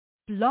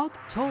Blog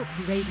Talk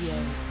Radio.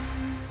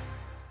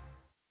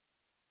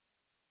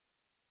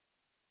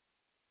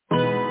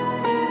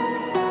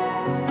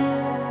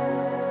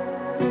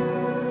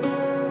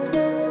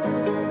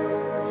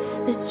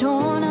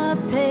 Torn up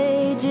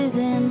pages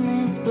in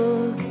this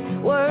book,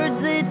 words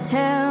that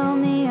tell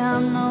me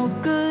I'm no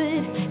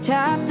good,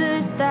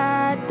 chapters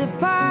that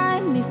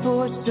define me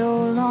for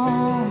so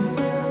long.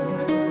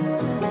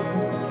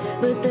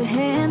 But the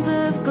hands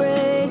of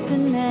grace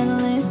and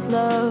endless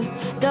love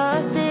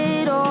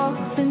dusted off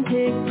and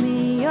picked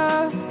me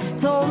up,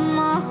 told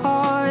my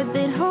heart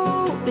that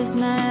hope is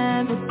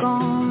never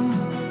gone.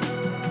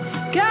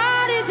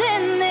 God is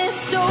in this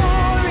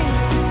story.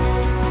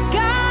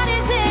 God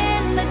is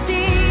in the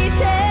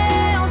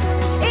details,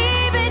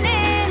 even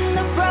in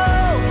the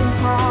broken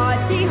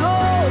parts. He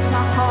holds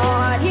my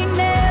heart. He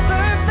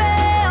never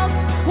fails.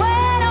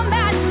 When I'm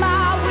at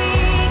my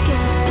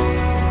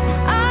weakest,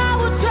 I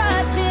will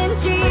trust in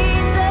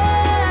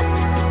Jesus.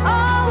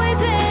 Always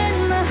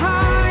in the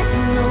heart,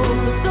 He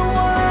knows the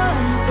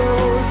one who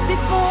goes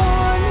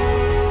before me.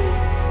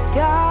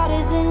 God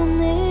is in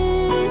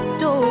this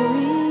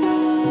story.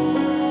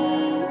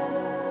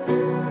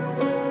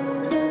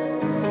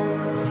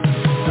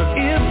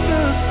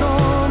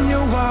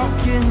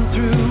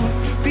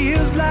 Through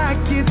feels like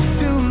it's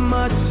too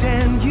much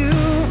and you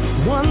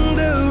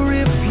wonder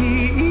if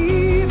he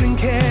even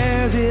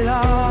cares at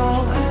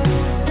all.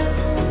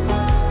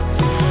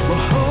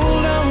 Well,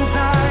 hold on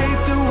tight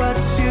to what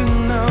you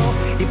know.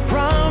 He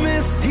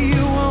promised he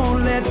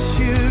won't let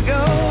you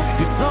go.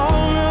 Your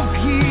song of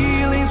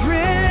healing's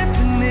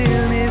written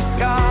in his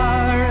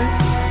scars.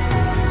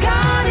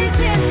 God is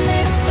in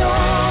this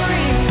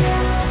story.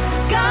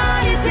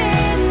 God is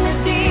in the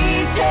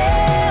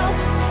details.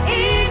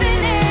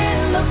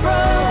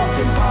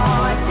 Broken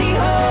parts, He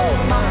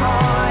holds my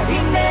heart. He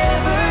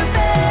never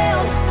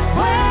fails.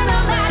 When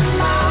I'm at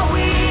my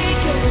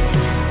weakest,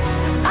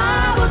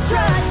 I will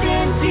trust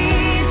in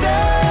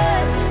Jesus.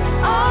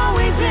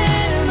 Always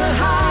in the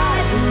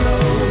highs and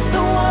lows,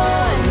 the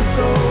one who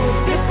goes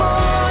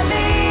before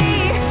me.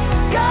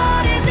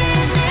 God is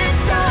in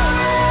this story.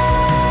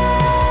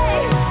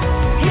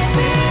 If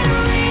it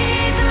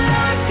reads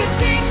like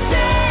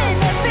addiction,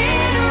 if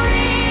it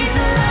reads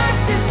like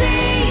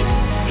disease,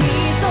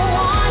 He's the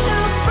one.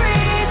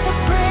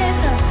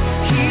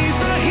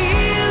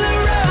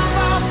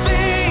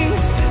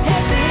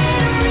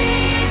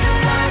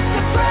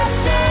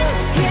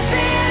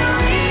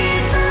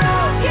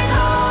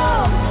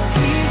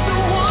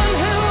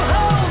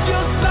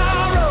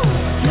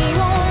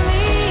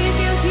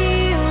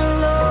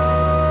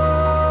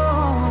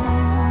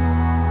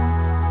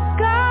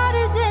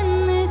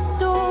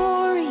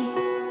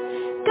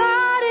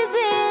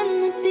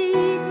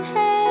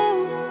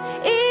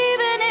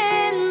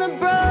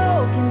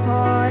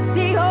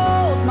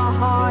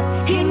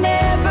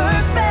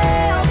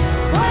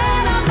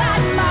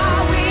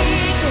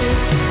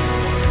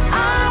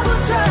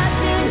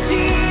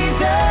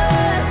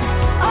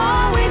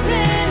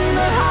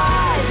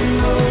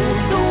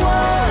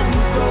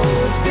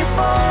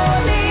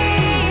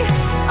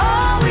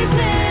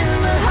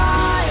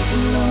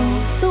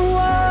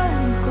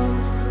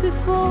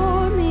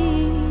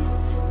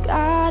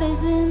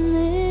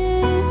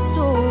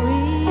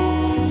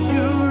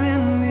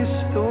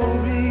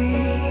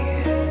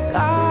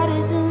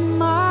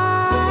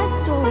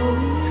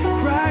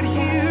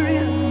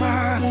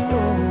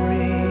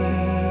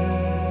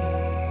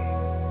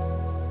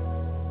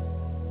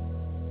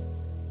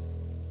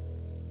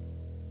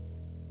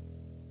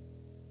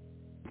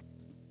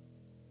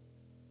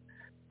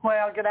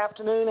 Well, good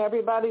afternoon,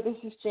 everybody. This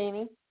is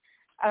Jeanne.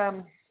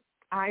 I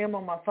am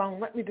on my phone.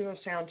 Let me do a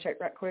sound check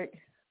right quick.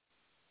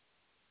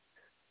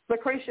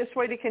 Lucretia,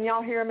 sweetie, can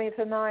y'all hear me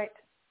tonight?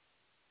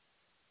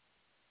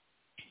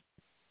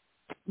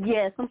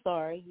 Yes, I'm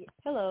sorry.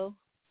 Hello.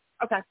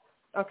 Okay,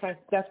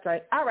 that's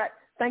great. All right.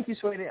 Thank you,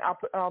 sweetie.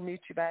 I'll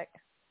mute you back.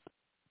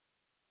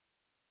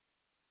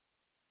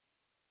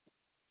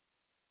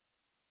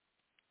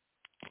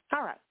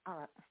 All right.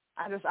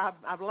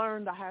 I've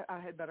learned I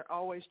had better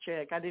always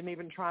check. I didn't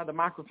even try the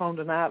microphone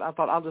tonight. I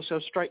thought I'll just go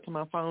straight to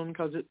my phone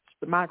because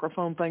the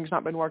microphone thing's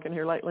not been working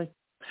here lately.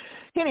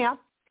 Anyhow,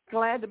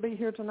 glad to be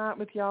here tonight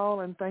with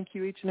y'all, and thank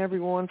you each and every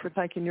one for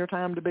taking your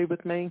time to be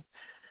with me.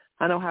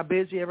 I know how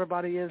busy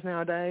everybody is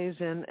nowadays,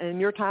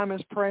 and your time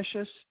is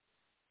precious,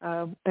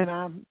 and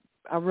I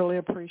really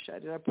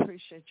appreciate it. I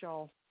appreciate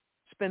y'all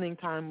spending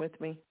time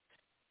with me.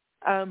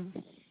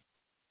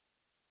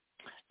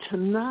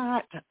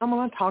 Tonight, I'm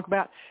going to talk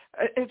about,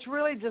 it's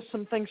really just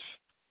some things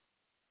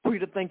for you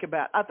to think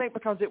about. I think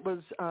because it was,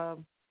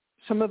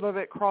 some of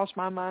it crossed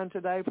my mind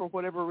today for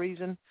whatever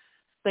reason,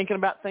 thinking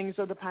about things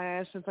of the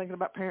past and thinking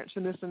about parents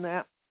and this and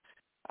that,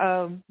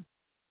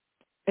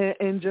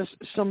 and just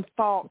some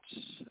thoughts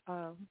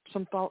on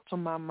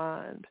my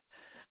mind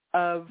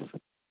of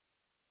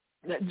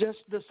just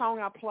the song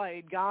I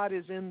played, God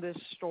is in this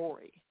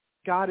story.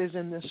 God is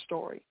in this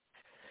story.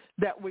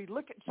 That we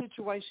look at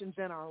situations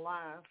in our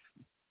life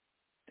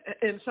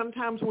and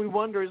sometimes we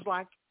wonder, is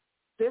like,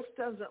 this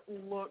doesn't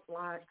look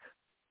like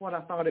what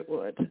I thought it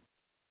would.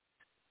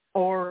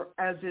 Or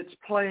as it's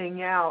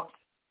playing out,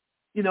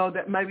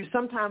 that maybe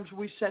sometimes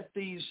we set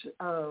these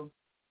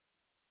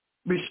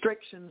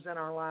restrictions in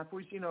our life.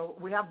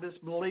 We have this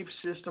belief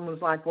system.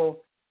 It's like, well,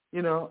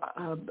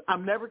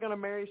 I'm never going to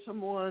marry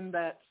someone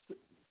that's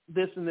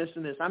this and this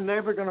and this. I'm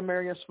never going to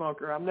marry a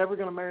smoker. I'm never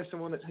going to marry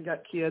someone that's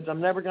got kids.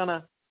 I'm never going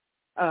to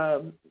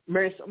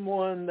marry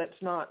someone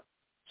that's not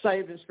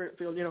saved and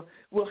spirit-filled.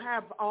 We'll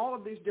have all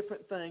of these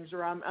different things,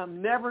 or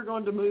I'm never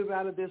going to move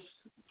out of this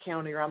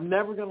county, or I'm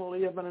never going to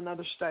live in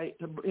another state.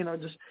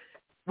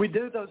 We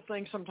do those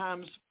things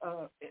sometimes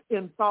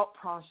in thought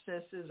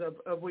processes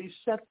of we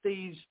set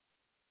these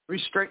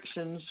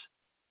restrictions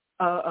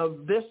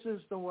of this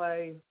is the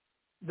way,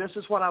 this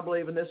is what I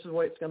believe, and this is the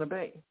way it's going to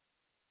be.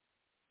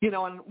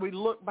 And we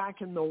look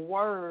back in the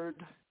Word.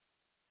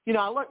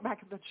 I look back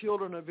at the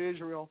children of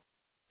Israel.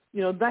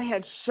 They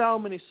had so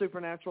many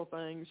supernatural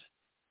things,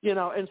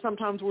 and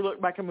sometimes we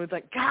look back and we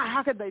think, God,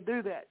 how could they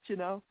do that,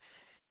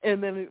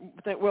 And then we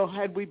think, well,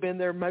 had we been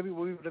there, maybe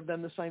we would have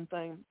done the same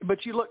thing.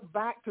 But you look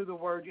back through the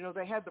Word,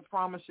 they had the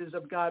promises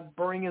of God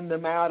bringing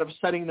them out, of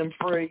setting them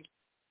free.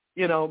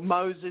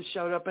 Moses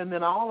showed up, and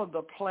then all of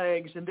the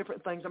plagues and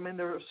different things. I mean,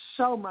 there was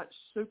so much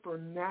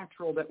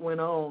supernatural that went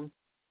on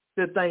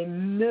that they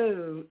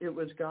knew it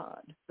was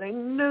God. They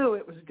knew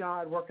it was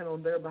God working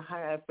on their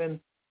behalf, and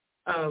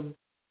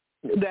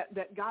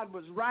that God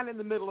was right in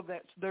the middle of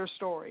their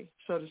story,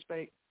 so to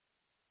speak.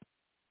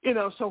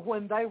 So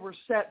when they were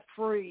set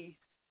free,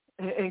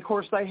 and of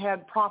course they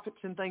had prophets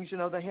and things,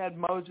 they had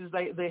Moses,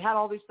 they had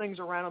all these things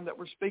around them that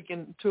were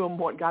speaking to them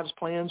what God's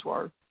plans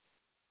were.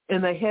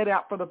 And they head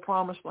out for the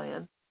promised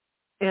land.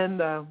 And,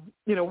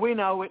 we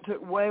know it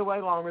took way,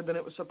 way longer than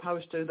it was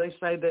supposed to. They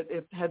say that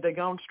had they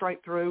gone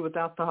straight through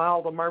without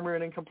all the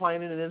murmuring and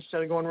complaining, and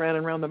instead of going round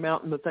and round the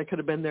mountain, that they could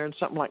have been there in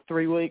something like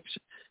 3 weeks.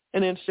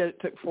 And instead it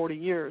took 40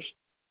 years.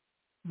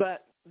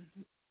 But,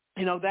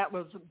 that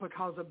was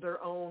because of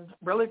their own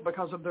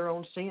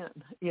sin,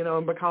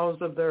 and because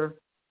of their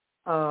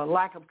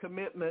lack of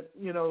commitment,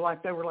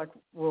 like they were like,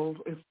 well,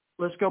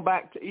 let's go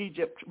back to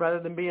Egypt rather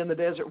than be in the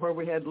desert where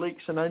we had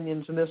leeks and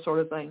onions and this sort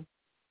of thing.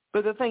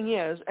 But the thing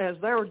is, as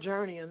they were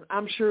journeying,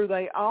 I'm sure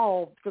they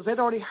all, because they'd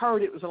already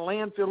heard it was a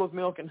land filled with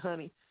milk and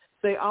honey,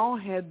 they all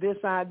had this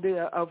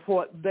idea of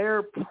what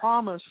their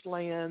promised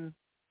land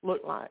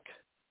looked like.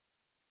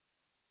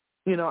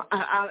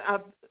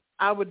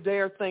 I would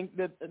dare think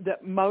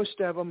that most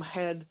of them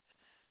had,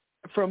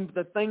 from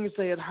the things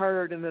they had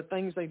heard and the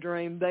things they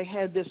dreamed, they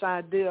had this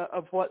idea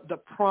of what the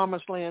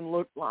promised land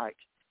looked like.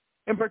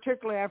 And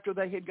particularly after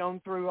they had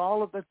gone through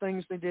all of the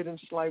things they did in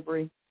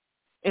slavery,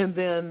 and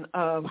then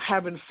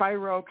having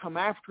Pharaoh come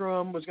after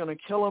them, was going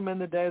to kill them in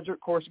the desert.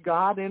 Of course,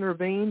 God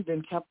intervened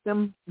and kept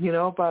them,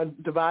 by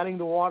dividing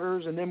the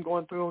waters and them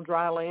going through on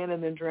dry land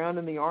and then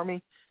drowning the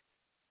army.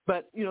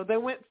 But, they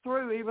went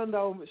through, even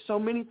though so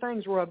many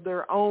things were of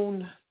their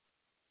own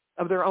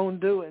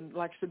doing,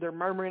 like I said, they're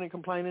murmuring and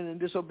complaining and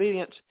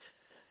disobedience,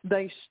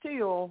 they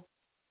still,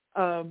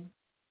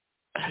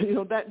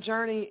 that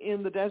journey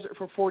in the desert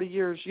for 40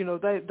 years,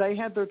 they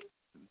had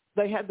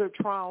their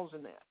trials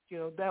in that.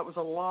 That was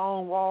a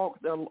long walk,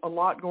 a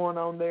lot going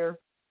on there.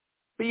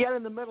 But yet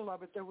in the middle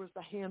of it, there was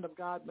the hand of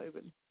God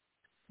moving.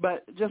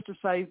 But just to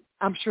say,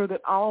 I'm sure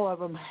that all of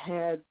them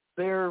had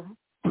their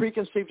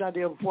preconceived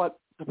idea of what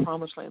the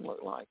promised land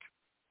looked like,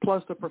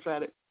 plus the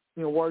prophetic,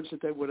 words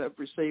that they would have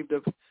received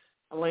of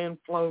a land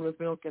flowing with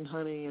milk and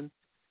honey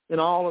and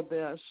all of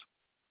this.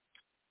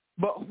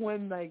 But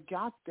when they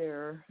got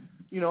there,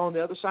 on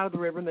the other side of the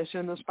river, and they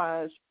sent the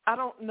spies, I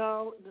don't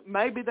know,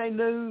 maybe they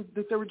knew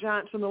that there were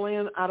giants in the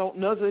land. I don't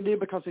know that they did,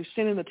 because they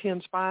sent in the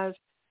 10 spies.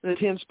 And the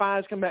 10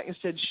 spies come back and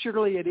said,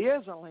 surely it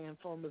is a land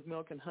flowing with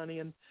milk and honey.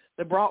 And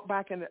they brought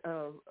back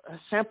a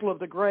sample of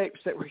the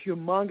grapes that were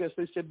humongous.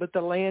 They said, but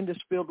the land is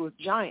filled with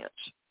giants.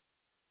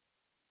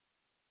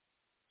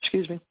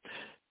 Excuse me.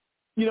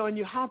 And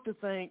you have to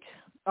think,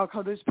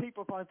 because these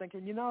people are probably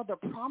thinking, the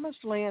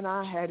promised land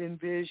I had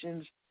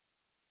envisioned,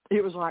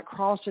 it was like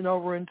crossing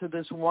over into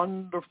this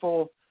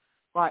wonderful,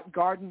 like,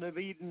 Garden of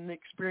Eden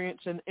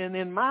experience. And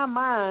in my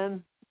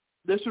mind,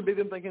 this would be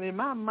them thinking, in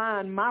my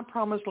mind, my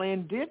promised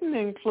land didn't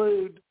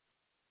include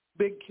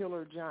big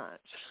killer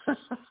giants.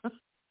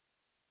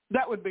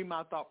 That would be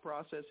my thought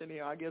process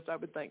anyhow. I guess I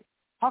would think,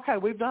 okay,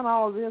 we've done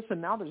all of this, and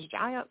now there's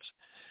giants.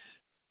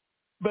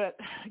 But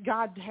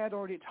God had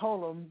already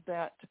told them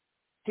that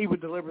he would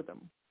deliver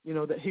them,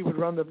 that he would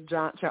run the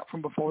giants out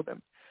from before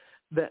them,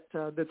 that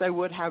they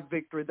would have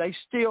victory. They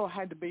still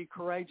had to be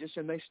courageous,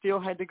 and they still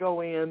had to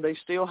go in. They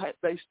still had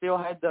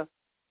to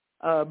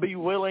be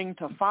willing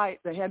to fight.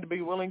 They had to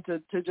be willing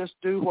to just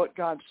do what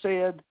God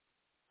said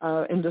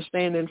and to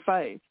stand in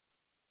faith.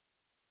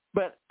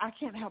 But I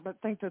can't help but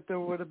think that there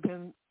would have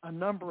been a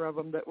number of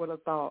them that would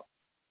have thought,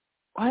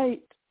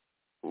 wait,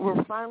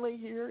 we're finally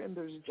here, and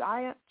there's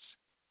giants.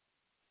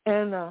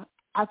 And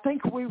I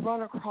think we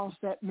run across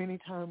that many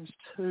times,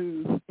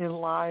 too, in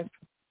life,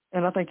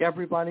 and I think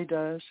everybody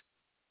does,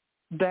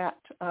 that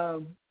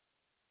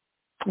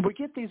we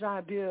get these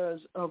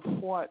ideas of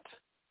what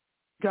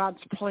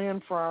God's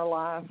plan for our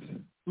life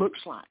looks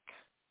like.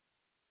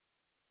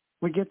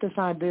 We get this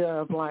idea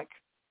of like,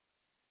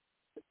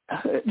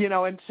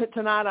 and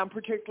tonight I'm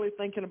particularly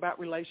thinking about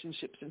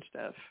relationships and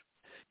stuff.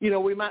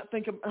 We might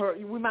think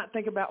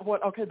about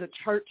the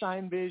church I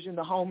envision,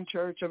 the home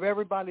church of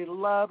everybody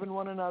loving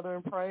one another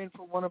and praying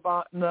for one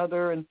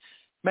another, and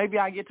maybe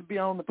I get to be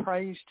on the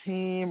praise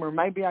team, or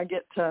maybe I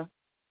get to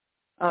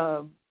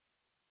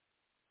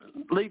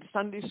lead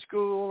Sunday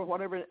school or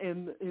whatever,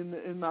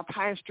 and my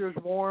pastor's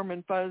warm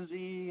and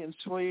fuzzy and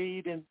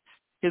sweet, and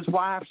his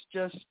wife's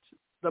just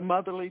the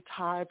motherly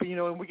type,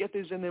 and we get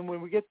this, and then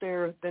when we get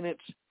there, then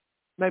it's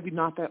maybe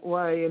not that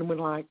way, and we're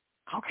like,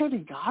 okay,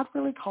 did God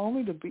really call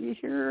me to be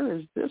here?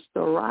 Is this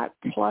the right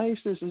place?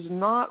 This is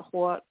not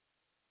what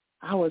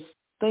I was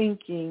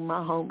thinking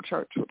my home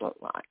church would look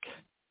like.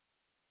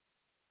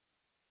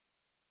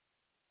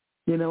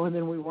 And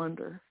then we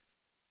wonder.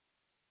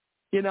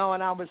 And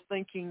I was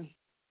thinking,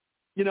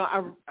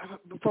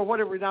 for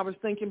whatever reason, I was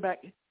thinking back,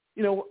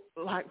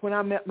 like when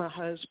I met my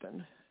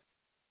husband.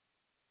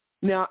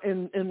 Now,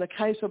 in the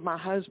case of my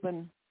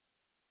husband,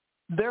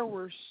 there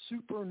were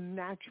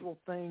supernatural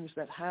things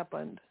that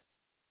happened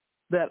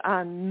that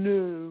I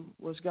knew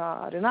was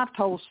God. And I've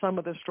told some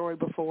of this story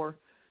before.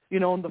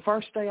 On the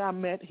first day I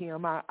met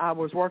him, I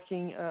was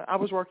working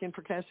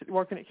for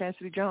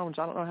Cassidy Jones.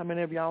 I don't know how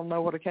many of y'all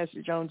know what a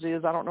Cassidy Jones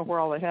is. I don't know where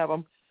all they have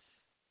them.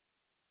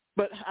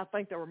 But I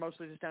think they were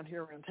mostly just down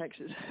here around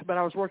Texas. But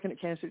I was working at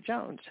Cassidy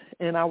Jones,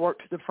 and I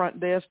worked the front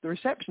desk, the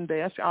reception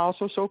desk. I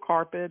also sold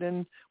carpet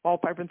and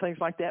wallpaper and things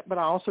like that, but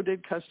I also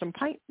did custom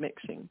paint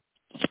mixing.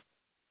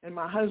 And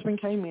my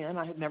husband came in.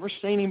 I had never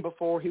seen him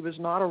before. He was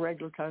not a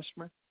regular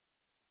customer.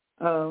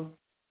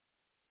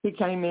 He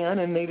came in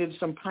and needed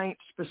some paint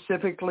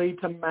specifically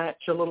to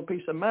match a little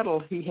piece of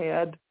metal he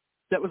had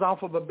that was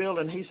off of a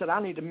building. He said,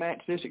 I need to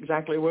match this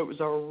exactly. Well, it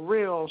was a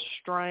real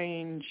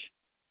strange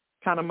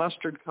kind of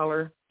mustard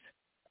color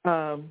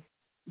there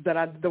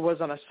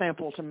wasn't a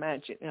sample to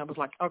match it. And I was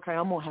like, okay,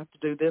 I'm going to have to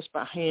do this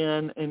by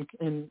hand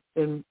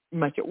and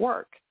make it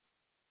work.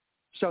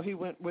 So he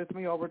went with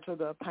me over to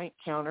the paint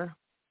counter,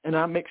 and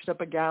I mixed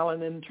up a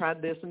gallon and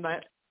tried this and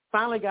that.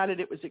 Finally got it.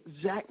 It was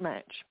exact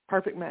match,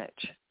 perfect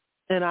match.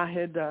 And I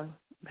had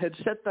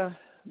set the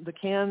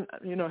can,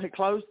 had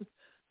closed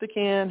the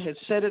can, had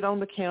set it on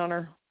the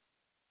counter.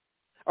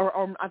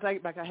 Or I take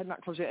it back, I had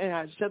not closed it. And I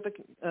had set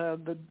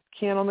the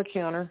can on the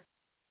counter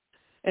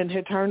and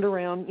had turned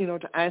around,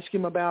 to ask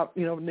him about,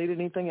 needed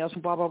anything else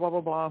and blah, blah, blah,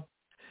 blah, blah.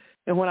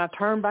 And when I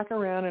turned back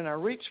around and I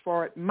reached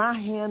for it, my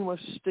hand was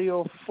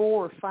still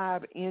 4 or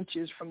 5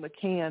 inches from the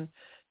can,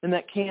 and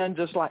that can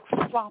just like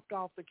flopped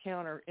off the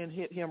counter and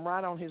hit him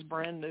right on his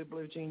brand new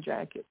blue jean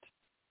jacket.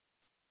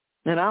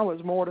 And I was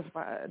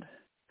mortified.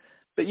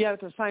 But yet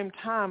at the same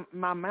time,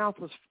 my mouth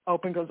was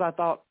open because I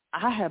thought,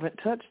 I haven't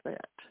touched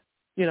that.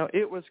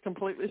 It was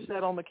completely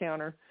set on the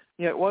counter.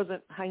 It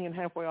wasn't hanging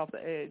halfway off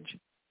the edge.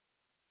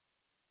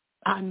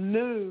 I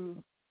knew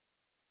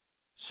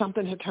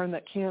something had turned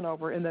that can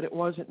over and that it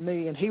wasn't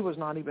me, and he was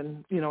not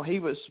even, he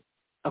was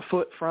a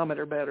foot from it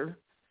or better.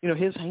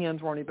 His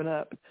hands weren't even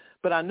up.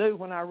 But I knew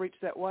when I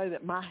reached that way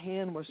that my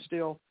hand was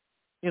still,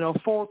 4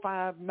 or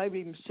 5, maybe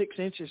even 6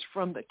 inches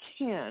from the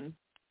can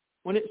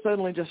when it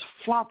suddenly just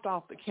flopped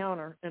off the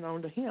counter and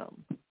onto him.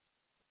 Of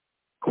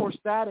course,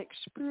 that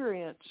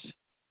experience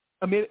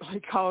immediately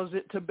caused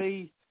it to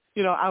be,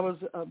 I was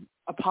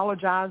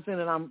apologizing,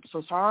 and I'm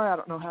so sorry, I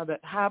don't know how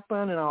that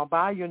happened, and I'll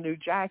buy you a new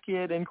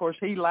jacket. And, of course,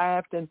 he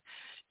laughed, and,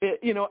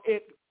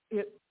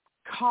 it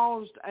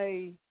caused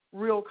a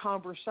real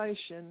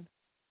conversation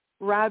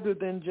rather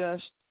than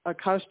just a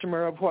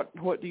customer of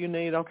what do you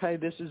need? Okay,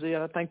 this is it.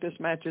 I think this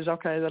matches.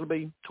 Okay, that'll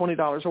be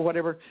 $20 or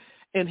whatever,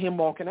 and him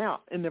walking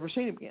out and never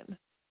seen him again.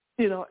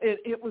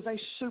 It was a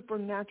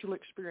supernatural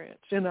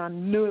experience, and I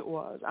knew it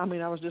was. I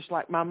mean, I was just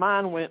like, my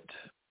mind went,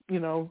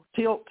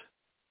 tilt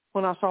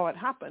when I saw it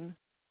happen.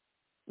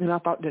 And I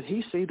thought, did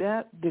he see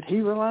that? Did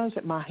he realize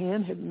that my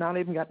hand had not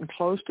even gotten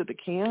close to the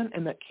can,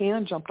 and that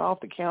can jumped off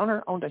the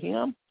counter onto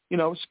him,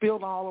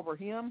 spilled all over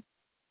him?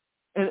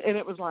 And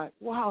it was like,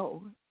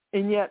 wow.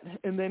 And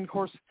then, of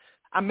course,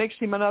 I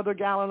mixed him another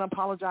gallon,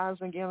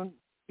 apologized again,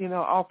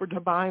 offered to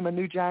buy him a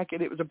new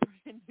jacket. It was a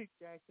brand new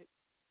jacket.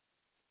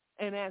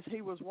 And as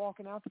he was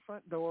walking out the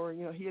front door,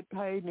 he had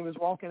paid and he was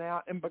walking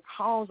out. And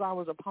because I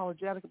was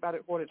apologetic about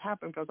it, what had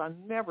happened, because I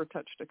never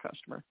touched a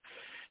customer.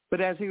 But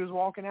as he was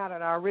walking out,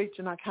 and I reached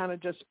and I kind of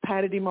just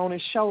patted him on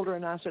his shoulder,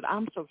 and I said,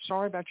 I'm so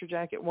sorry about your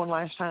jacket one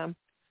last time.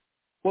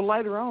 Well,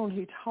 later on,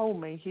 he told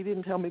me, he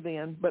didn't tell me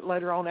then, but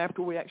later on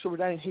after we actually were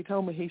dating, he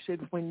told me, he said,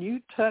 when you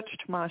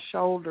touched my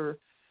shoulder,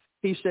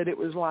 he said it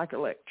was like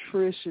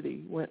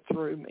electricity went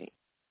through me.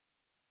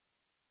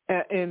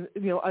 And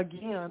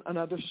again,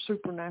 another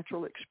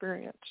supernatural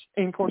experience.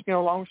 And, of course,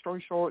 long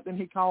story short, then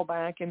he called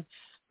back, and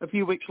a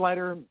few weeks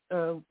later,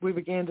 we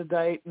began to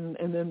date, and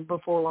then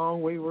before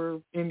long, we were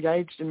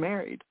engaged and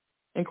married.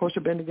 And, of course,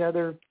 we've been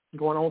together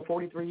going on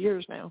 43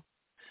 years now.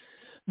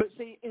 But,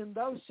 see, in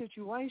those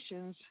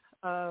situations,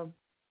 I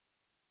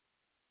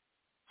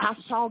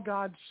saw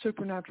God's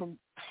supernatural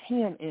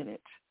hand in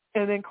it.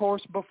 And then, of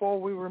course, before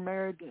we were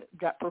married,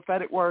 got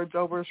prophetic words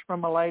over us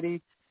from a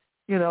lady,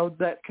 you know,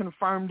 that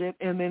confirmed it.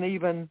 And then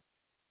even,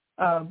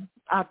 I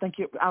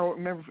don't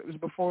remember if it was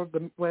before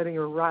the wedding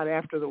or right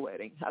after the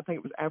wedding. I think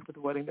it was after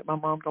the wedding that my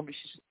mom told me,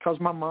 because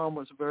my mom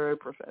was very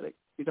prophetic.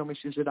 She told me,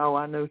 she said, oh,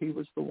 I knew he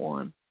was the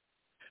one.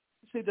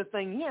 See, the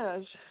thing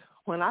is,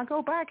 when I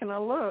go back and I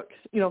look,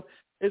 you know,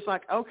 it's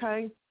like,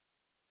 okay,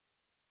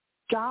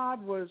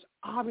 God was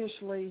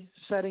obviously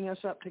setting us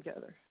up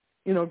together.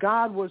 You know,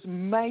 God was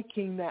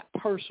making that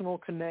personal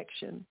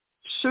connection,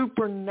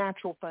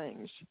 supernatural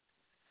things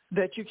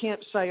that you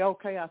can't say,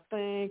 okay, I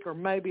think, or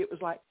maybe it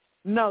was like,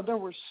 no, there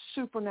were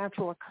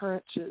supernatural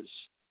occurrences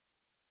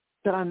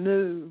that I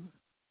knew,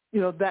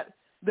 you know, that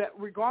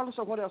regardless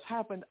of what else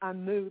happened, I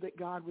knew that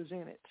God was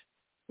in it.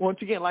 Once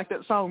again, like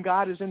that song,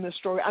 God is in this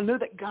story. I knew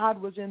that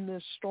God was in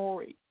this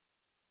story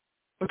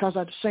because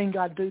I'd seen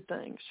God do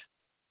things.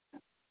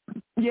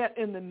 Yet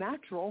in the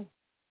natural,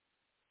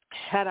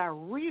 had I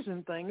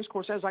reasoned things, of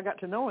course, as I got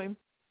to know him,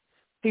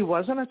 he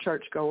wasn't a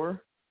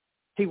churchgoer.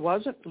 He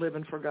wasn't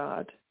living for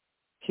God.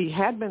 He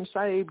had been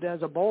saved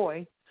as a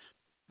boy,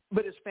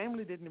 but his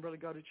family didn't really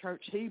go to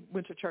church. He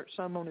went to church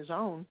some on his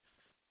own,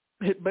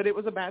 but it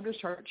was a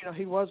Baptist church. You know,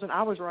 he wasn't.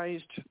 I was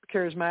raised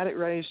charismatic,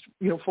 raised,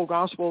 you know, full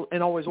gospel,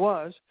 and always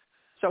was.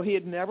 So he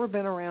had never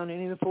been around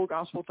any of the full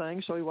gospel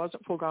things, so he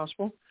wasn't full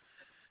gospel.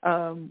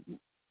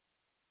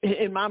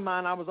 In my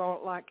mind, I was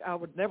all like, I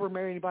would never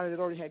marry anybody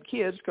that already had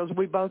kids because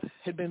we both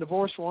had been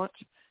divorced once,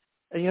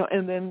 you know.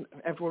 And then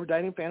after we were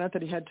dating, found out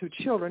that he had 2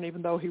 children,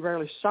 even though he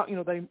rarely saw. You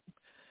know, they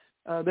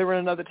were in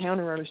another town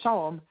and rarely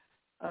saw them.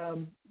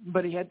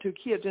 But he had 2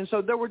 kids, and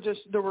so there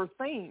were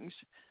things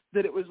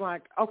that it was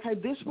like, okay,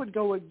 this would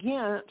go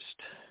against.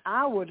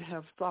 I would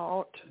have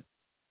thought,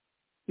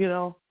 you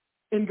know,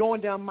 in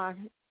going down my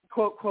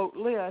quote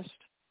list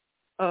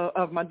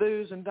of my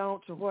do's and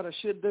don'ts of what I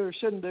should do or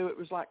shouldn't do, it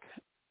was like,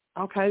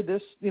 okay,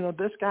 this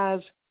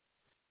guy's,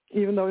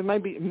 even though he may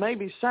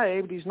be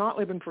saved, he's not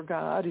living for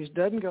God. He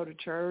doesn't go to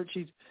church.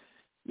 He's,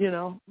 you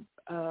know,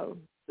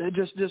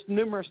 just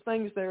numerous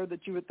things there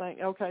that you would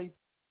think, okay,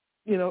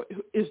 you know,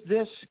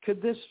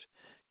 could this,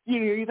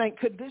 you think,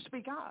 could this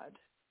be God?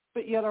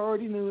 But yet I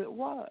already knew it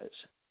was.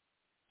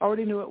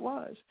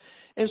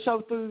 And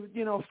so through,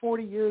 you know,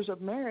 40 years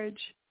of marriage,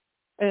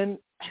 and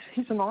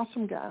he's an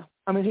awesome guy.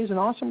 I mean, he's an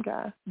awesome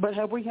guy. But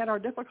have we had our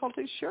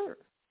difficulties? Sure.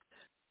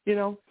 You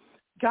know,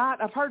 God,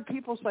 I've heard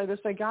people say this,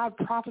 say God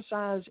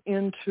prophesies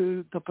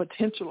into the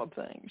potential of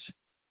things.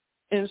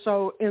 And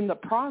so in the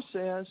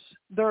process,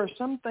 there are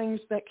some things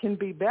that can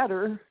be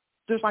better,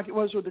 just like it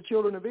was with the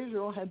children of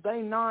Israel. Had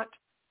they not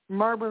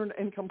murmured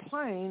and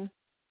complained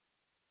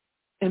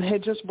and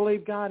had just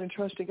believed God and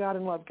trusted God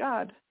and loved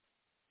God,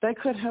 they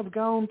could have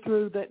gone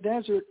through that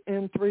desert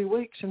in 3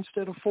 weeks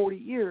instead of 40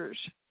 years.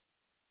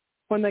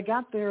 When they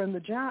got there and the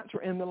giants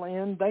were in the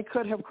land, they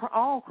could have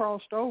all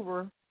crossed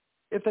over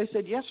if they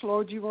said, yes,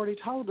 Lord, you've already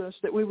told us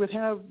that we would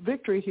have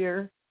victory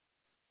here.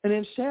 And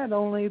instead,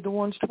 only the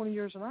ones 20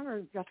 years and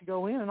under got to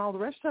go in, and all the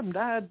rest of them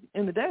died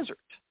in the desert.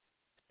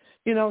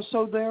 You know,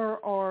 so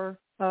there are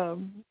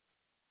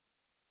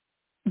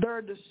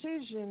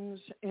decisions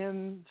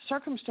and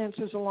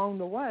circumstances along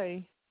the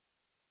way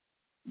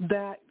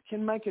that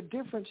can make a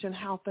difference in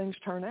how things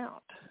turn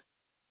out.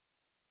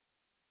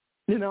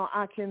 You know,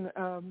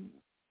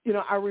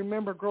 I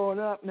remember growing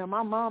up. Now,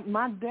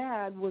 my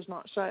dad was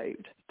not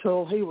saved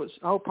till he was,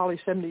 probably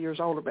 70 years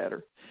old or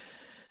better.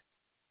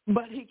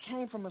 But he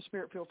came from a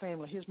spirit-filled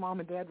family. His mom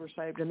and dad were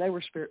saved, and they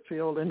were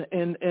spirit-filled. And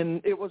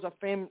it was a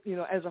you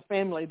know, as a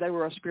family, they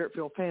were a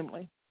spirit-filled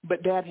family.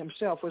 But Dad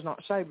himself was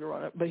not saved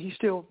growing up, but he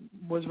still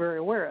was very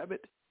aware of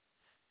it.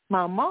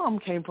 My mom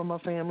came from a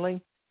family,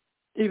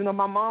 even though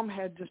my mom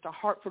had just a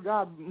heart for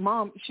God.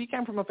 She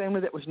came from a family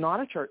that was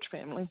not a church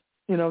family,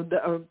 you know,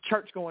 a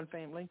church-going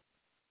family.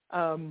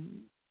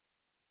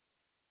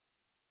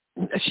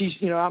 She's,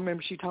 you know, I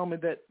remember she told me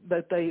that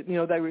they, you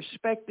know, they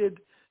respected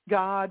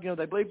God, you know,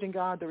 they believed in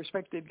God, they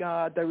respected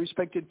God, they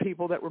respected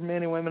people that were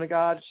men and women of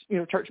God, you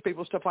know, church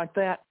people, stuff like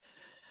that.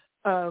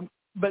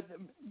 But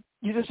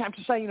you just have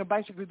to say, you know,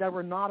 basically they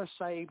were not a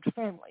saved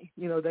family.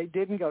 You know, they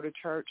didn't go to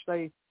church.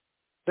 They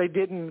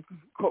didn't,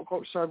 quote,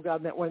 quote, serve God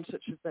in that way and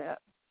such as that.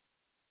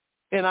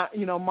 And,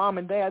 you know, Mom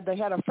and Dad, they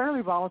had a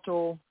fairly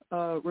volatile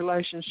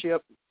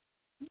relationship.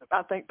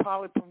 I think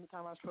probably from the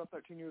time I was 12,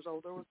 13 years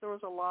old, there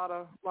was a lot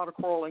of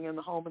quarreling in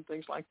the home and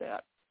things like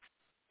that.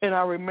 And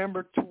I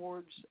remember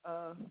towards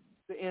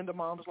the end of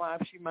Mom's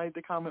life, she made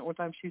the comment one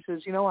time. She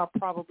says, you know, I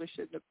probably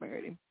shouldn't have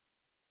married him.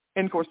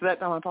 And, of course, at that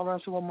time I told her, I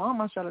said, well,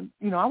 Mom, I said,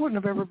 you know, I wouldn't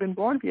have ever been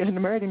born if you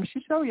hadn't married him. She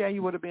said, oh, yeah,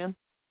 you would have been.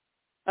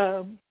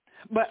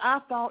 But I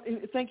thought,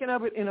 thinking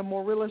of it in a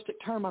more realistic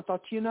term, I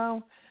thought, you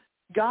know,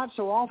 God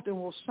so often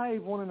will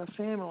save one in a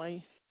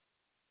family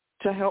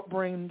to help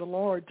bring the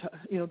Lord, to,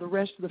 you know, the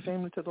rest of the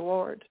family to the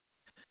Lord.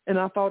 And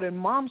I thought in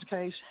Mom's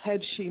case,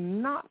 had she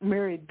not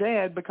married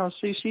Dad, because,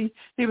 see, she,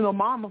 even though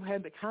Mom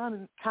had the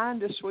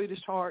kindest,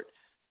 sweetest heart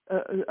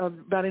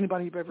about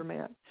anybody you've ever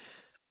met,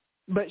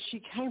 but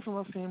she came from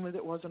a family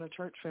that wasn't a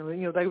church family.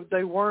 You know,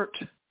 they weren't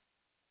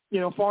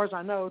as far as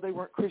I know, they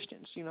weren't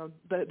Christians.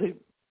 They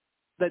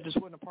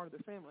just wasn't a part of their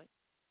family.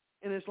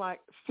 And it's like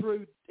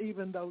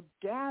even though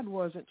Dad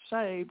wasn't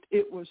saved,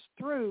 it was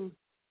through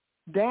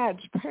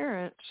Dad's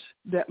parents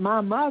that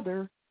my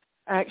mother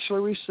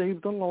actually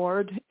received the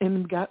Lord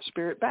and got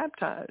Spirit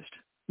baptized,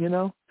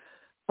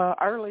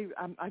 early,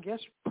 I guess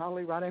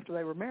probably right after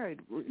they were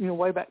married,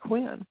 way back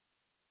when.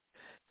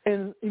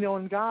 And,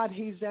 and God,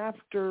 he's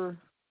after,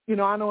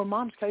 I know in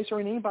Mom's case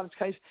or in anybody's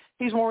case,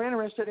 he's more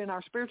interested in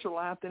our spiritual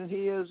life than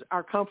he is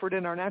our comfort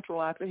in our natural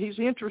life. He's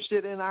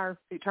interested in our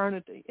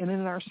eternity and in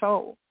our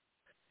soul.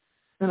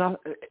 And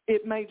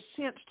it made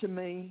sense to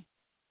me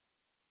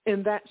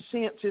in that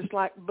sense. It's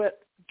like, but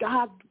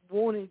God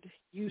wanted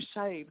you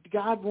saved.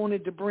 God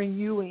wanted to bring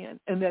you in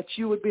and that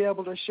you would be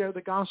able to share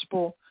the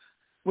gospel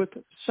with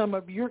some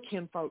of your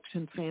kinfolks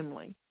and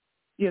family,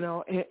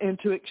 and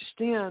to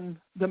extend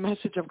the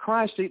message of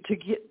Christ to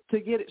get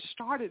it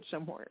started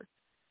somewhere.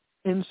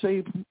 And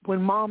see, when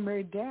Mom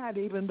married Dad,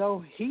 even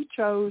though he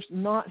chose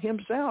not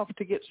himself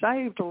to get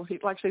saved, or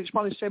like I said, he's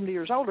probably 70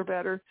 years old or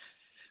better,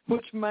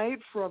 which made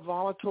for a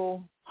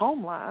volatile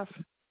home life,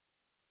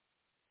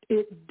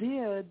 it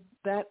did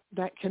that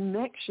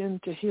connection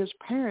to his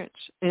parents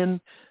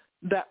and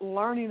that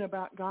learning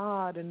about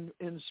God and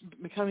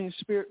becoming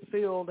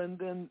Spirit-filled, and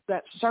then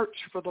that search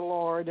for the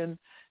Lord and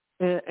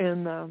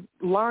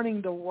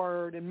learning the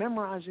Word and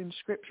memorizing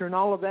Scripture and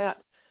all of that.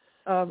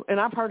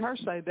 And I've heard her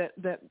say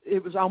that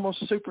it was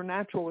almost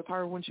supernatural with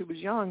her when she was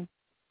young,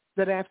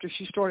 that after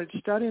she started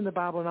studying the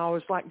Bible and all,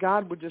 it's like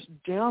God would just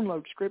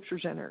download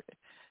Scriptures in her,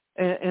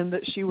 and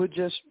that they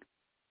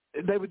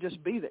would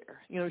just be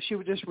there. She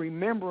would just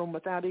remember them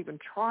without even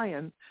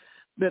trying,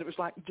 that it was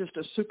like just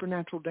a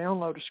supernatural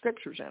download of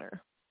Scriptures in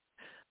her.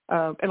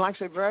 And like I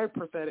say, very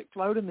prophetic,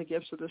 flowed in the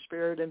gifts of the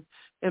Spirit, and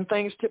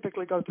things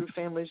typically go through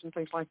families and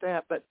things like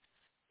that. But,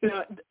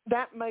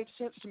 that made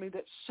sense to me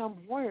that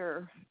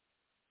somewhere,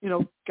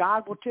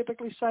 God will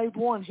typically save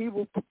one. He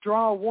will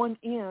draw one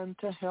in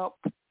to help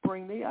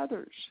bring the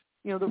others,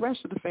 the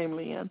rest of the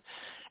family in.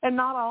 And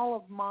not all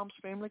of Mom's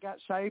family got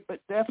saved, but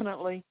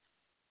definitely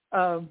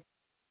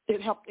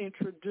it helped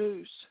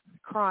introduce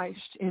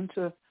Christ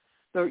into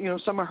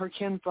some of her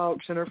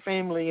kinfolks and her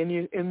family, and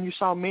you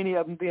saw many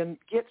of them then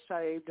get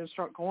saved and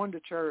start going to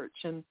church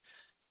and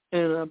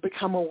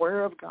become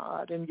aware of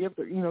God and give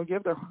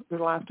their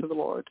life to the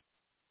Lord.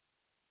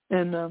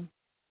 And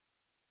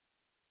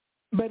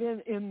but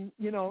in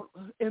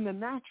the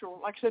natural,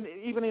 like I said,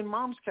 even in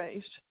Mom's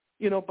case,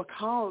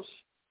 because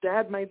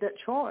Dad made that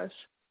choice,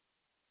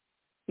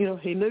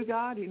 he knew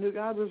God. He knew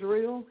God was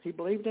real. He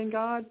believed in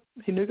God.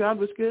 He knew God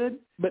was good.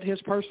 But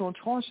his personal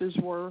choices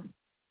were,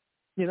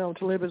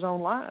 to live his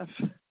own life.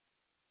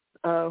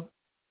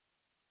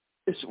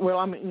 They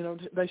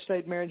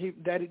stayed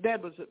married.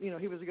 Dad was,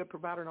 he was a good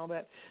provider and all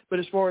that. But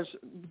as far as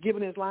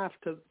giving his life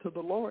to the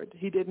Lord,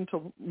 he didn't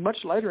until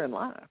much later in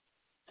life.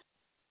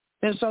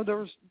 And so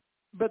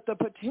but the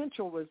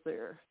potential was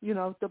there.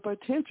 The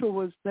potential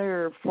was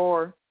there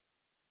for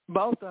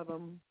both of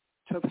them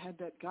to have had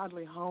that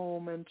godly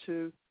home and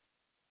to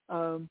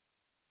have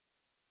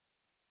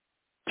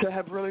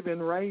really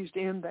been raised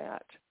in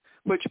that,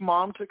 which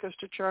Mom took us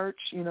to church.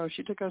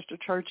 She took us to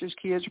church as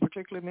kids,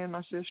 particularly me and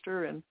my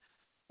sister, and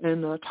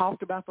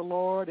talked about the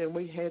Lord. And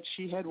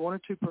she had one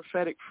or two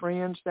prophetic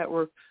friends that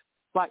were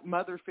like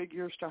mother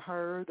figures to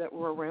her that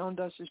were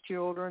around us as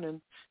children.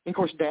 And of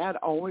course, Dad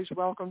always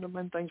welcomed them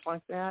and things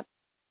like that.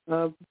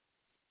 So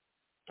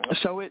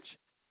it's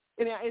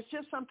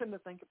just something to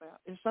think about.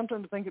 It's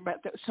something to think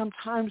about that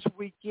sometimes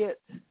we get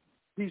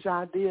these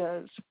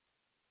ideas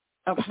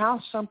of how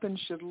something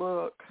should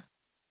look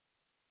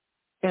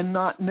and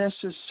not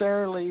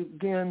necessarily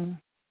then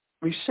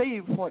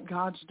receive what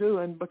God's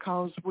doing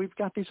because we've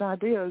got these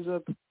ideas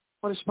of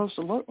what it's supposed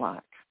to look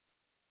like.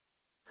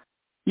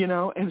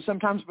 And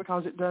sometimes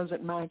because it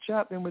doesn't match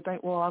up, and we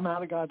think, well, I'm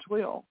out of God's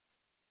will.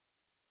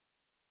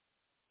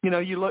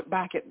 You look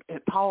back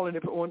at Paul and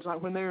different ones,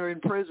 like when they were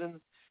in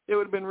prison, it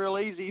would have been real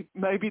easy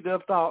maybe to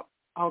have thought,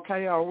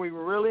 okay, are we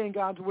really in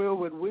God's will?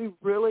 Would we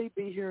really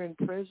be here in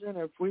prison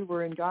if we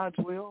were in God's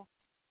will?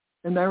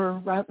 And they were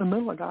right in the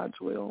middle of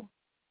God's will.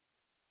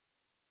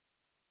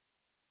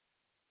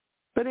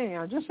 But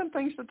anyhow, just some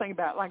things to think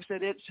about. Like I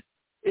said,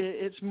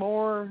 it's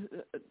more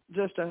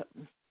just a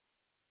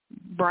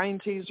brain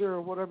teaser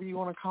or whatever you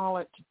want to call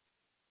it,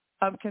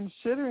 of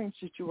considering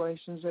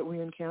situations that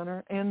we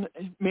encounter, and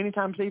many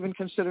times even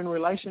considering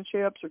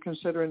relationships or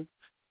considering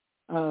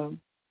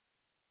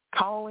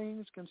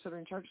callings,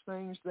 considering church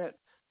things, that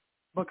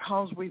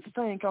because we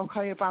think,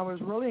 okay, if I was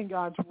really in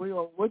God's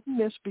will, wouldn't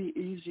this be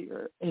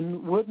easier?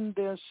 And wouldn't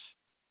this,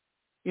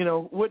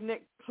 wouldn't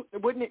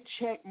it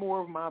check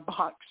more of my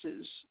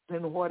boxes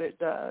than what it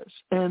does?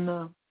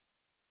 And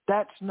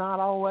that's not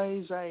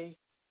always a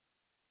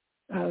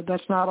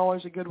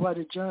good way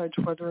to judge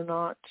whether or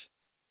not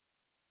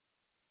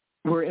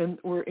we're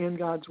in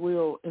God's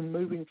will and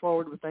moving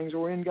forward with things,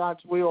 or we're in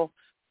God's will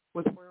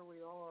with where we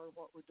are,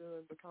 what we're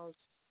doing, because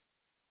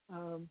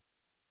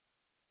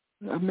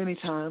many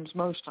times,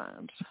 most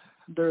times,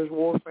 there's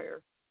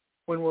warfare.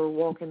 when we're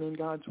walking in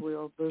God's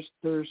will,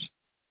 there's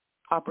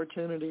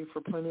opportunity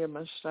for plenty of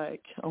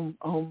mistake on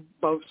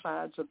both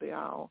sides of the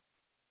aisle.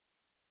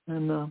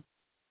 And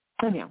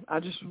anyhow, I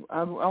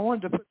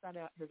wanted to put that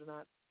out here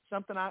tonight.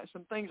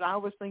 Some things I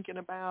was thinking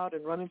about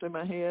and running through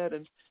my head,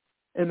 and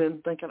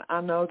then thinking,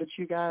 I know that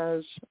you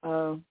guys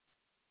have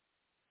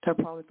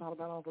probably thought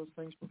about all those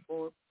things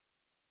before.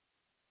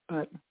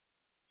 But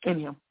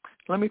anyhow,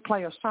 let me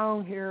play a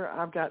song here.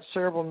 I've got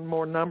several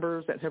more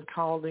numbers that have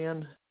called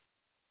in.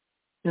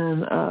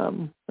 And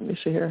let me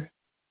see here.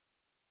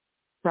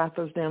 Write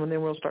those down, and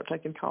then we'll start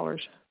taking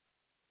callers.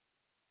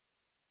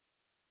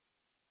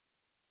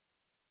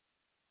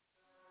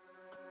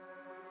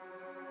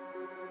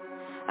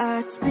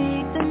 I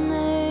speak the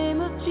name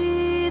of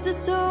Jesus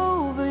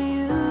over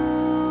you.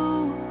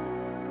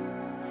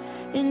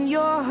 In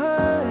your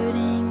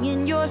hurting,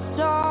 in your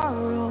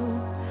sorrow,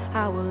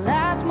 I will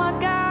ask my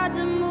God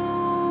to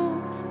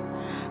move.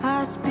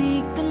 I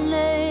speak the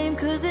name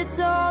 'cause it's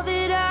all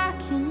that I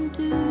can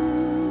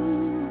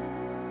do.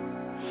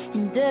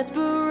 In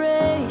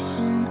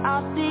desperation,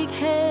 I'll seek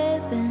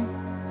heaven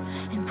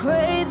and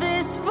pray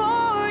this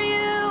for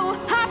you.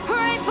 I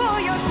pray for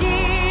your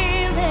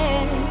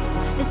healing.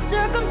 The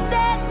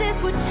circumstances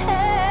would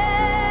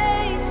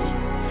change.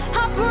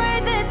 I pray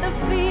that the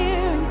fear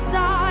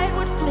inside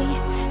would flee.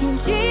 In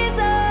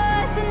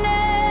Jesus'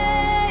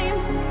 name,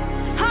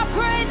 I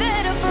pray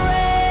that a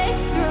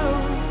breakthrough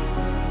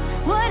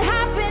would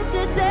happen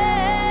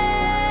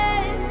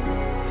today.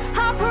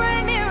 I pray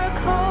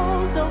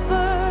miracles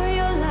over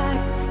your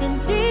life. In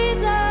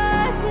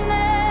Jesus'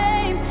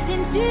 name,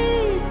 in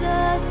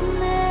Jesus'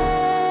 name.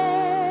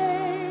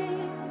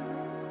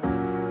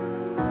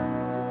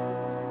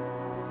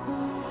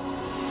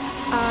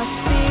 I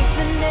speak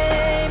the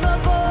name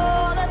of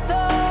all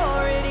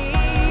authority,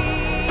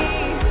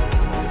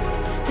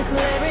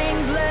 declaring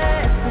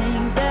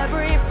blessings,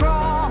 every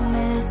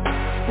promise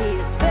He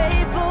is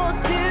faithful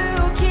to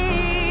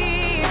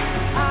keep.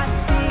 I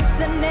speak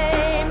the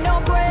name no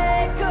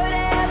grave could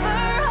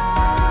ever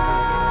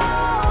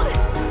hold.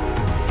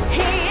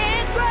 He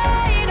is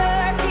greater,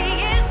 He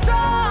is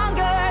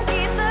stronger,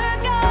 He's the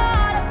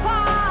God of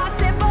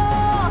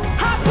possible.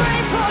 I pray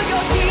for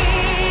your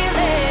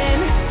healing.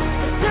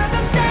 The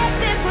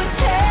circumstances would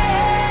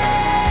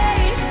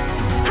change.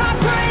 I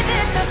pray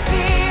that the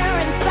fear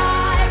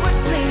inside would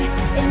flee.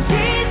 In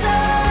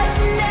Jesus'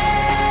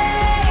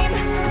 name,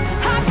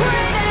 I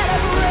pray that a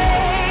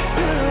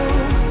breakthrough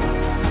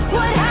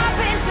would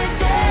happen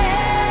today.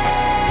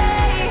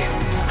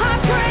 I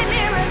pray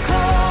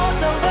miracles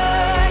over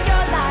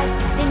your life.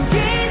 In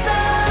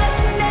Jesus'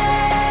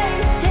 name,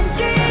 in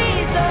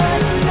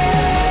Jesus'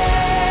 name.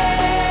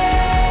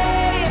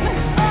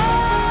 Oh,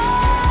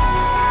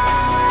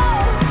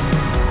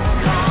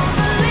 come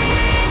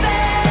believe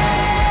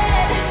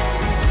it,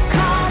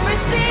 come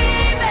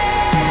receive it.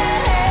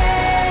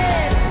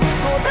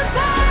 For the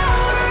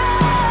power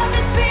of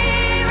the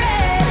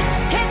Spirit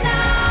is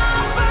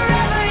now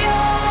forever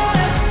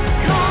yours.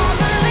 Come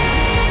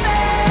believe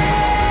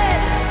it,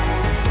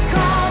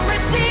 come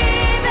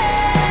receive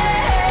it.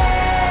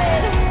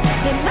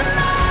 In the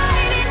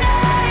mighty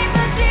name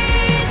of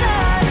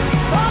Jesus,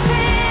 all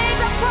things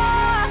are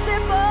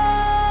possible.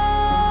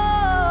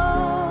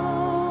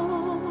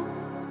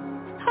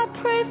 I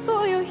pray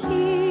for your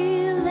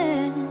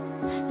healing.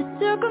 The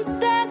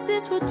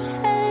circumstances will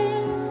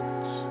change.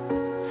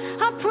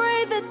 I pray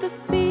that the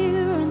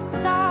fear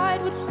inside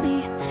would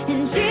flee. In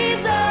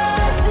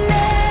Jesus'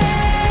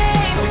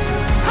 name,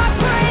 I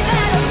pray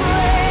that a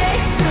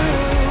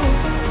breakthrough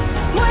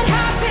would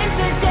happen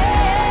today.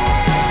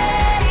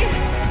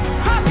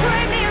 I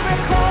pray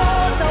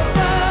miracles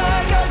over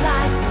your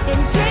life. In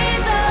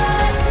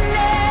Jesus'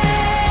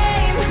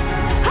 name,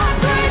 I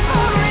pray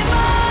for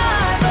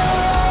revival,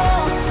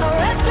 a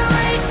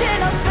restoration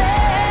of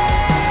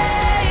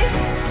faith.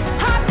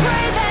 I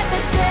pray that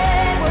the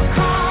dead will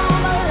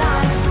come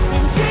alive.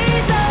 In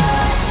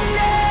Jesus'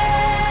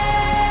 name,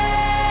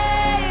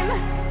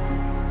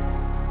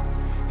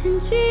 in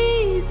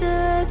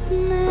Jesus'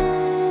 name.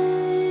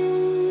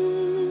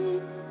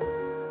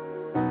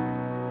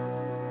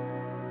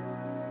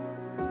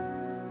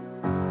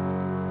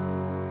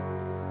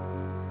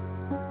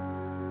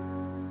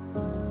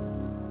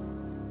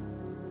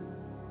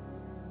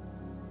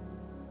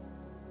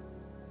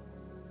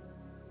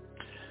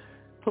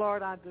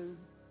 Lord, I do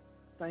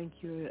thank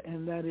you,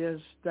 and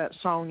that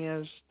song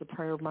is the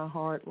prayer of my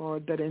heart,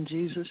 Lord, that in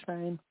Jesus'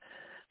 name,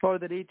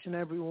 Lord, that each and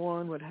every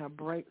one would have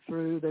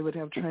breakthrough, they would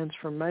have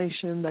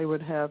transformation, they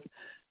would have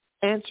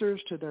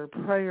answers to their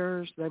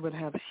prayers, they would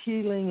have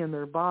healing in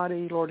their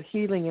body, Lord,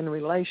 healing in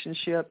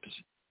relationships,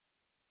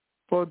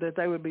 Lord, that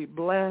they would be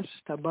blessed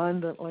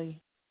abundantly.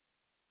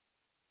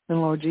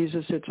 And Lord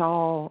Jesus, it's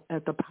all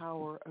at the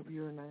power of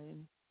your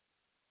name,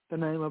 the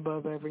name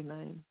above every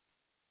name.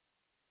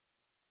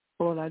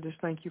 Lord, I just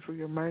thank you for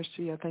your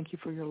mercy. I thank you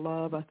for your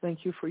love. I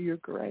thank you for your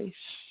grace.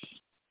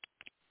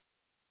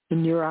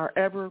 And you're our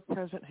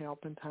ever-present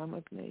help in time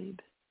of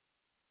need,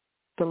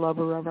 the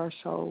lover of our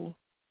soul.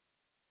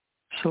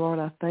 So, Lord,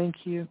 I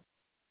thank you.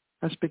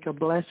 I speak a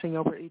blessing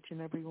over each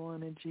and every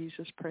one in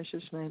Jesus'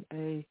 precious name.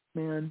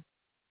 Amen.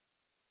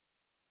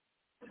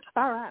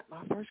 All right,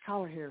 my first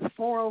caller here,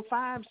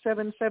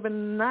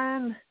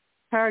 405-779.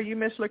 How are you,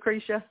 Miss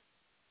Lucretia?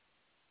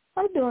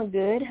 I'm doing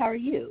good. How are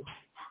you?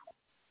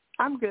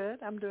 I'm good.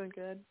 I'm doing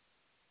good.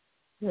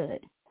 Good.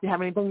 You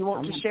have anything you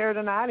want to share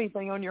tonight?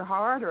 Anything on your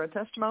heart or a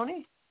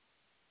testimony?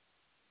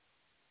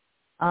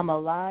 I'm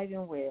alive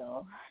and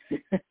well.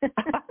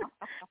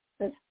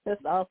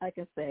 That's all I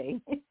can say.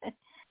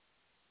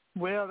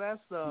 Well,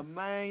 that's the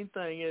main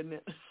thing, isn't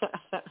it?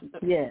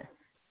 Yes.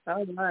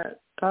 All right.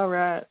 All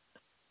right.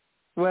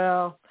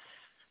 Well,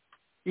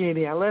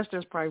 yeah, let's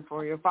just pray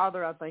for you.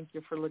 Father, I thank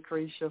you for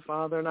Lucretia,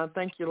 Father, and I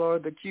thank you,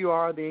 Lord, that you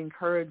are the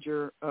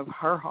encourager of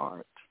her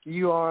heart.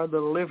 You are the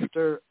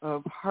lifter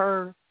of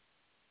her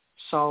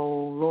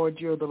soul. Lord,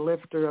 you're the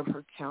lifter of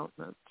her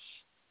countenance.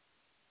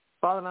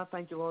 Father, and I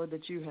thank you, Lord,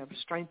 that you have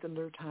strengthened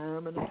her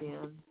time and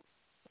again.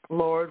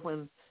 Lord,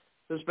 when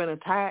there's been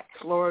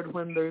attacks, Lord,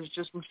 when there's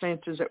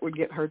circumstances that would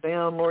get her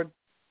down, Lord,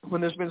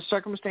 when there's been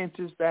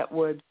circumstances that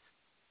would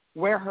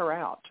wear her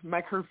out,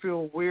 make her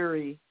feel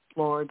weary,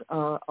 Lord,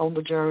 on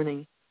the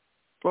journey.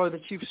 Lord,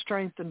 that you've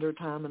strengthened her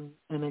time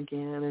and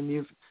again, and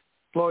you've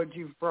brought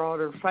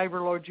her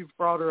favor, Lord, you've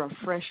brought her a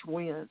fresh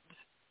wind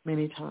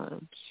many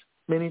times.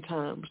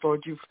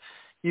 Lord,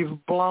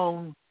 you've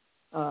blown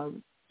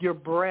your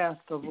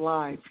breath of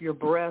life, your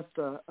breath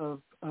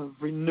of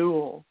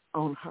renewal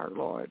on her,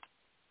 Lord,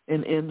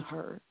 and in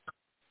her.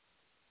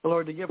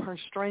 Lord, to give her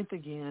strength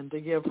again, to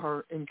give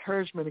her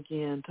encouragement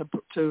again, to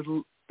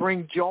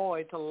bring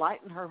joy, to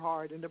lighten her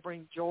heart, and to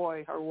bring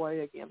joy her way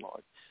again,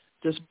 Lord,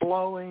 just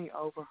blowing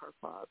over her,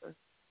 Father.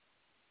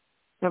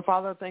 And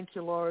Father, I thank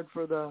you, Lord,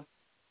 for the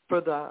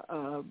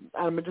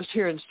I'm just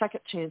hearing second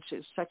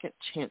chances,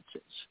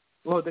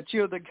 Lord, that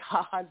you're the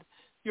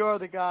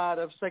God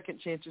of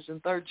second chances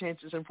and third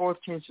chances and fourth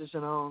chances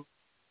and on.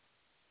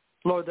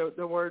 Lord,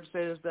 the word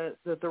says that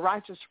the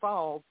righteous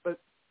fall, but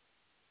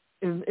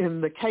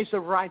in the case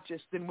of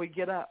righteous, then we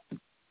get up.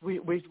 We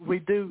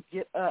do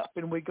get up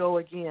and we go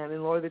again.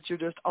 And Lord, that you're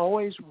just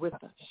always with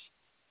us.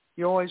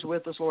 You're always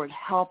with us, Lord,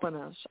 helping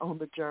us on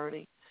the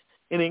journey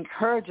and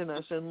encouraging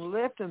us and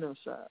lifting us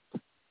up.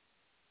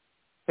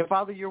 And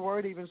Father, your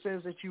word even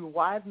says that you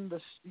widen the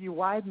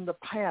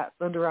path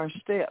under our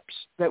steps,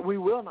 that we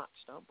will not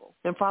stumble.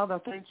 And Father, I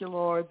thank you,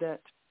 Lord, that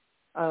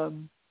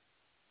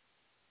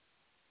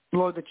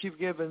that you've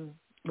given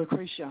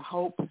Lucretia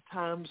hope at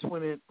times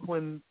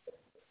when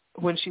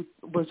she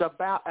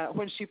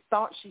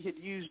thought she had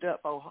used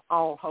up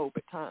all hope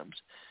at times,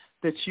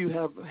 that you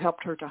have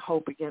helped her to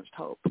hope against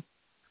hope.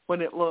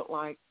 When it looked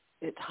like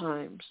at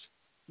times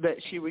that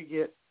she would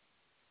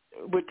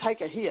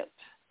take a hit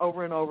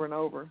over and over and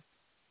over,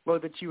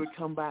 Lord, that you would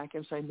come back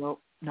and say,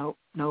 nope,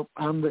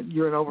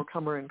 you're an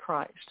overcomer in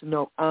Christ.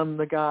 No, I'm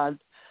the God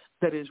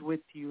that is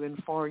with you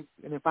and for you.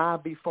 And if I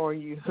be for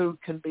you, who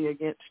can be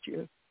against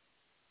you?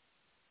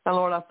 And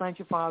Lord, I thank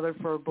you, Father,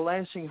 for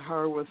blessing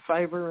her with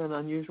favor in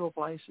unusual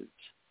places.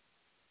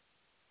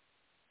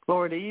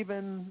 Lord,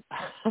 even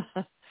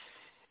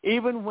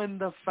when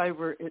the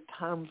favor at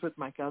times would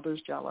make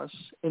others jealous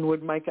and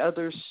would make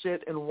others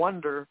sit and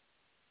wonder,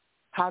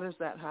 how does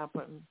that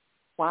happen?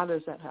 Why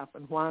does that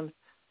happen? Why?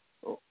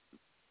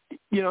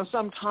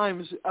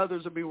 Sometimes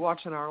others will be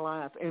watching our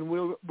life, and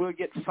we'll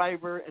get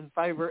favor, and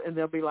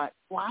they'll be like,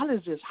 why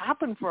does this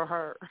happen for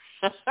her?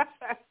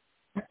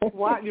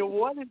 Why?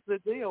 What is the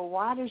deal?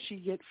 Why does she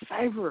get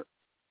favor?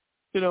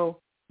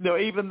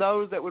 Even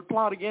those that would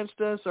plot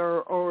against us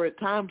or at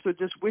times would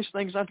just wish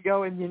things not to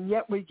go, and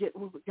yet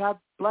God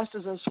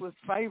blesses us with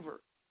favor,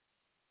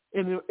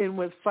 and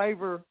with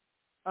favor,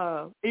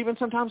 even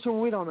sometimes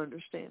when we don't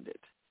understand it.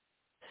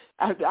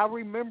 I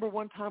remember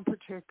one time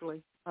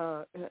particularly,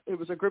 it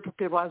was a group of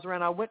people I was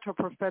around. I went to a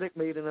prophetic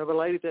meeting of a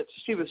lady that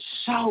she was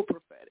so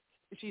prophetic.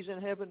 She's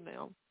in heaven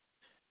now.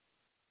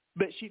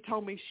 But she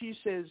told me, she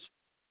says,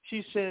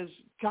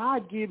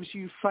 God gives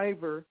you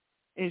favor.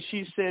 And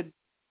she said,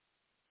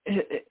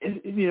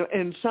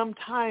 and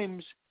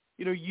sometimes,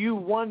 you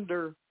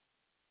wonder,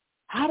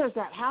 how does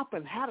that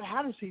happen?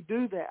 How does he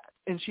do that?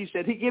 And she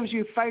said, he gives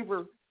you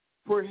favor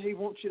where he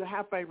wants you to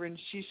have favor. And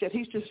she said,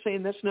 he's just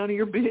saying that's none of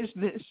your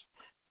business.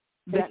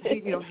 That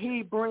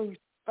he brings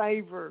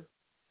favor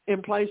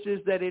in places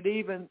that it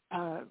even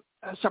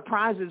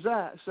surprises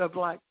us of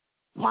like,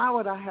 why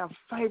would I have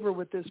favor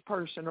with this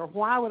person, or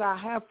why would I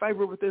have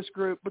favor with this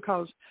group?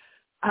 Because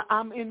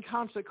I'm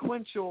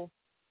inconsequential,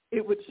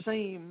 it would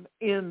seem,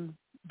 in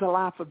the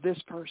life of this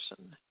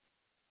person.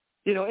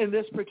 In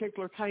this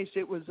particular case,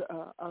 it was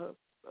a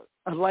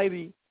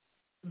lady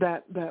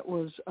that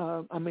was,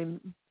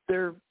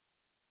 they're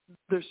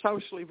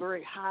socially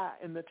very high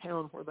in the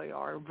town where they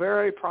are,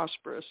 very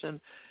prosperous, and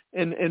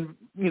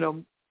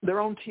their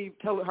own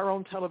her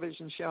own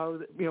television show,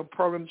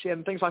 programs she had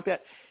and things like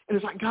that. And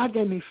it's like God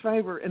gave me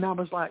favor, and I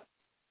was like,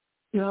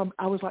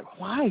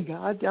 why,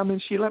 God?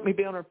 She let me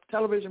be on her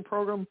television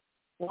program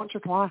once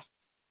or twice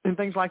and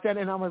things like that,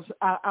 and I was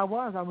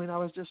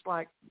just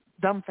like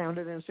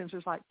dumbfounded in a sense.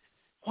 It's like,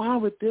 why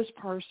would this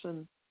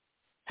person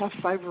have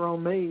favor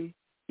on me,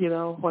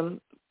 when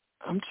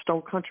I'm just an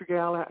old country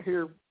gal out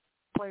here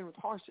playing with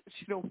horses.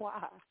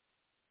 Why?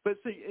 But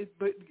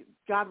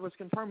God was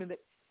confirming that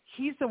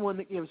he's the one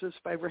that gives us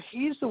favor.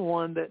 He's the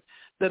one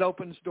that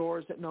opens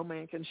doors that no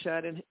man can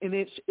shut. And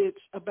it's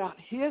about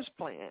his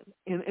plan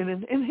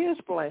and his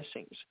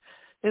blessings.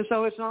 And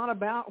so it's not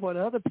about what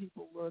other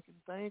people look and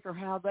think or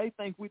how they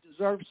think we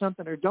deserve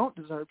something or don't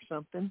deserve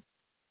something,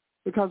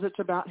 because it's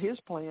about his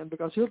plan,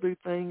 because he'll do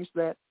things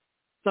that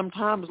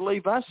sometimes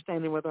leave us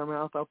standing with our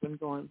mouth open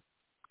going,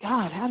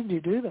 God, how did you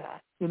do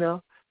that?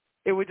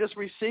 It would just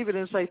receive it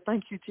and say,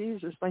 thank you,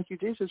 Jesus. Thank you,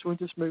 Jesus. We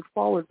just move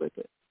forward with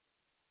it.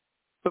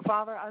 But,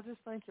 Father, I just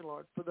thank you,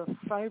 Lord, for the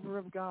favor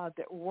of God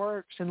that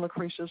works in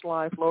Lucretia's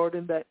life, Lord,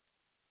 and that,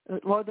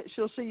 Lord, that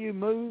she'll see you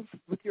move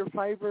with your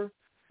favor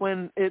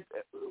when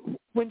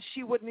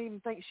she wouldn't even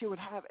think she would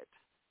have it.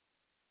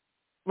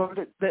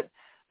 Lord, that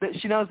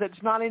she knows that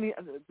it's not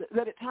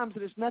that at times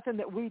it is nothing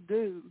that we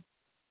do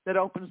that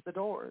opens the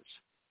doors,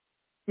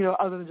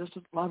 other than just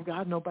to love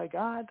God and obey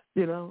God.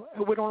 We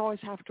don't always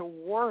have to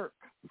work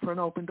for an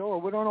open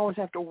door. We don't always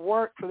have to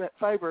work for that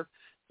favor.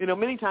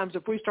 Many times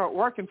if we start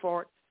working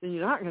for it, then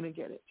you're not going to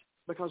get it,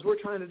 because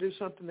we're trying to do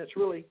something that's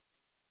really,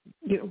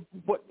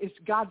 what it's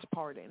God's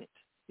part in it,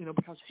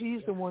 because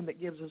he's the one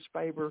that gives us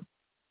favor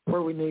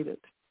where we need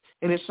it.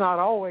 And it's not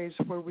always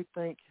where we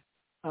think,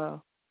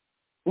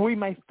 we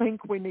may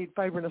think we need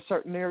favor in a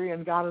certain area,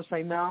 and God will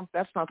say, no,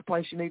 that's not the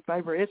place you need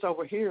favor. It's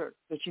over here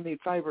that you need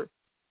favor.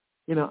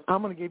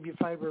 I'm going to give you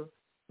favor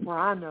where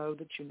I know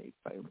that you need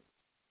favor.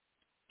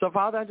 So,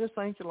 Father, I just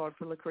thank you, Lord,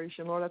 for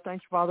Lucretia. Lord, I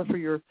thank you, Father, for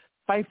your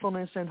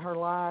faithfulness in her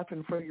life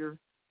and for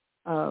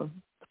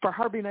for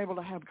her being able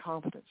to have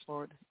confidence,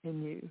 Lord,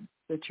 in you,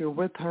 that you're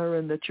with her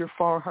and that you're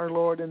for her,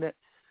 Lord, and that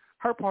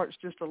her part's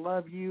just to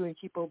love you and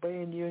keep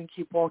obeying you and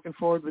keep walking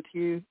forward with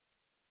you.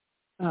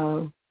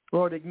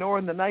 Lord,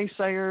 ignoring the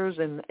naysayers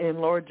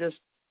and Lord, just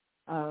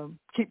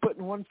keep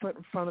putting one foot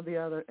in front of the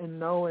other and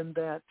knowing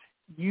that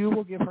you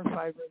will give her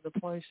favor in the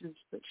places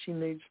that she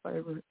needs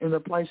favor, in the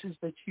places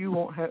that you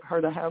want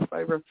her to have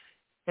favor.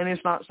 And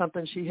it's not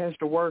something she has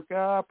to work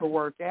up or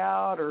work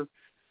out or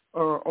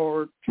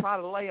try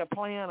to lay a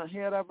plan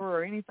ahead of her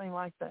or anything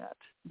like that,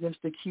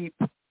 just to keep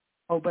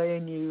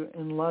obeying you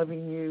and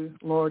loving you,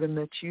 Lord, and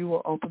that you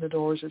will open the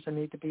doors as they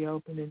need to be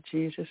opened. In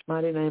Jesus'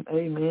 mighty name,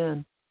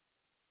 amen.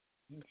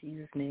 In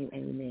Jesus' name,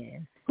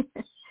 amen.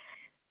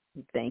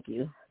 Thank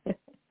you.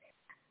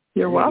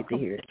 You're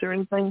welcome. Is there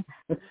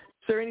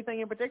anything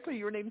in particular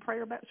you were needing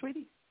prayer about,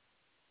 sweetie?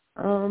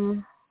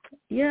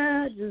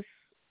 Yeah,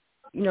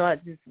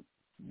 I've just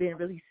been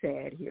really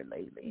sad here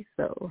lately,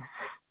 so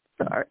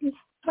sorry.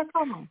 No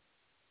problem.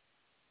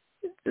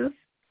 Just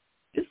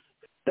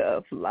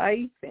stuff,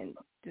 life, and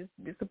just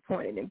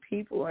disappointed in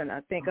people, and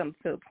I think I'm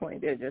to a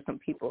point there's just some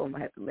people I'm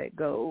going to have to let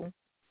go.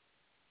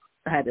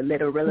 I had to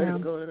let a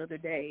relative go the other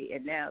day,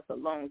 and now it's a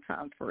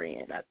long-time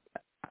friend.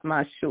 I'm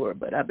not sure,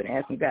 but I've been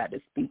asking God to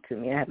speak to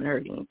me. I haven't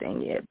heard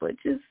anything yet, but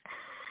just,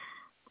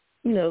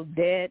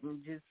 dead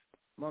and just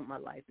want my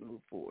life to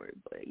move forward.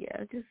 But,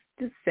 yeah,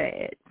 just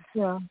sad.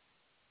 Yeah.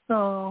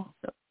 Oh.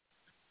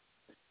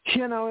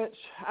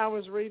 I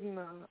was reading,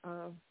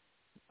 it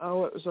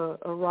was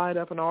a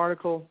write-up, an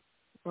article,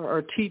 or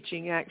a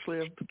teaching, actually,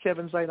 of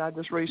Kevin Zade. I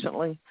just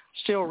recently,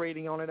 still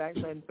reading on it,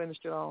 actually, I hadn't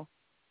finished it all.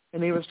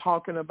 And he was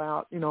talking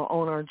about,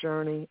 on our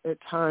journey, at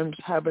times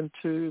having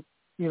to,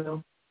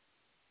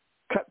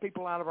 cut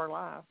people out of our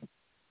life,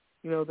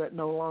 that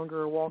no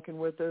longer are walking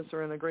with us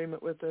or in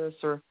agreement with us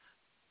or,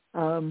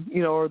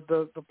 or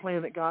the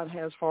plan that God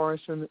has for us,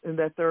 and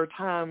that there are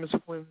times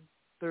when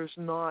there's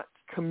not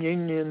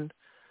communion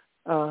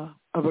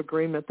of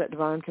agreement, that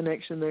divine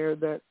connection there,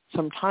 that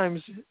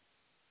sometimes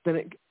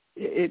then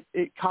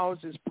it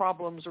causes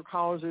problems or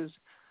causes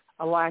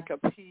a lack of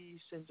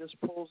peace and just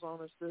pulls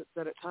on us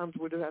that at times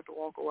we do have to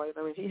walk away.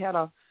 I mean, he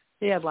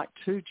had like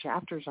 2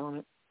 chapters on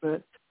it,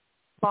 but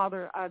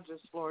Father,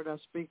 Lord, I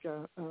speak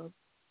a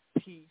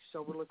peace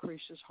over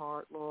Lucretia's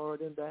heart,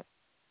 Lord, and that,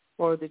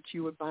 Lord, that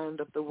you would bind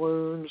up the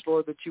wounds,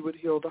 Lord, that you would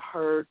heal the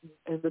hurt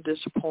and the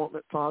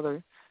disappointment,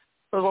 Father.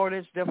 But Lord,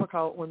 it's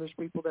difficult when there's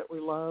people that we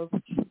love,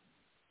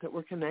 that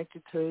we're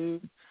connected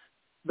to,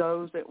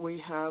 those that we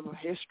have a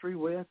history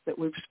with, that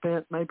we've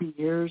spent maybe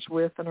years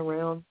with and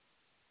around.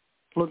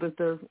 Lord, that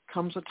there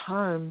comes a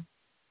time,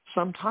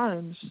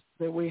 sometimes,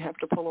 that we have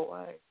to pull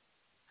away.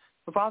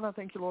 But Father, I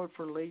thank you, Lord,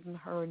 for leading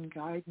her and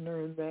guiding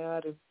her in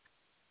that.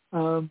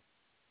 And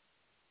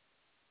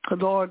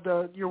Lord,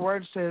 your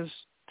word says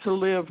to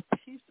live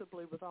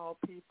peaceably with all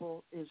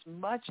people as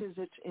much as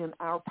it's in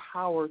our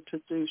power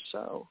to do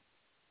so.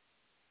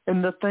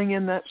 And the thing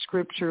in that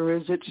scripture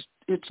is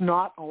it's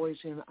not always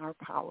in our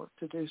power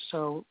to do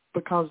so,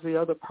 because the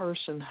other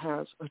person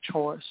has a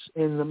choice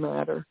in the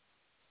matter.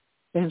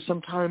 And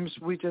sometimes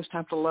we just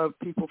have to love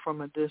people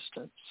from a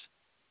distance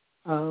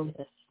and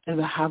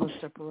to have a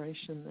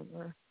separation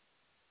there.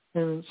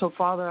 And so,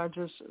 Father,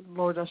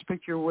 Lord, I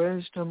speak your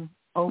wisdom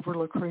over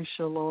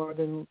Lucretia, Lord.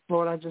 And,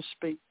 Lord, I just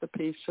speak the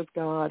peace of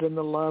God and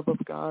the love of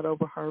God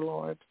over her,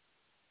 Lord.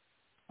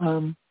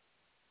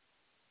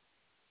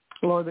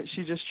 Lord, that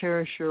she just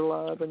cherish your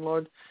love. And,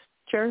 Lord,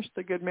 cherish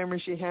the good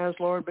memories she has,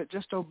 Lord, but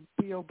just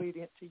be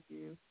obedient to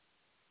you.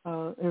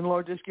 And,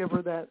 Lord, just give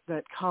her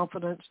that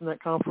confidence and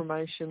that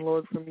confirmation,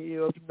 Lord, from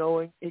you of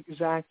knowing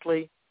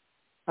exactly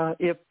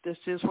if this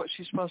is what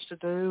she's supposed to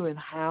do and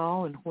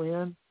how and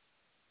when.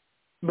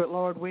 But,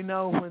 Lord, we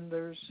know when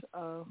there's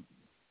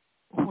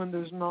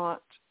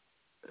not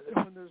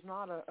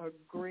a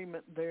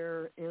agreement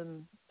there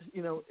in,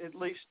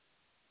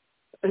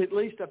 at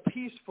least a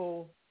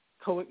peaceful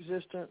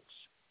coexistence,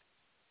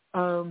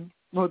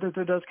 Lord, that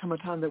there does come a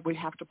time that we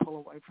have to pull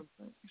away from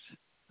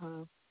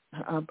things.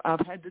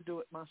 I've had to do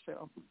it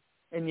myself.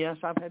 And, yes,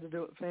 I've had to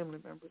do it with family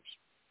members.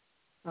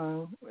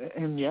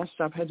 And, yes,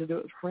 I've had to do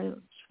it with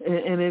friends.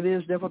 And it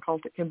is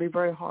difficult. It can be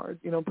very hard,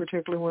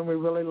 particularly when we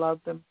really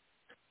love them.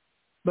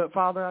 But,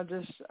 Father, I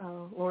just,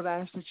 Lord, I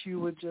ask that you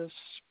would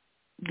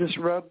just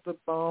rub the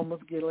balm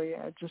of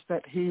Gilead, just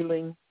that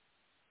healing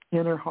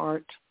in her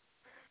heart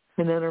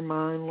and in her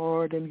mind,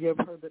 Lord, and give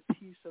her the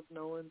peace of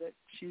knowing that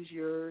she's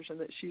yours and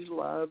that she's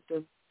loved.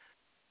 And,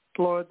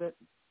 Lord, that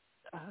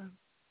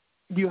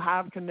you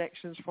have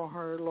connections for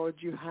her, Lord.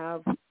 You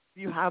have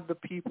the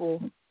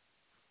people,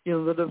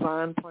 the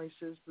divine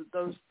places,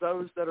 those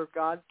that are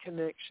God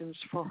connections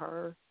for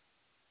her.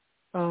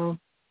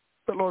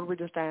 But, Lord, we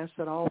just ask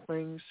that all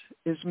things,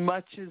 as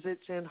much as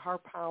it's in her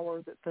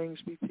power, that things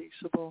be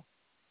peaceable.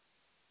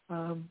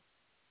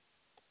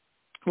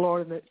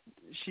 Lord, that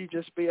she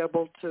just be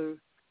able to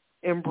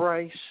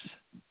embrace,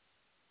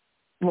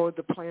 Lord,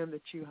 the plan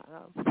that you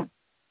have.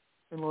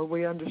 And, Lord,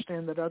 we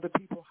understand that other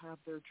people have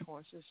their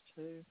choices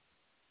too.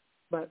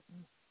 But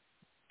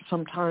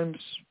sometimes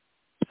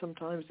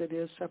it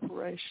is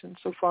separation.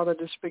 So, Father,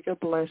 just speak a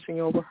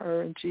blessing over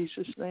her in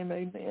Jesus' name,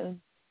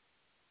 amen.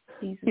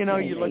 You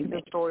look at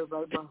the story of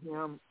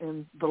Abraham,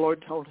 and the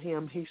Lord told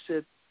him, he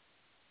said,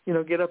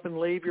 get up and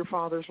leave your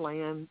father's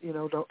land.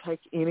 Don't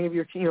take any of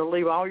your,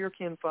 leave all your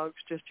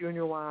kinfolks, just you and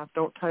your wife.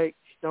 Don't take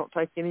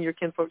any of your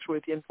kinfolks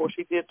with you. And, of course,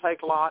 he did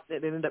take Lot,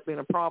 and it ended up being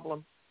a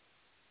problem.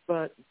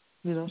 But,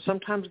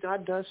 sometimes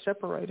God does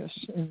separate us,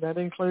 and that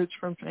includes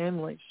from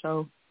family.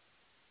 So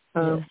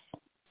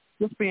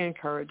just be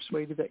encouraged,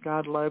 sweetie, that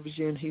God loves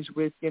you, and he's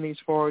with you, and he's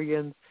for you.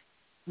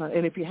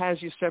 And if he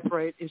has you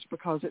separate, it's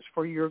because it's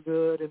for your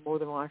good and more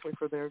than likely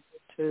for their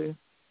good, too.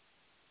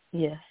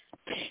 Yes.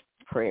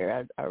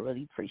 Prayer. I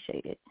really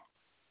appreciate it.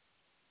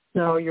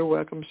 No, you're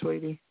welcome,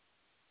 sweetie.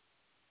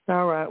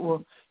 All right.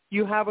 Well,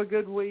 you have a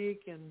good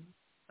week,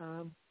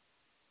 and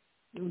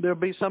there'll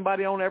be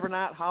somebody on every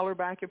night. Holler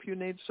back if you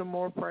need some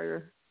more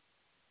prayer.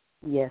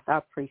 Yes, I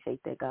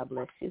appreciate that. God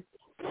bless you.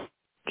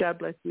 God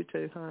bless you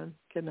too, hon.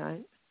 Good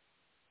night.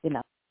 Good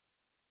night.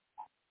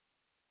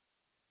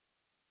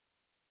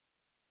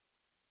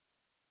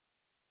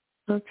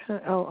 Okay.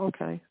 Oh,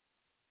 okay.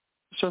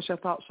 So I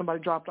thought somebody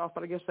dropped off,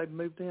 but I guess they've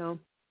moved down.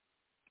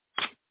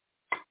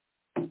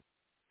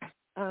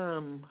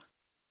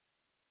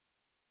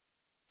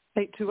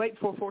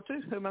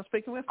 828-442. Who am I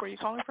speaking with? Where are you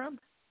calling from?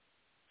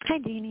 Hi,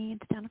 Jeanne.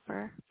 It's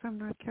Jennifer from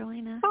North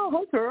Carolina. Oh,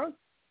 hey, girl.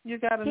 You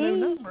got a new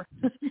number.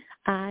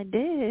 I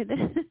did.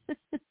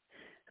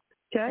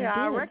 Okay,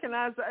 I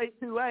recognize the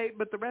 828,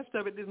 but the rest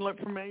of it didn't look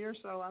familiar,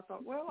 so I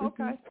thought, well,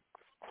 okay.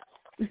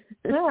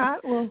 Mm-hmm. All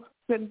right. Well,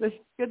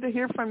 good to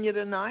hear from you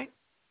tonight.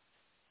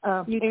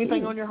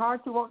 Anything on your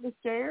heart you want to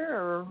share,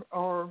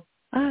 or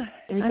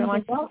anything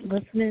like that?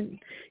 Listening.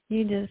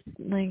 You just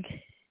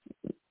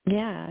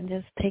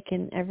just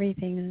taking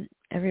everything,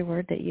 every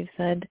word that you've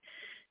said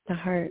to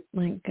heart.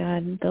 Like,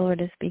 God, the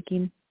Lord is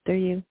speaking through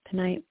you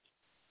tonight.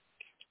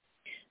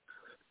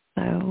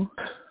 So,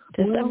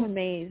 I'm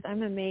amazed.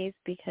 I'm amazed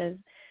because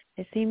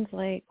it seems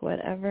like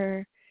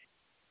whatever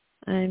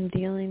I'm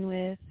dealing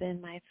with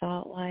in my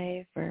thought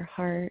life or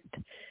heart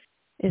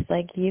is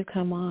like you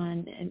come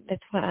on, and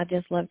that's why I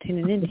just love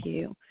tuning into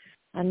you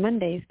on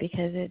Mondays,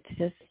 because it's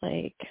just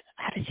like,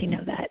 how did you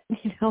know that?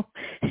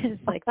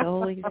 It's like the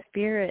Holy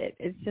Spirit.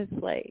 It's just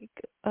like,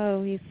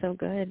 oh, he's so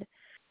good.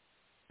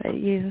 But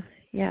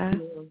enjoying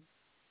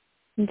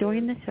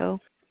the show.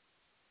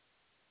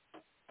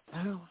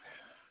 Oh,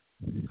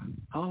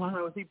 all I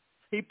know is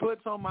he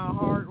puts on my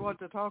heart what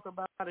to talk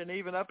about, and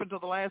even up until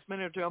the last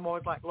minute or two, I'm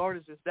always like, Lord,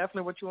 is this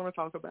definitely what you want to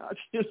talk about?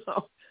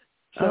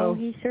 So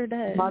he sure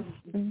does.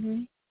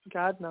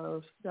 God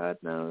knows. God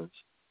knows.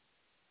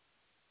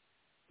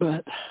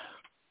 But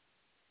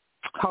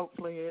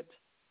hopefully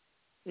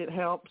it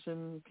helps,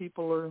 and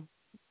people are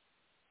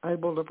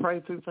able to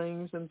pray through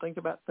things and think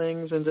about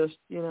things, and just,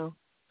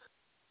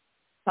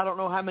 I don't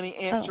know how many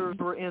answers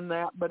were in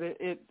that, but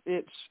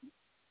it's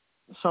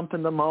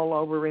something to mull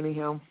over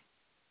anyhow.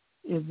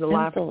 Is the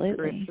life of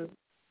Scripture.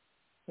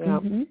 Yeah.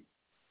 Mm-hmm.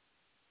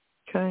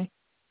 Okay.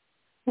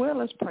 Well,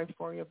 let's pray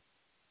for you.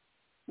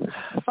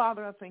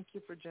 Father, I thank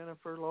you for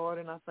Jennifer, Lord,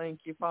 and I thank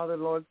you, Father,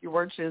 Lord, your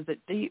word says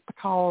that deep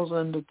calls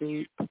unto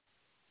deep.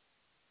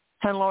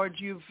 And, Lord,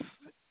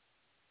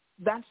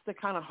 that's the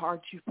kind of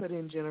heart you've put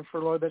in Jennifer,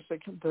 Lord. That's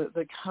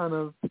the kind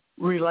of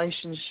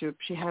relationship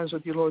she has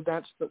with you, Lord,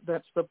 that's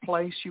the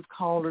place you've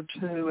called her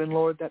to, and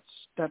Lord,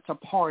 that's a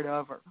part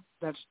of her.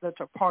 That's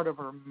a part of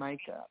her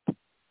makeup.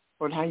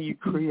 Lord, how you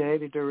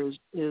created her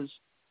is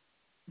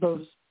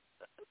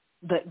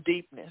that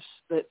deepness,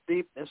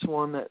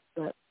 one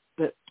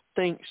that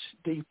thinks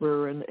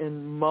deeper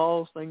and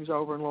mulls things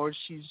over. And Lord,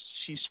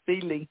 she's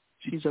feely.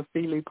 She's a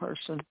feely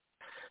person.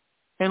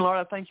 And Lord,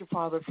 I thank you,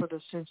 Father, for the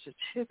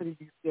sensitivity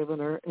you've given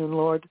her. And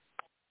Lord,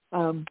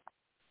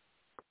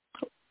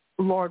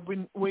 Lord,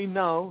 we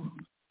know,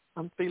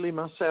 I'm feeling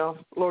myself,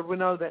 Lord, we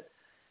know that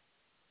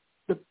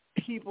the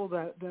people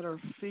that are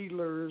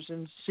feelers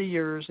and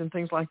seers and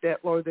things like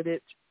that, Lord,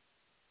 that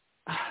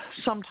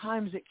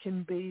sometimes it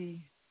can be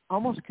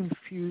almost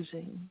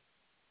confusing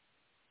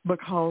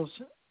because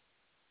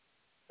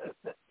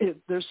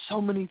there's so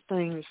many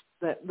things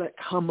that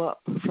come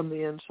up from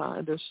the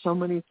inside. There's so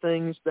many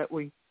things that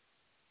we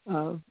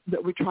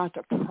try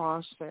to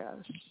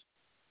process.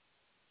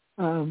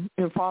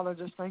 And Father,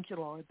 just thank you,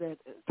 Lord, that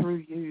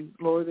through you,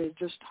 Lord, that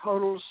just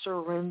total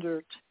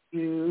surrender to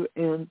you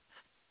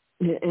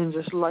and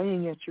just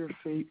laying at your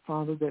feet,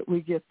 Father, that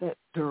we get that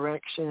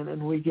direction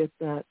and we get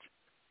that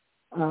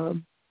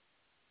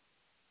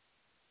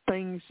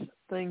things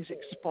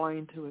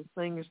explained to us,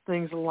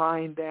 things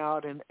lined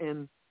out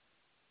and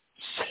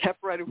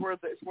separated where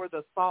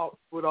the thoughts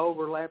would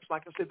overlap.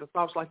 Like I said, the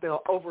thoughts like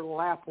they'll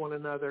overlap one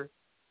another,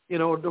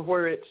 to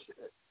where it's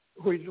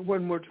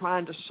when we're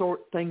trying to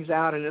sort things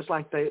out and it's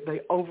like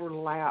they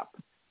overlap.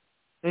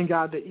 And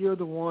God, that you're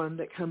the one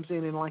that comes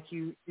in and like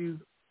you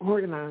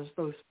organize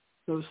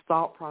those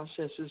thought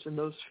processes and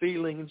those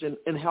feelings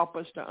and help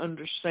us to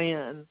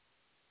understand,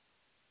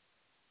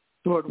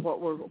 Lord,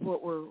 what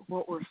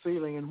we're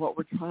feeling and what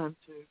we're trying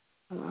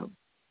to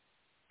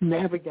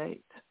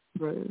navigate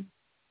through.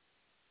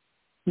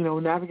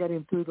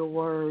 Navigating through the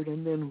Word,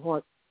 and then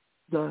what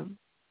the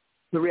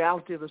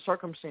reality of the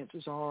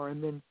circumstances are,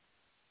 and then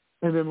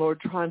Lord,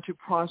 trying to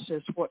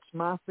process what's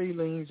my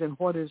feelings and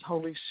what is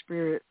Holy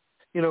Spirit.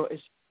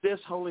 Is this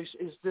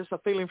a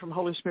feeling from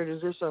Holy Spirit?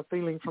 Is this a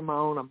feeling from my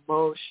own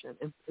emotion?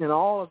 And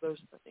all of those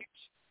things.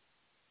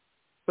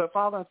 But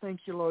Father, I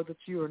thank you, Lord, that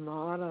you are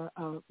not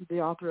the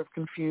author of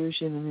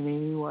confusion in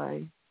any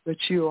way.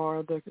 That you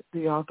are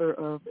the author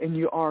of, and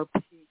you are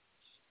peace.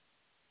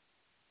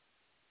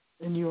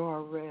 And you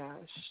are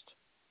rest.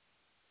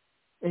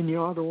 And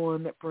you are the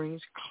one that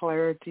brings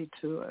clarity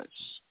to us.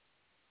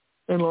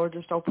 And Lord,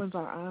 just opens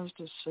our eyes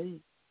to see.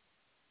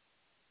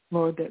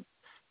 Lord,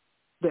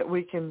 that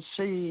we can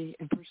see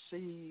and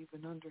perceive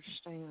and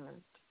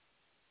understand.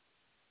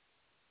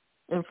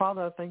 And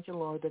Father, I thank you,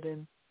 Lord, that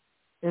in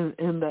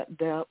that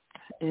depth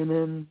and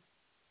in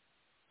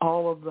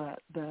all of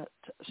that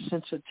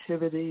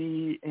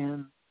sensitivity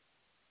and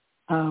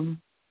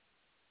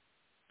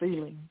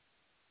feeling,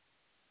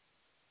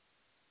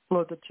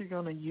 Lord, that you're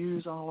going to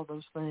use all of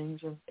those things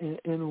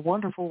in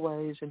wonderful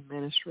ways in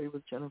ministry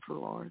with Jennifer,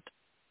 Lord.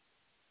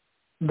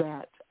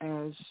 That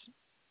as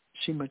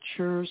she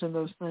matures in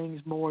those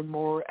things more and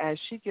more, as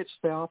she gets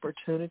the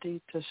opportunity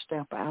to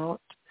step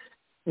out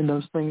and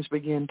those things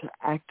begin to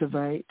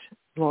activate,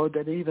 Lord,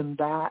 that even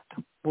that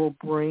will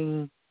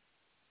bring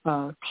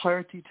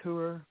clarity to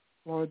her,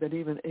 Lord, that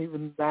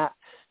even that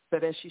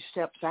as she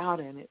steps out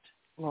in it,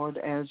 Lord,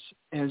 as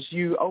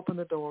you open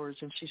the doors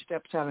and she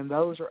steps out and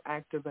those are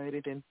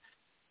activated, and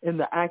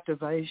the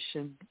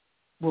activation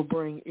will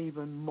bring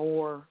even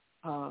more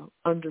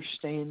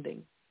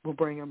understanding, will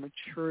bring a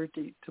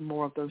maturity to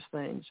more of those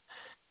things.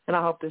 And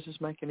I hope this is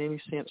making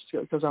any sense to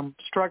you, because I'm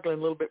struggling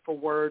a little bit for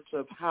words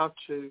of how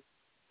to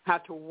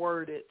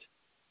word it.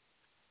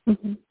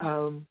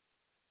 Mm-hmm.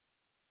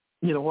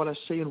 What I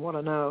see and what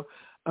I know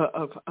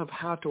of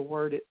how to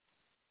word it.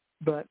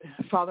 But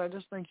Father, I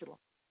just thank you, Lord,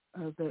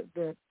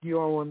 that you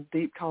are one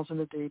deep calls in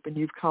the deep, and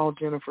you've called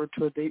Jennifer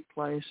to a deep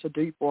place, a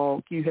deep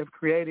walk. You have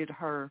created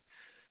her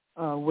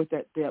with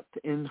that depth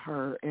in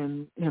her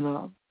and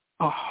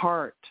a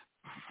heart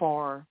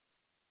for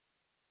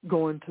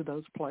going to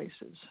those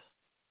places,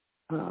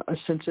 a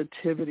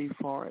sensitivity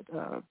for it,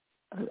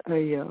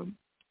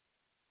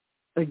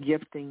 a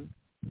gifting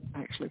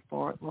actually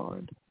for it,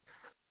 Lord.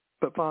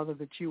 But Father,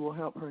 that you will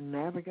help her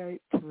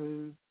navigate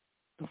through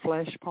the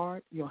flesh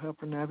part, you'll help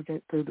her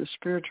navigate through the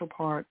spiritual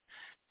part,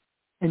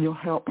 and you'll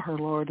help her,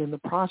 Lord, in the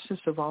process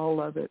of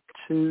all of it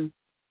to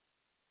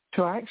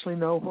actually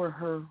know where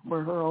her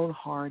own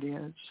heart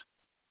is,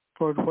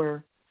 Lord,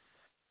 where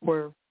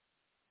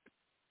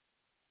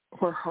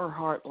her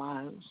heart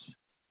lies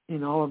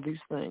in all of these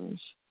things.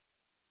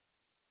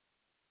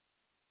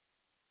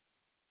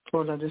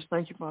 Lord, I just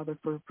thank you, Father,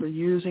 for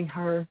using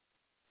her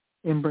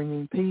and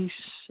bringing peace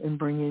and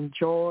bringing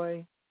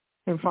joy.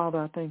 And Father,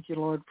 I thank you,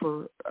 Lord,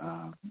 for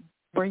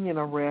bringing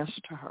a rest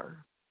to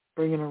her,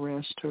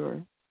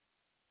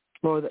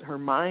 Lord, that her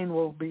mind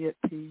will be at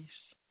peace.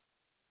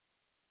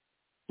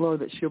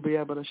 Lord, that she'll be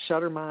able to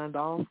shut her mind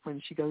off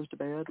when she goes to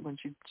bed, when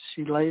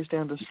she lays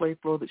down to sleep,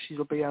 Lord, that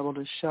she'll be able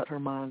to shut her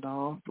mind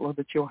off. Lord,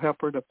 that you'll help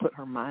her to put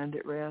her mind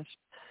at rest.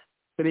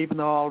 That even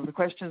though all of the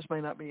questions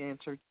may not be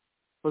answered,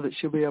 so that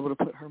she'll be able to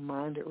put her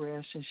mind at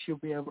rest and she'll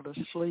be able to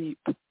sleep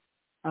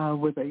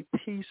with a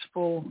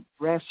peaceful,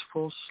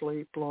 restful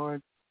sleep,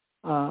 Lord,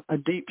 a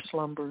deep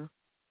slumber,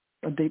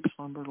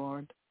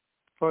 Lord.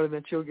 Lord,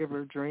 that you'll give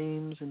her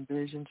dreams and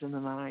visions in the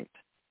night.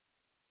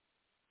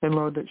 And,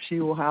 Lord, that she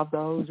will have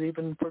those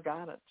even for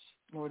guidance.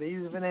 Lord,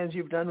 even as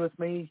you've done with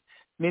me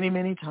many,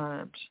 many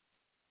times.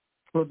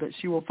 Lord, that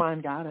she will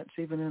find guidance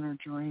even in her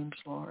dreams,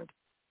 Lord.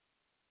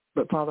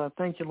 But, Father, I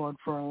thank you, Lord,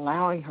 for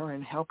allowing her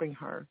and helping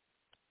her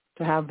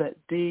to have that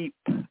deep,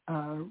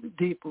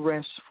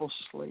 restful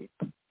sleep.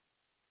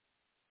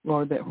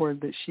 Lord,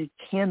 that she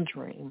can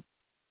dream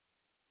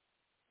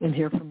and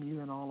hear from you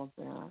and all of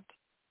that.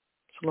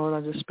 So, Lord,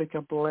 I just speak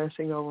a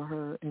blessing over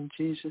her in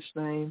Jesus'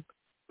 name.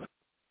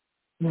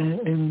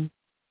 And,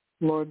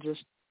 Lord,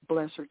 just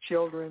bless her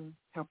children,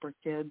 help her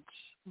kids,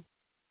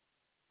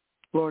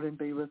 Lord, and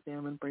be with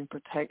them and bring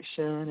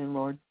protection. And,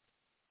 Lord,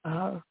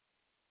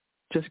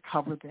 just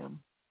cover them.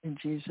 In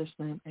Jesus'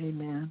 name,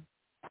 amen.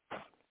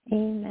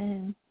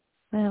 Amen.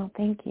 Well,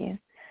 thank you.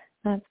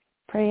 That's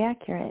pretty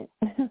accurate.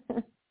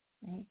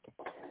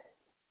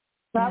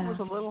 That was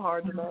a little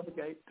hard to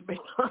navigate, to be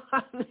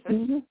honest.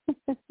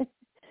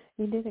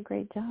 You did a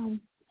great job.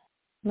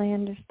 I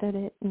understood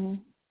it, and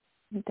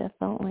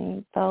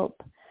definitely felt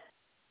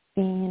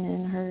seen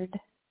and heard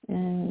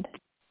and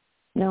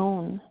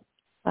known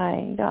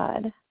by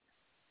God.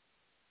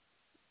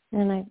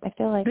 And I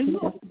feel like Do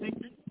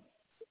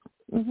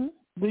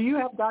you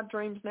have God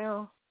dreams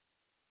now?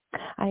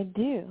 I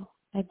do.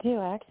 I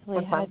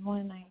actually had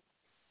one.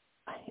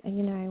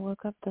 I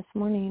woke up this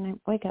morning, and I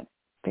wake up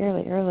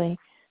fairly early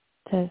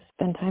to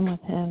spend time with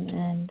him,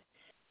 and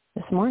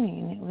this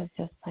morning it was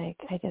just like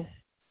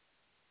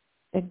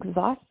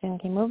exhaustion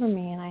came over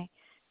me, and I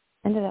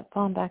ended up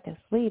falling back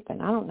asleep,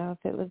 and I don't know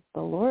if it was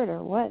the Lord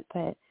or what,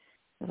 but it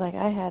was like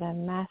I had a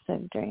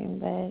massive dream,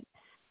 but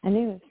I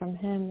knew it was from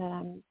him that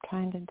I'm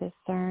trying to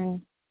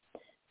discern.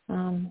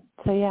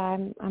 So yeah,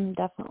 I'm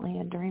definitely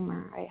a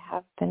dreamer. I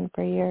have been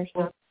for years.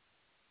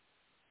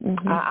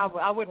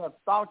 I would have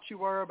thought you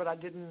were, but I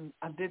didn't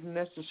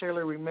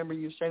necessarily remember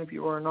you saying if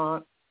you were or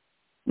not.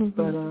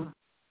 But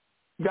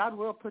God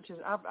will put you.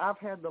 I've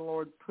had the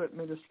Lord put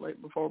me to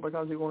sleep before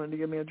because He wanted to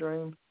give me a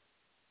dream.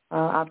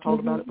 I've told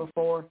about it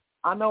before.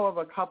 I know of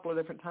a couple of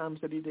different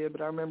times that He did,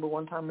 but I remember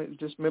one time it was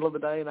just middle of the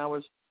day, and I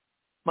was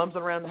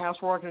mumsing around the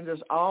house working, and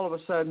just all of a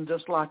sudden,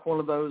 just like one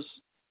of those,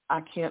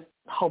 I can't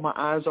hold my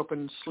eyes open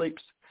and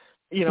sleeps,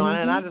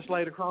 and I just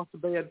laid across the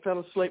bed, fell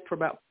asleep for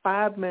about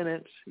 5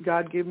 minutes.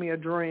 God gave me a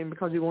dream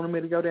because He wanted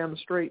me to go down the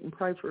street and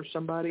pray for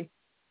somebody,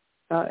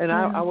 and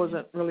I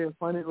wasn't really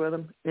acquainted with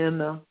Him,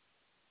 and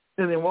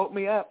then woke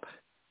me up,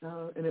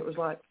 and it was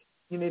like,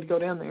 you need to go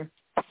down there.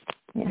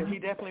 Yeah. He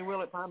definitely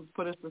will at times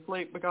put us to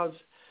sleep because,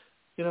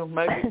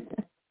 maybe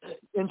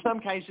in some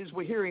cases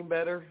we hear Him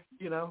better,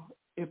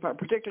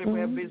 particularly if we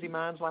have busy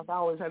minds, like I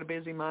always had a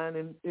busy mind,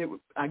 and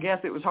I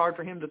guess it was hard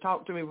for Him to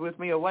talk to me with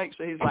me awake,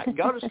 so He's like,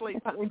 go to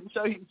sleep, I need to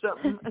show you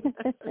something.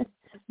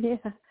 Yeah,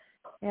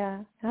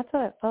 that's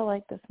what it felt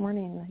like this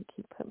morning, like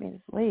He put me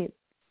to sleep.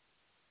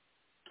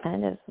 I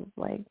just was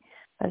like,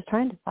 I was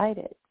trying to fight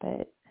it,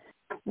 but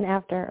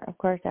after I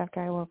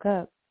woke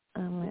up,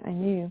 I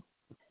knew,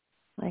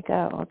 like,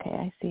 oh, okay,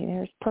 I see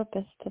there's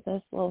purpose to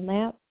this little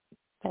nap,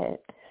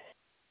 but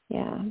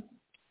yeah,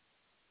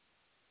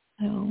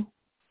 so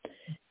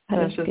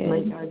that's just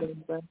good. neat. I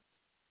did that.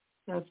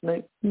 That's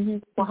neat.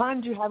 Well,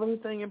 Jeanne, do you have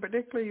anything in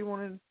particular you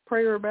wanted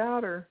prayer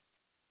about, or?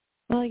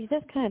 Well, you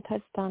just kind of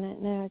touched on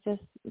it. No,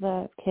 just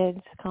the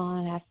kids,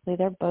 Colin and Ashley,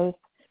 they're both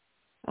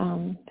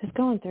just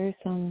going through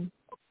some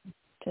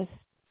just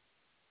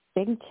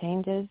big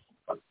changes,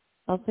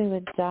 mostly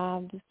with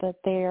jobs, but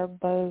they are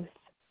both,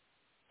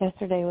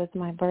 yesterday was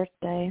my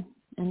birthday,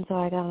 and so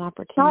I got an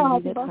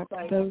opportunity to talk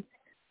to both.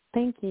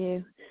 Thank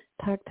you.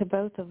 Talk to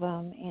both of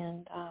them,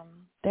 and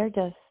they're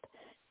just,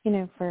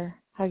 for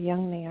how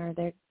young they are,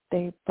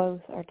 they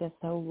both are just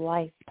so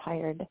life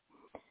tired.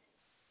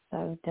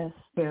 So just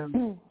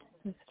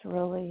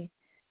really,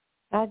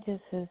 God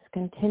just is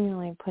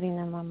continually putting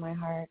them on my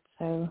heart.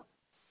 So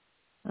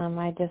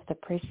I just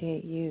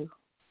appreciate you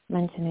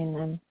mentioning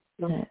them.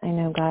 I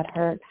know God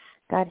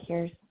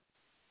hears.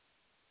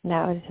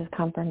 That was just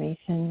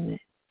confirmation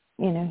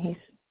that, He's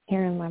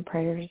hearing my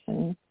prayers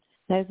and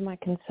knows my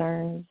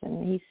concerns,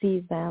 and He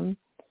sees them.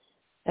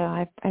 So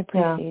I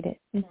appreciate it.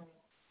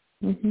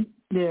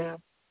 Yeah.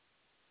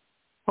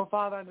 Well,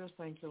 Father, I just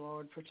thank you,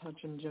 Lord, for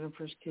touching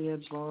Jennifer's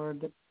kids,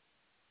 Lord, that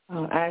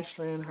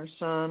Ashley and her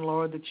son,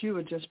 Lord, that you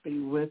would just be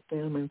with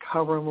them and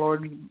cover them,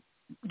 Lord.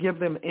 Give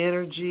them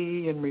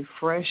energy and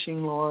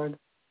refreshing, Lord.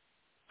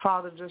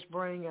 Father, just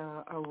bring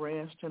a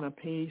rest and a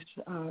peace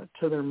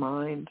to their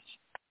minds.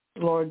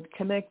 Lord,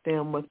 connect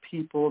them with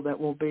people that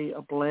will be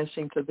a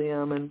blessing to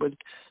them and would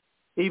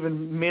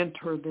even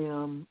mentor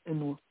them in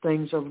the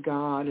things of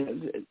God.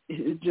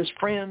 Just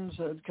friends,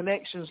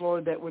 connections,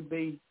 Lord, that would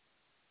be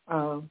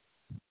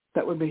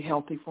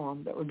healthy for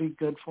them, that would be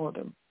good for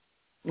them.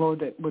 Lord,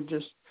 that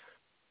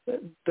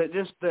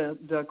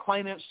the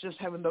acquaintance, just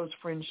having those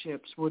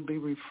friendships would be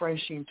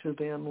refreshing to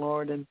them,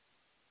 Lord. And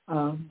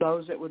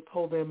those that would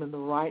pull them in the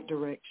right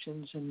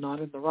directions and not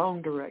in the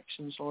wrong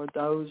directions, Lord,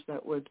 those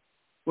that would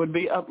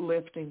be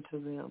uplifting to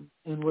them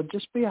and would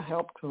just be a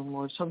help to them,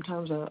 Lord.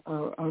 Sometimes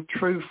a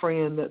true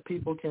friend that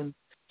people can,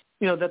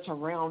 that's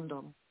around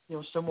them,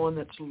 someone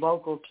that's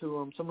local to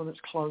them, someone that's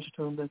close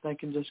to them that they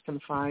can just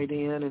confide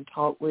in and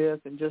talk with,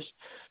 and just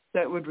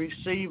that would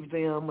receive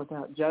them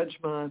without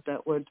judgment,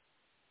 that would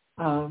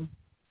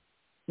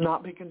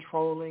not be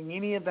controlling,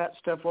 any of that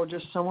stuff, or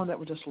just someone that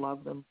would just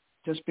love them,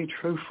 just be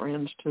true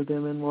friends to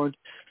them, and Lord,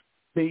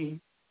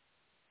 be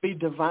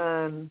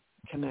divine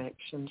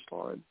connections,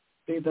 Lord.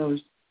 Be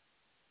those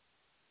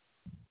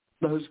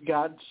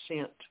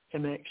God-sent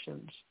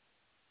connections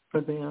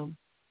for them.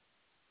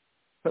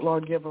 But,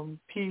 Lord, give them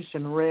peace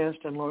and rest,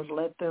 and, Lord,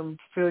 let them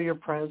feel your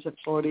presence,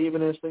 Lord,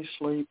 even as they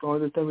sleep,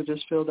 Lord, that they would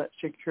just feel that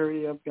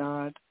security of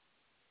God,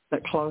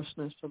 that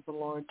closeness of the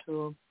Lord to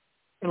them.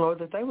 And, Lord,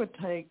 that they would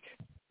take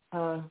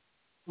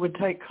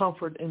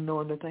comfort in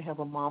knowing that they have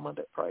a mama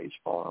that prays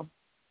for them.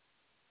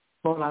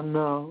 Lord, I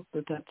know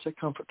that that's a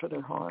comfort to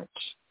their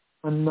hearts.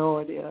 I know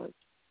it is.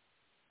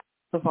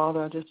 So,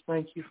 Father, I just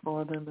thank you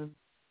for them. And,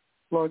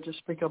 Lord, just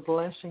speak a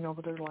blessing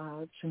over their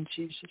lives. In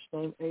Jesus'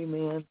 name,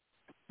 amen.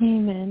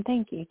 Amen.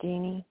 Thank you,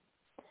 Jeannie.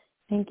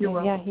 Thank you.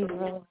 You're welcome. Yeah,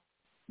 he's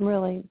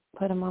really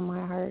put him on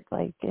my heart,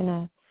 like in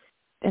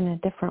a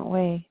different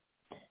way.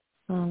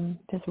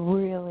 Just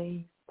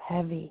really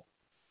heavy.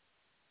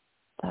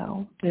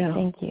 So, yeah.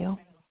 Thank you.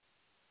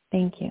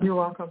 Thank you. You're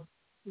welcome.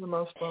 You're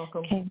most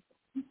welcome. Okay.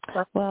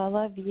 Well, I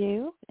love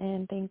you,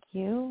 and thank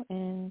you,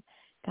 and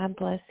God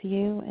bless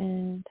you,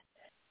 and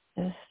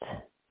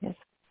just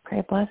pray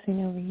a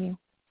blessing over you.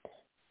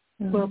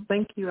 Well,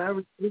 thank you. I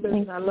receive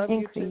it. I love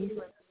you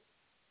too.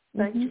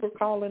 Thanks for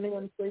calling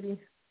in, sweetie.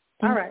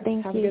 All right.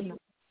 Thank Have you. a good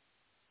night.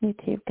 You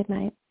too. Good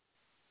night.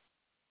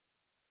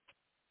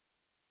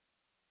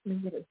 Let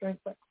me get a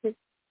drink back quick.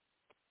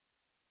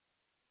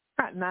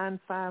 All right,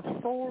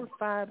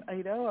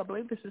 954-580. I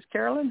believe this is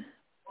Carolyn.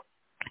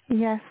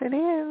 Yes, it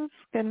is.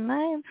 Good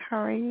night. How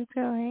are you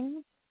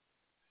doing?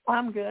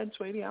 I'm good,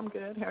 sweetie. I'm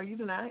good. How are you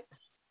tonight?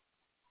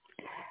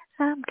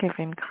 I'm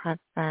giving God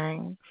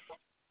thanks.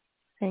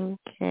 Thank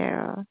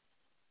you.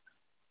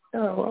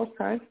 Oh,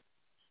 okay.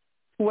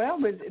 Well,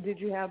 did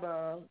you have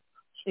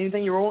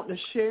anything you were wanting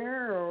to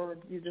share, or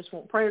you just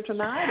want prayer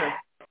tonight, or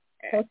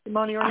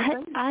testimony or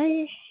anything?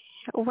 I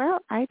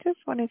just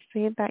want to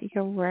say that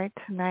your word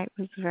tonight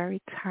was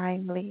very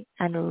timely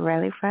and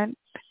relevant.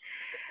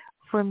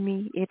 For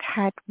me, it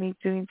had me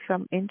doing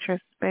some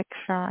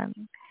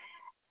introspection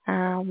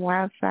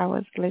whilst I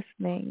was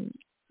listening.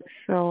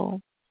 So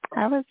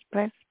I was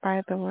blessed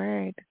by the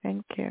word.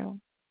 Thank you.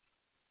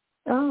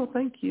 Oh,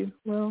 thank you.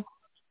 Well,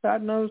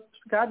 God knows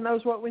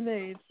what we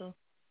need. So,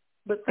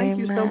 but thank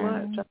you so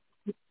much.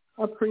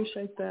 I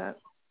appreciate that.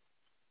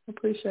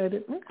 Appreciate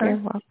it. Okay. You're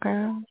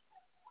welcome.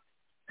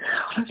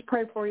 Let's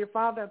pray for you.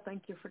 Father, I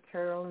thank you for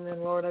Carol. And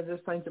then, Lord, I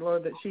just thank you,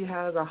 Lord, that she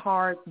has a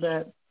heart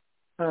that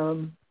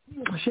I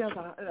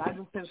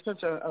just have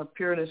such a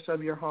pureness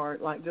of your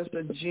heart, like just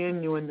a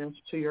genuineness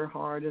to your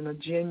heart and a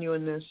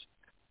genuineness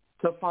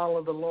to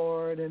follow the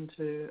Lord and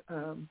to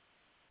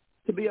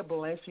be a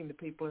blessing to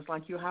people. It's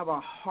like you have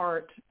a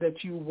heart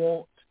that you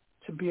want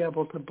to be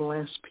able to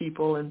bless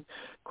people. And,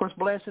 of course,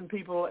 blessing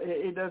people,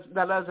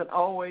 that doesn't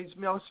always,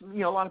 a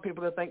lot of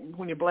people that think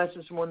when you're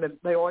blessing someone that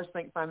they always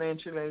think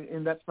financially,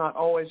 and that's not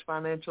always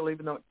financial,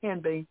 even though it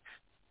can be.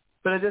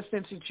 But I just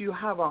sense that you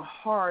have a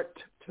heart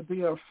to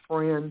be a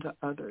friend to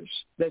others,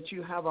 that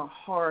you have a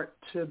heart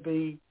to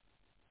be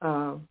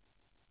to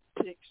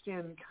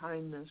extend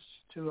kindness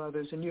to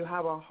others, and you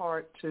have a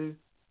heart to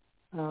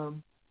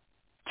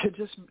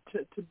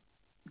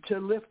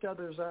lift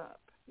others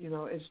up.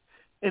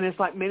 It's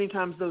like many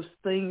times those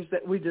things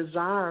that we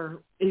desire,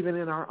 even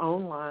in our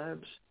own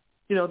lives.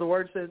 The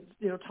word says,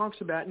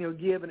 talks about,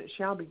 give and it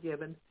shall be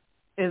given.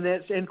 And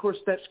of course,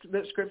 that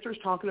scripture is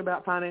talking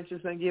about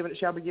finances and give and it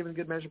shall be given,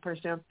 good measure,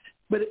 pressed down.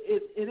 But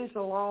it is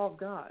the law of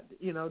God,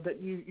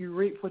 that you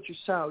reap what you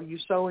sow. You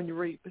sow and you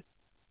reap.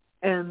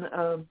 And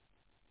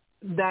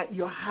that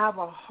you have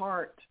a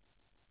heart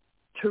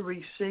to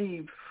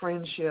receive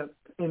friendship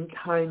and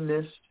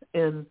kindness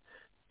and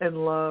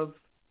love.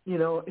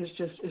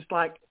 It's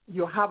like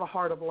you have a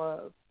heart of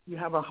love. You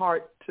have a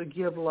heart to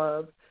give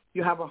love.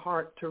 You have a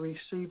heart to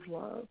receive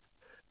love.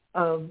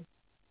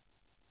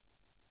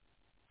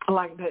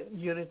 Like that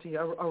unity,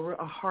 a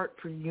heart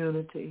for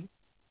unity.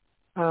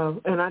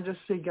 And I just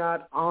see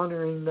God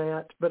honoring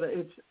that. But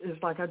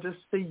it's like I just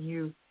see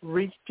you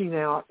reaching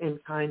out in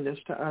kindness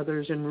to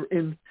others and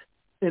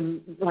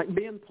like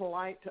being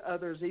polite to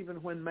others,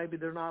 even when maybe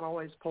they're not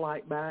always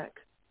polite back,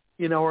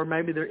 or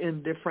maybe they're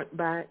indifferent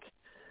back.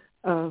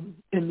 And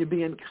you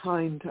being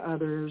kind to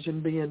others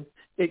and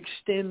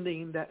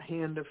extending that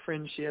hand of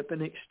friendship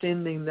and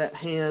extending that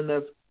hand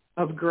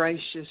of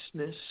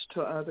graciousness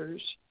to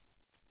others.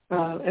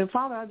 And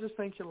Father, I just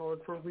thank you, Lord,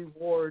 for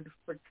reward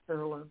for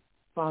Carolyn,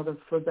 Father,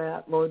 for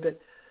that, Lord,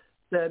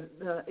 that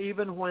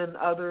even when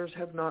others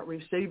have not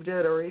received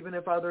it or even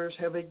if others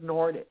have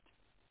ignored it,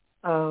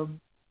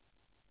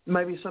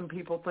 maybe some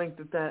people think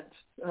that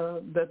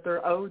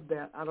they're owed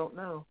that. I don't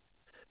know.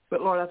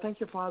 But, Lord, I thank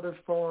you, Father,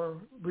 for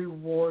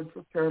reward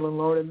for Carolyn,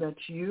 Lord, and that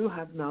you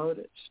have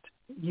noticed,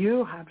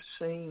 you have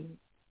seen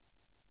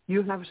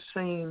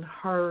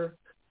her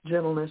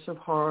gentleness of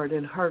heart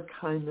and her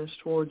kindness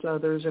towards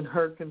others and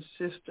her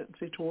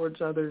consistency towards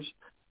others,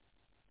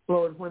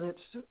 Lord, when it's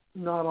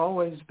not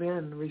always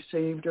been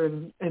received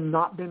and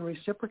not been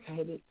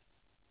reciprocated,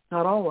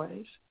 not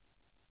always.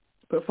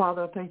 But,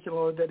 Father, I thank you,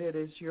 Lord, that it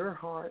is your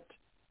heart.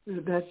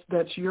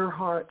 That's your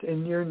heart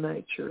and your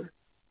nature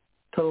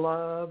to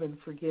love and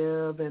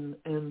forgive and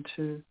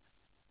to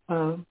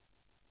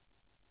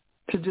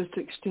just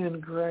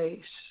extend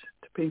grace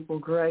to people,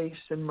 grace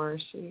and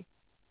mercy.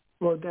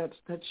 Lord,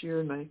 that's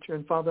your nature.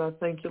 And, Father, I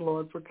thank you,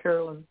 Lord, for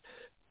Carolyn,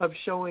 of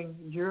showing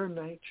your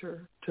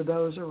nature to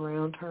those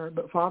around her.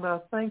 But, Father, I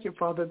thank you,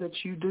 Father,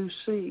 that you do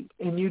see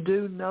and you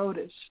do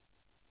notice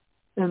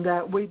and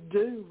that we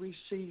do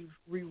receive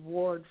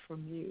reward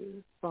from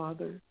you,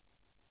 Father,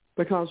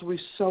 because we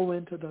sow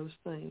into those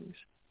things.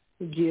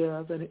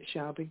 Give and it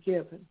shall be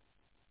given.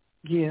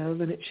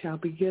 Give and it shall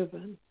be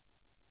given.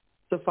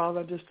 So,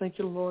 Father, I just thank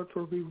you, Lord,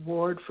 for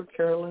reward for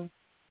Carolyn,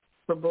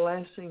 for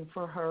blessing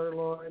for her,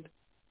 Lord.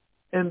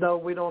 And though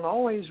we don't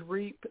always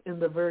reap in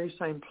the very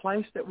same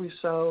place that we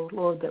sow,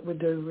 Lord, that we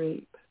do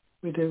reap.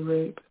 We do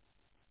reap.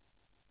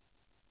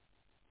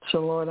 So,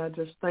 Lord, I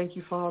just thank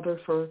you, Father,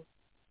 for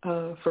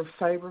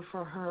favor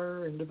for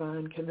her and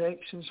divine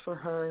connections for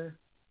her.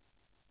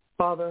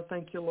 Father, I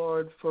thank you,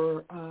 Lord,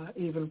 for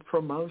even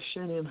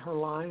promotion in her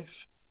life.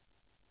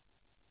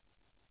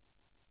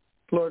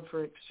 Lord,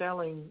 for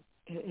excelling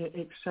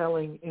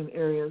in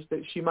areas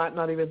that she might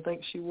not even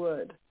think she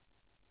would.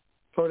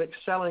 Lord,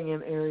 excelling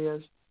in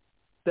areas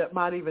that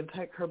might even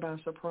take her by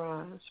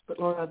surprise. But,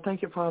 Lord, I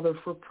thank you, Father,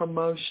 for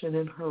promotion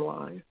in her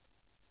life.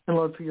 And,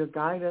 Lord, for your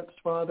guidance,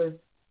 Father,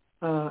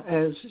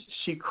 as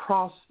she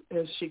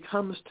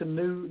comes to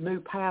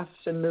new paths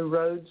and new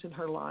roads in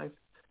her life.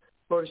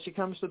 Lord, as she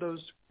comes to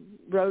those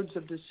roads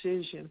of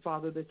decision,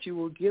 Father, that you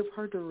will give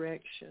her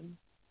direction,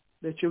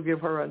 that you'll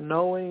give her a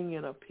knowing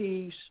and a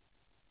peace,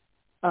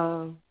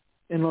 and,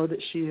 Lord,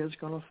 that she is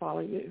going to follow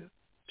you.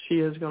 She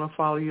is going to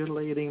follow your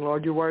leading.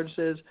 Lord, your word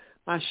says,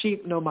 my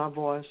sheep know my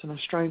voice, and a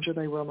stranger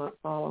they will not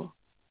follow.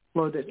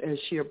 Lord, that as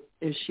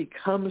she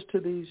comes to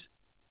these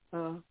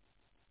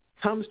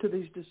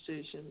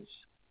decisions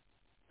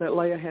that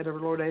lay ahead of her,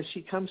 Lord, as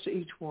she comes to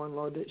each one,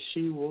 Lord, that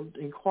she will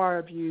inquire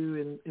of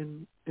you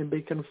and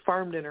be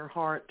confirmed in her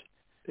heart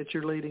that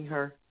you're leading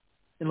her.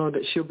 And, Lord,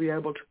 that she'll be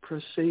able to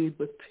proceed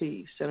with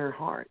peace in her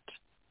heart.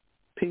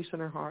 Peace in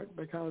her heart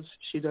because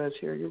she does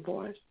hear your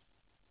voice.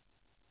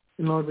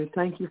 And, Lord, we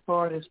thank you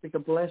for it and speak a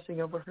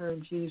blessing over her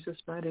in Jesus'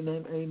 mighty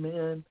name.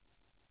 Amen.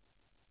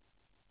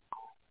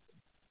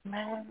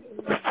 Amen.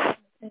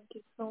 Thank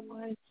you so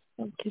much.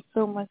 Thank you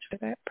so much for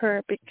that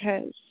prayer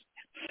because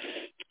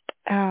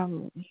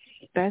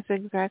that's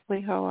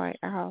exactly how I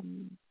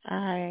am.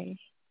 I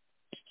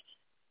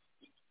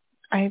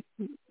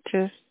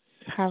just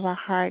have a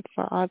heart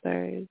for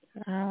others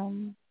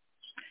and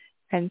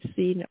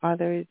seeing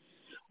others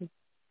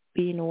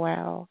being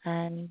well,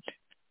 and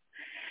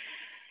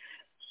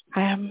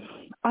I am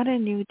on a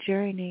new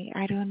journey.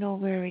 I don't know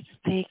where it's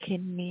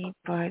taking me,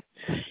 but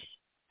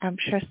I'm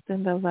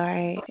trusting the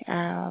Lord.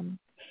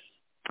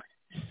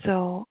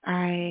 So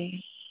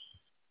I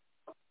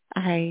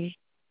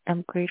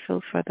am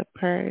grateful for the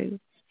prayers,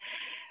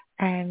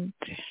 and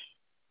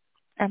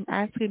I'm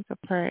asking for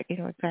prayer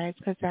in regards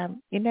because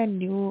I'm in a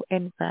new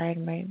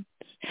environment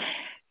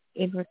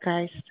in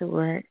regards to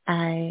work.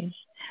 I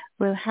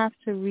will have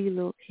to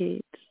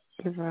relocate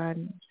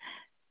given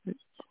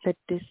the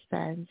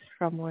distance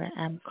from where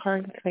I'm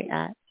currently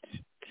at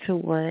to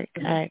work,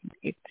 and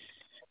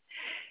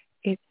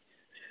it's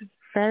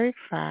very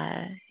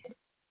far.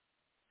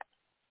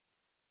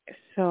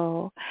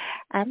 So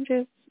I'm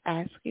just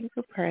asking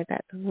for prayer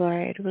that the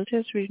Lord will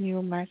just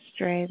renew my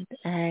strength,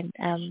 and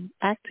I'm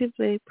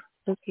actively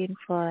looking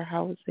for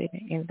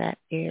housing in that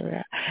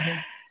area. Mm-hmm.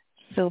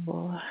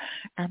 So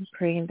I'm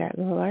praying that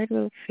the Lord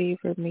will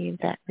favor me in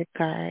that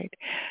regard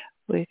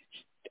with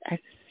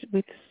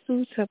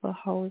suitable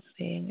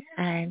housing,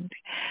 and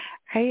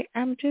I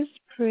am just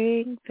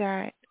praying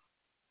that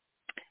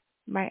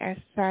my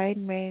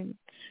assignment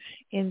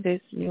in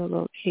this new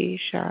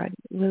location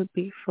will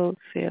be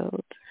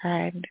fulfilled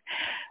and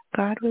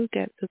God will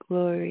get the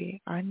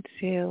glory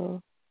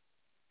until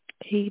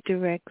he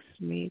directs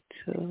me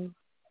to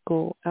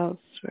go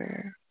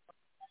elsewhere.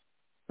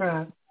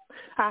 Right.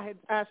 I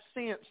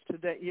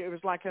sensed that it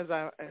was like as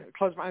I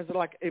closed my eyes,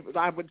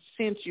 I would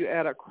sense you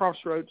at a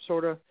crossroads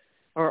sort of,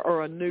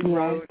 or a new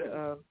road.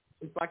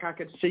 It's like I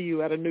could see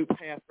you at a new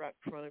path right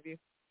in front of you,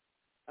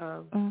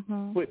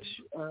 which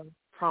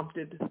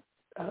prompted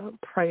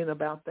praying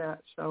about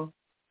that. So,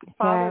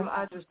 Father,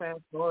 I just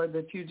ask, Lord,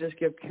 that you just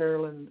give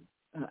Carolyn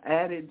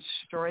added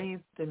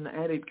strength and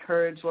added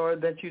courage,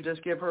 Lord, that you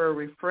just give her a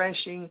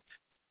refreshing.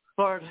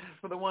 Lord,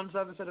 for the ones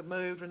of us that have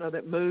moved, I know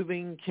that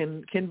moving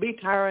can be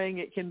tiring.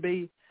 It can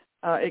be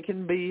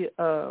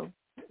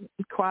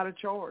quite a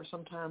chore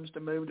sometimes to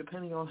move,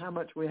 depending on how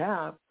much we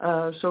have.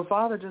 So,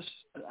 Father, just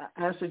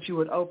ask that you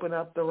would open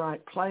up the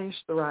right place,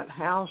 the right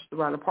house, the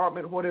right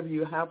apartment, whatever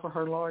you have for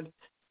her, Lord,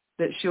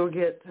 that she'll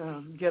get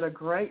a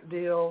great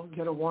deal,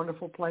 get a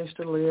wonderful place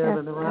to live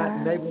in the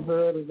right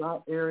neighborhood, the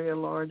right area,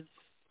 Lord.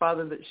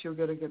 Father, that she'll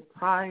get a good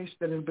price,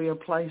 that it'll be a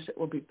place that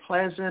will be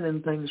pleasant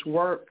and things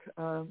work,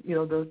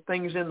 the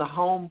things in the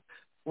home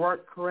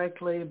work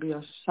correctly, be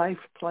a safe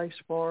place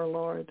for her,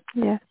 Lord.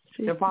 Yes.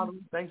 And Father,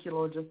 thank you,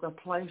 Lord, just a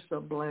place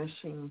of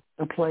blessing,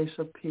 a place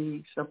of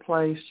peace, a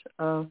place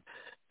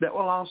that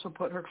will also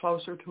put her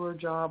closer to her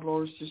job,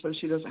 Lord, so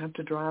she doesn't have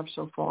to drive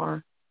so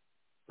far.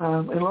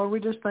 And Lord, we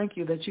just thank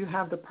you that you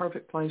have the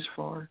perfect place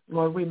for her.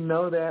 Lord, we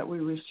know that, we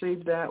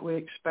receive that, we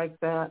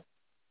expect that.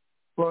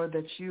 Lord,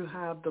 that you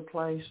have the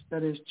place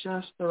that is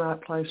just the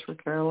right place for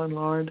Carolyn,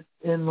 Lord.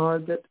 And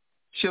Lord, that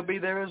she'll be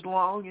there as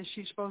long as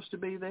she's supposed to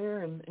be there.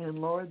 And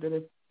Lord, that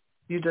if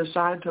you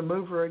decide to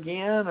move her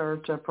again or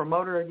to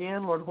promote her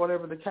again, Lord,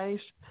 whatever the case,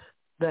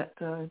 that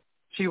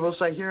she will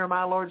say, here am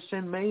I, Lord,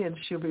 send me, and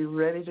she'll be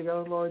ready to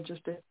go, Lord,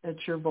 just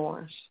at your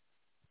voice.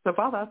 So,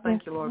 Father, I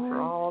thank you, Lord, for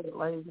all that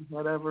lays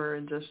ahead of her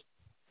and just,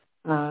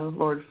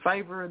 Lord,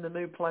 favor in the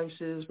new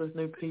places with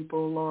new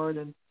people, Lord,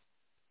 and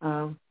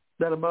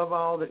that above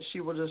all that she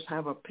will just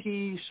have a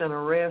peace and a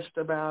rest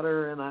about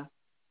her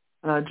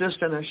and just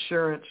an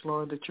assurance,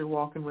 Lord, that you're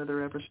walking with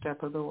her every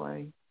step of the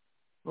way.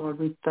 Lord,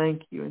 we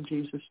thank you in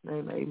Jesus'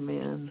 name.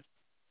 Amen.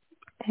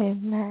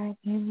 Amen.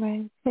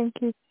 Amen. Thank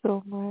you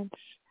so much.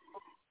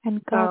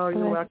 And God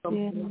bless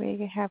you, and may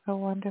you have a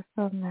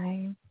wonderful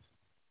night.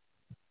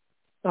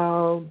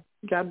 Oh,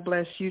 God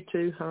bless you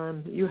too,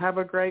 hon. You have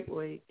a great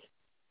week.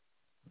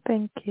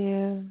 Thank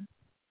you.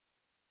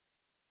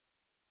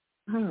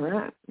 All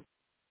right.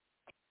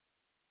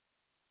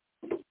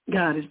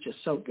 God is just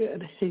so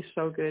good. He's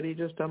so good. He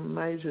just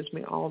amazes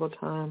me all the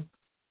time.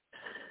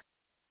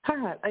 All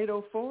right,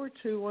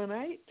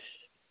 804-218.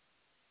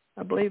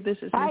 I believe this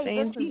is Miss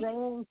Angie. This is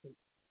Angie.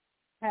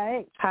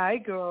 Hey. Hi,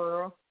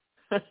 girl.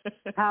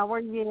 How are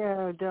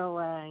you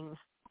doing?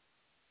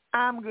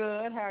 I'm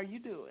good. How are you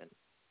doing?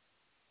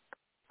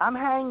 I'm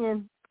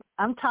hanging.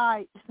 I'm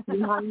tight. That's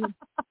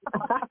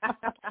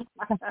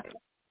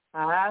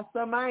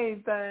the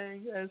main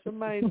thing. That's the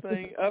main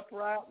thing.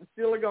 Upright and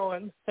still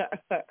going.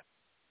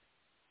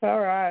 All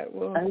right.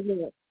 Well.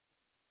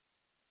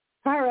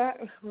 All right.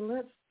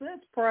 Well,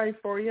 let's pray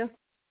for you.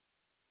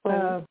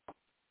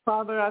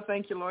 Father, I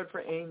thank you, Lord,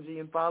 for Angie,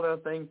 and Father, I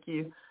thank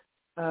you,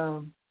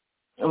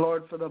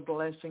 Lord, for the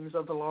blessings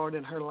of the Lord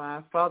in her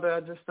life. Father,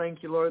 I just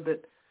thank you, Lord,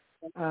 that,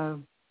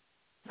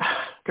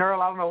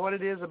 girl, I don't know what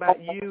it is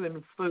about you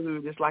and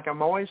food. It's like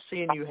I'm always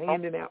seeing you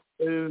handing out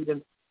food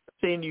and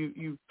seeing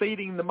you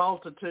feeding the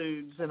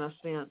multitudes in a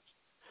sense.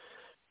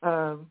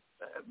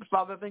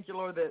 Father, thank you,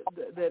 Lord,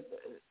 that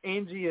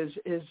Angie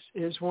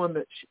is one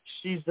that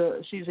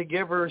she's a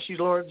giver.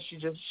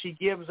 She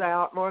gives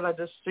out. Lord, I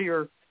just see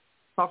her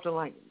often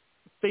like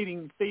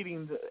feeding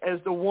as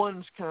the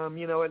ones come.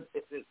 You know,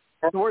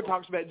 the Word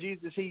talks about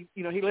Jesus. He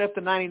left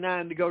the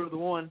 99 to go to the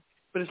one.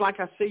 But it's like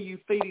I see you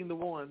feeding the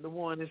one. The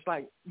one. It's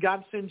like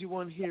God sends you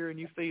one here and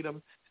you feed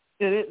them.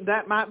 And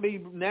that might be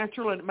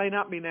natural and it may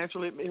not be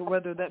natural,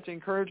 whether that's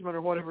encouragement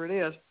or whatever it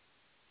is.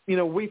 You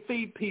know, we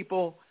feed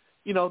people.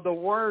 You know, the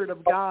Word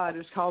of God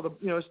is called,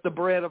 it's the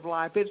bread of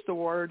life. It's the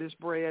Word is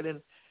bread.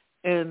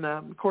 And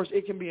of course,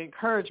 it can be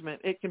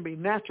encouragement. It can be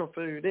natural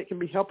food. It can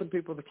be helping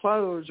people with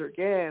clothes or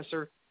gas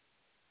or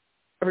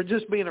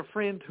just being a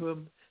friend to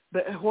them.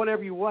 But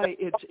whatever you way,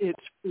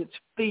 it's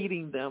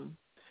feeding them.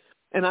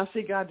 And I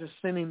see God just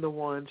sending the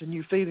ones, and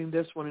you feeding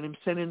this one, and Him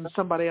sending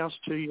somebody else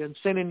to you, and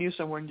sending you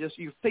somewhere, and just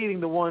you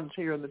feeding the ones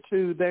here, and the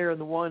two there, and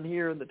the one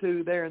here, and the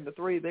two there, and the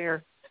three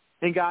there,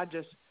 and God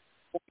just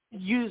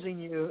using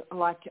you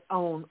like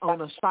on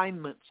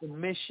assignments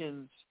and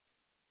missions,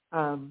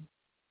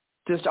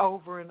 just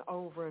over and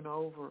over and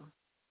over,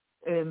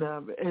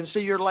 and so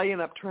you're laying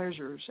up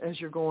treasures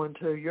as you're going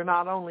to. You're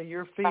not only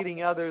you're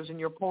feeding others and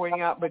you're pouring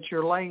out, but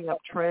you're laying up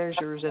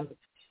treasures and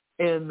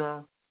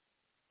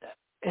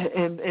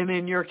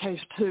in your case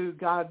too,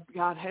 God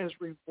has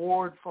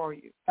reward for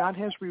you. God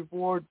has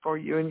reward for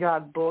you, and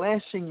God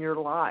blessing your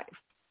life.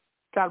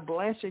 God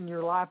blessing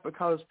your life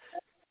because.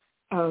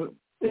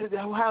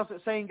 How's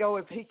that saying go?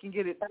 If he can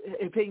get it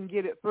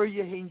through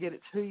you, he can get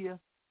it to you.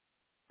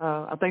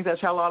 I think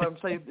that's how a lot of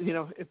them say. You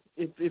know,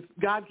 if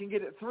God can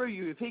get it through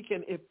you,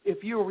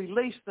 if you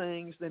release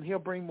things, then He'll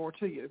bring more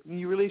to you. If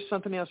you release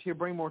something else, He'll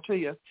bring more to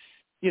you.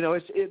 You know,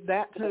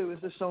 that too is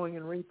the sowing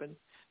and reaping.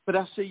 But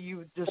I see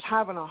you just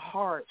having a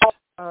heart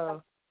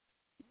to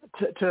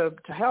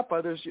help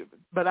others.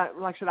 But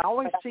like I said, I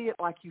always see it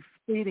like you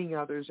feeding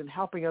others and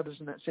helping others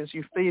in that sense.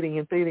 You feeding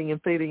and feeding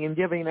and feeding and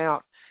giving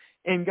out.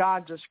 And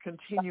God just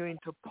continuing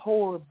to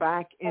pour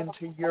back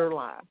into your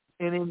life,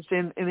 and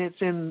it's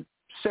in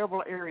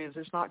several areas.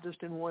 It's not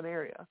just in one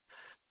area.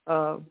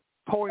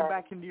 Pouring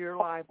back into your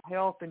life,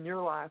 health in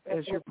your life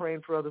as you're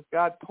praying for others.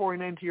 God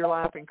pouring into your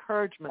life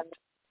encouragement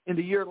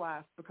into your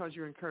life because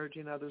you're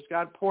encouraging others.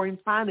 God pouring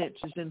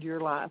finances into your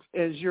life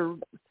as you're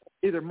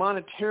either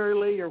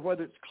monetarily or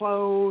whether it's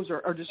clothes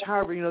or just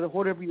however,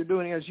 whatever you're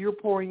doing, as you're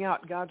pouring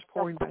out, God's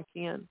pouring back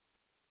in.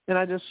 And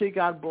I just see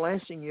God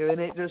blessing you, and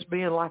it just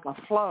being like a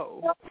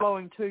flow,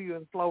 flowing to you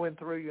and flowing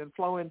through you and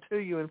flowing to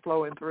you and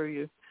flowing through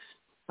you.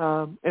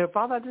 And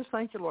Father, I just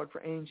thank you, Lord,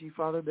 for Angie,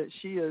 Father, that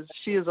she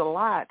is a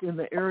light in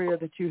the area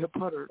that you have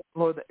put her.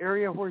 Lord, the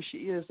area where she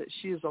is, that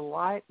she is a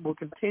light, will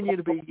continue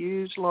to be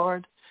used,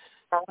 Lord.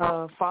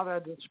 Father, I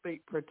just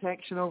speak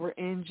protection over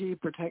Angie,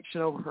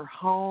 protection over her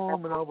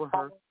home and over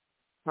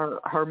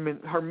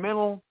her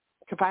mental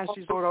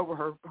capacities, Lord,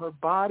 over her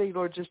body,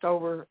 Lord, just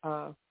over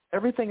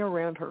everything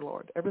around her,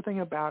 Lord, everything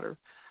about her.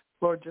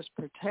 Lord, just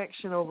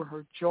protection over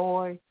her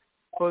joy,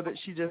 Lord, that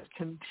she just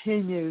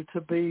continue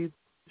to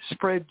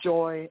spread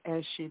joy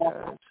as she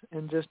does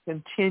and just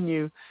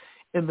continue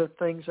in the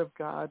things of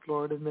God,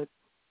 Lord, and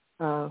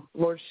that,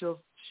 Lord,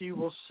 she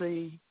will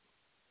see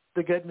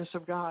the goodness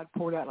of God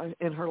poured out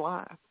in her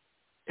life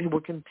and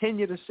will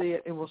continue to see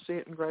it and will see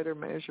it in greater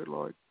measure,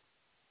 Lord.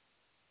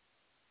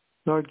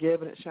 Lord,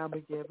 give and it shall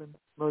be given.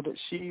 Lord, that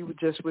she would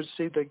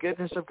see the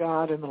goodness of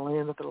God in the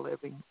land of the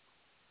living.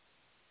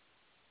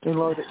 And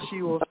Lord, that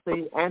she will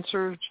see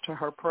answers to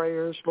her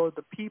prayers. Lord,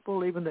 the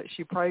people even that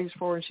she prays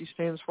for and she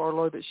stands for,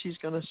 Lord, that she's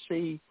going to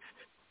see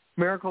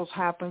miracles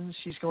happen.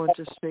 She's going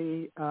to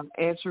see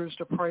answers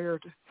to prayer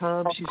to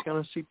come. She's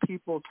going to see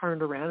people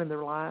turned around in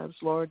their lives,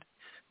 Lord.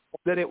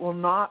 That it will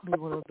not be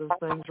one of those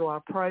things where I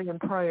pray and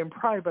pray and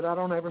pray, but I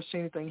don't ever see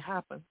anything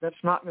happen. That's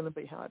not going to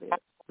be how it is.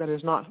 That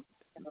is not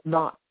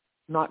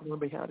going to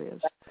be how it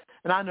is.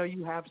 And I know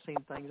you have seen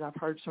things. I've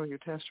heard some of your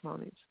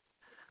testimonies.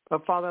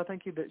 But, Father, I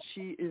thank you that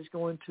she is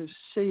going to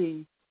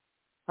see,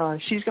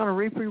 she's going to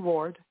reap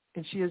reward,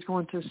 and she is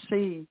going to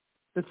see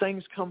the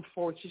things come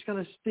forth. She's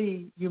going to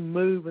see you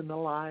move in the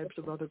lives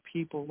of other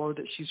people, Lord,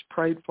 that she's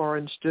prayed for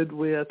and stood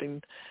with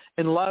and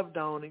loved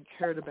on and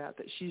cared about,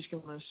 that she's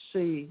going to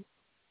see,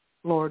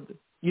 Lord,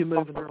 you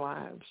move in their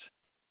lives.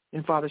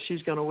 And, Father,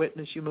 she's going to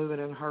witness you moving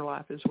in her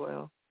life as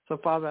well. So,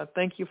 Father, I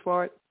thank you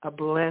for it. I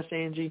bless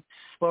Angie.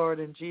 Lord,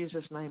 in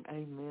Jesus' name,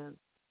 amen.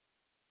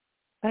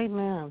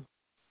 Amen.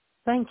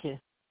 Thank you.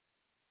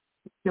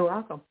 You're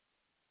welcome.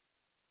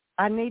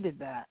 I needed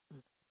that.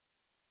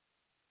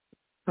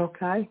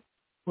 Okay.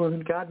 Well,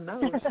 then God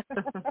knows.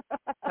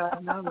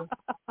 God knows.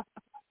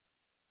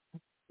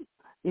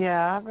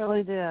 Yeah, I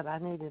really did. I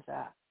needed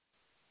that.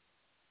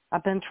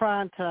 I've been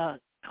trying to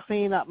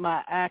clean up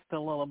my act a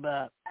little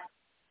bit.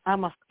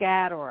 I'm a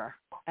scatterer,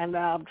 and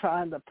now I'm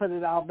trying to put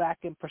it all back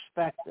in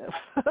perspective.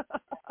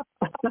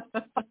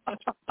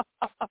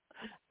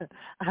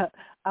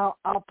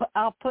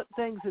 I'll put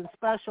things in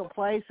special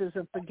places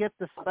and forget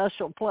the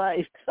special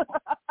place.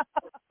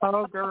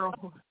 Oh, girl,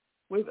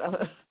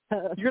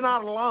 you're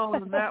not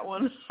alone in that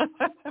one.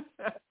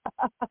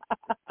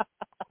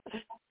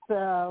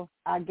 So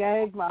I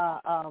gave my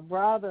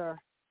brother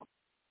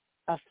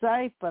a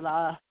safe, but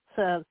I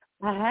said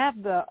I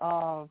have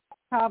the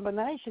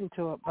combination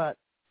to it, but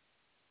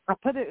I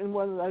put it in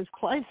one of those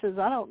places.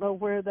 I don't know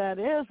where that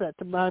is at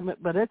the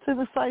moment, but it's in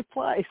a safe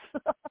place.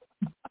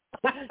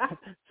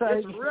 So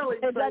it's really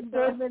it doesn't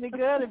do him any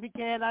good if you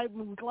can't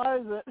open and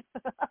close it.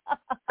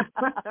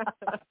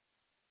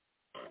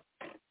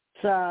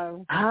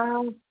 So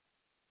I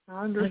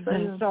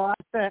understand. So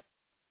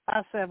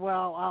I said,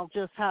 well, I'll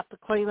just have to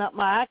clean up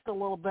my act a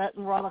little bit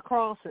and run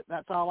across it.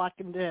 That's all I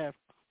can do.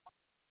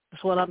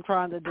 That's what I'm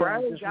trying to do.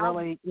 Pray, just God,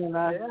 really,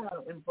 Yeah,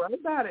 and pray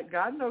about it.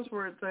 God knows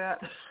where it's at.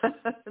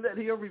 That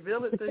He'll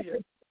reveal it to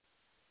you.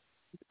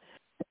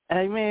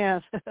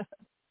 Amen.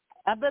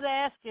 I've been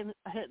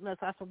hitting us.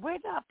 I said, where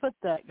did I put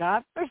that,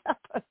 God? Where did I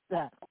put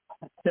that?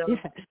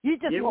 You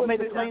just want me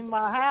to clean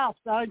my house,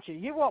 don't you?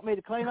 You want me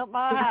to clean up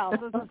my house.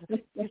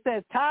 You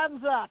said,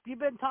 time's up. You've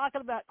been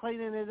talking about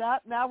cleaning it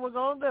up. Now we're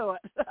going to do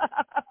it.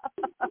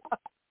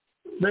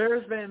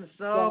 There's been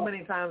so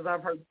many times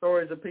I've heard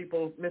stories of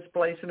people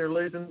misplacing or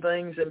losing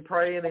things and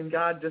praying and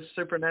God just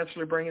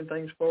supernaturally bringing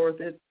things forth.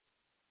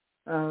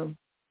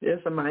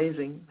 It's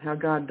amazing how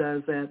God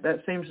does that.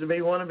 That seems to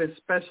be one of His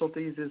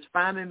specialties, is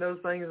finding those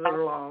things that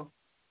are lost.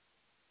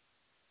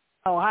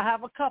 Oh, I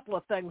have a couple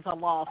of things I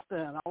lost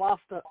in. I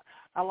lost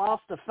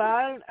the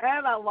phone,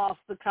 and I lost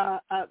the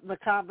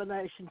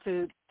combination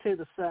to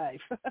the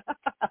safe.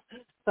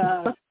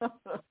 So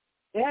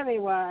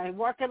anyway,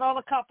 working on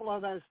a couple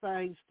of those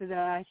things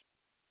today.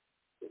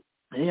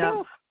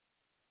 Yeah.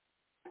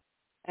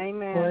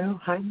 Amen.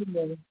 Well, hang in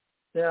there.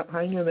 Yeah,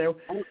 hang in there.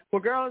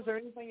 Well, girl, is there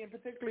anything in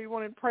particular you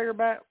wanted prayer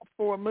about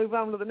before we move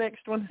on to the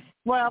next one?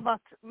 Well,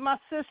 my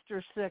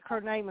sister's sick. Her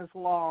name is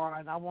Laura,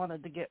 and I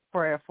wanted to get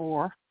prayer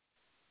for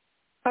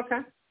her.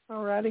 Okay.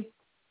 All righty.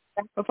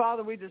 Well,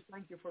 Father, we just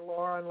thank you for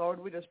Laura, and Lord,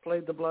 we just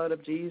plead the blood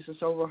of Jesus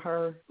over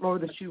her.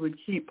 Lord, that you would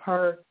keep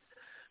her.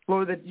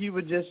 Lord, that you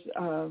would just,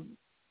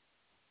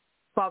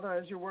 Father,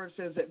 as your word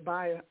says, that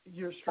by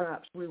your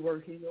stripes we were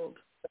healed.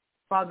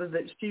 Father,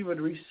 that she would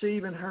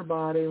receive in her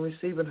body and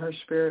receive in her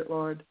spirit,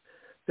 Lord,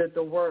 that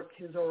the work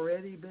has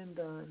already been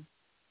done.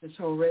 It's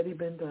already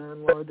been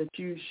done, Lord, that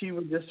she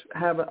would just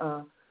have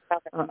a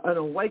an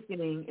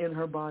awakening in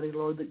her body,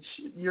 Lord, that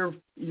your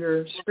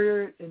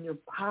spirit and your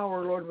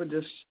power, Lord, would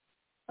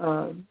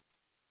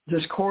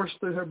just course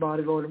through her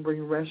body, Lord, and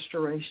bring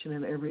restoration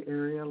in every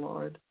area,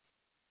 Lord.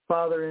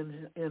 Father,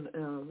 in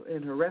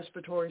her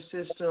respiratory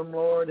system,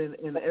 Lord,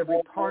 in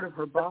every part of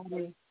her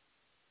body,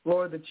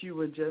 Lord, that you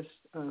would just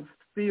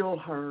fill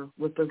her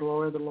with the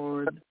glory of the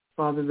Lord.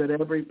 Father, that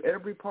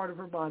every part of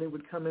her body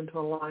would come into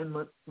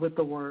alignment with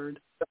the Word,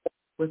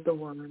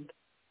 Lord,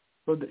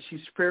 that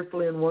she's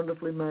fearfully and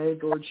wonderfully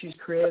made. Lord, she's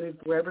created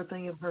for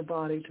everything in her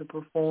body to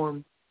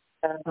perform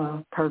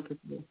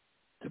perfectly,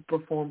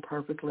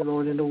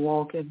 Lord, and to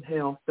walk in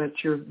health.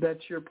 That's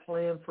your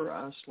plan for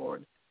us,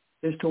 Lord,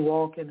 is to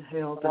walk in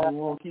health and to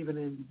walk even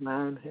in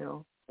divine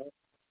health.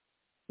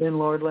 Then,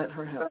 Lord, let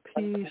her have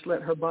peace.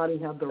 Let her body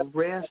have the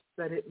rest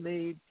that it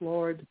needs,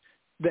 Lord,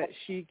 that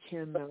she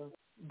can,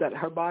 that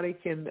her body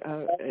can,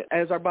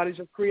 as our bodies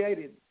are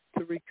created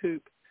to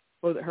recoup,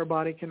 Lord, that her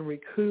body can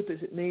recoup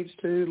as it needs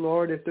to.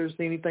 Lord, if there's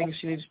anything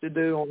she needs to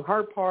do on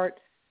her part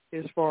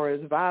as far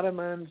as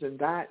vitamins and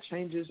diet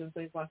changes and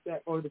things like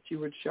that, Lord, that you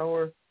would show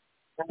her.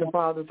 And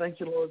Father, thank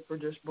you, Lord, for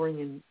just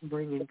bringing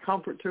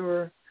comfort to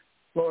her.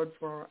 Lord,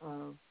 for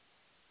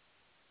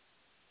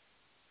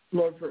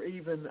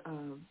even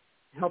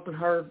helping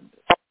her,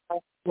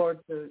 Lord,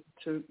 to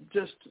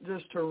just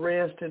to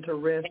rest and to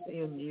rest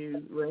in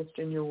you, rest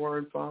in your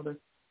word, Father.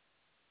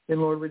 And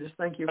Lord, we just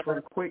thank you for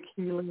a quick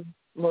healing,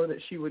 Lord,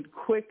 that she would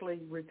quickly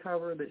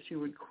recover, that she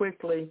would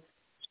quickly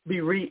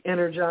be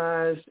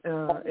re-energized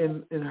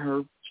and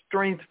her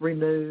strength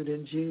renewed.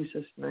 In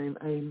Jesus' name,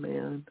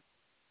 amen.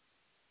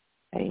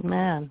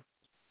 Amen.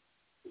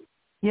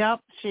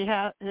 Yep, she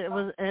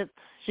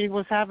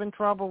was having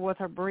trouble with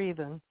her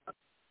breathing.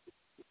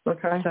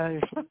 Okay.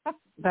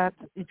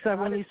 So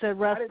when you said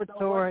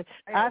respiratory,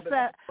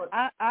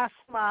 I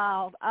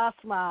smiled. I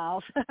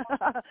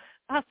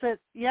said,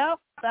 "Yep,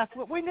 that's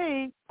what we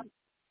need."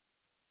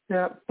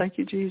 Yeah. Thank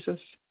you, Jesus.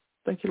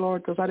 Thank you,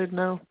 Lord, because I didn't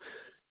know,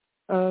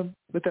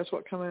 but that's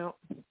what come out.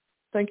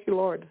 Thank you,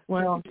 Lord.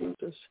 Well, thank you,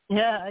 Jesus.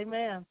 Yeah,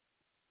 amen.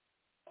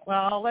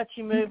 Well, I'll let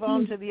you move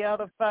on to the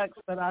other folks,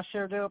 but I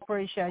sure do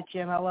appreciate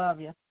you, and I love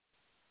you.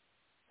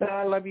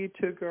 I love you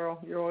too,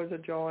 girl. You're always a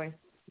joy.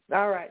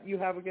 All right. You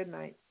have a good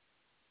night.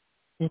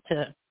 You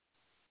too.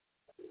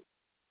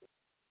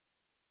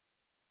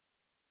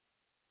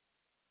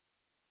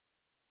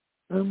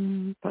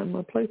 Find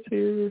my place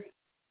here.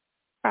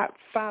 All right,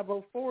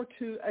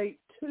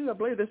 504-282. I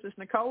believe this is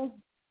Nicole.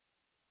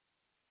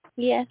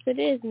 Yes, it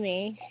is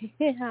me.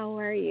 How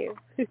are you?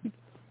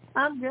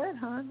 I'm good,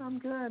 hon. I'm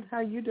good. How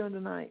are you doing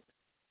tonight?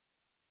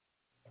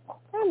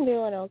 I'm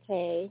doing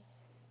okay.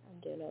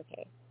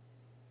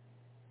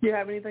 Do you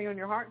have anything on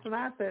your heart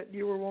tonight that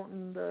you were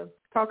wanting to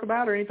talk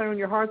about, or anything on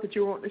your heart that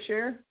you want to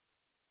share?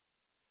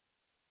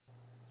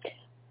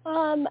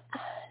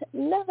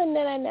 Nothing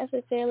that I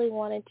necessarily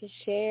wanted to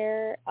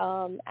share.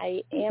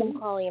 I am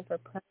calling in for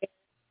prayer.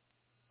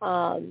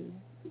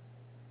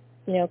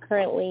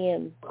 Currently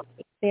I'm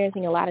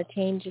experiencing a lot of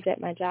changes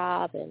at my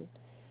job, and,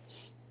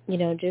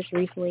 just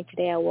recently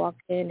today I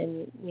walked in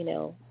and,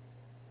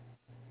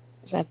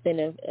 I've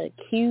been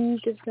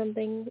accused of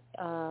something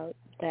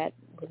that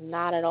was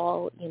not at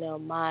all,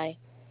 my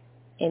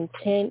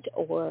intent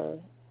or,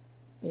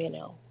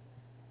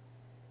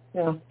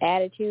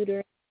 attitude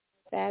or anything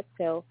like that.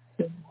 So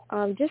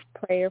just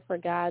prayer for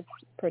God's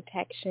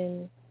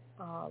protection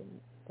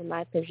for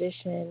my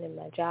position and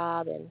my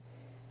job, and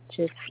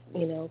just,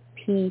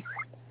 peace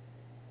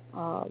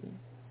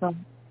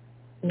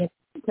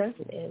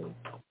and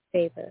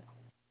favor.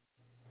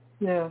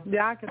 Yeah,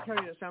 I can tell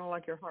you it sounded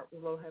like your heart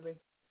was a little heavy.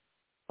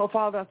 Well,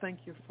 Father, I thank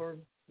you for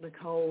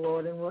Nicole,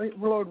 Lord. And,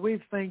 Lord, we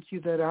thank you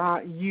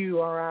that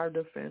you are our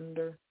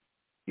defender.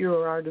 You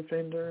are our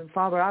defender. And,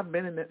 Father, I've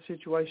been in that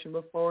situation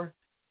before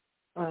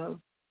of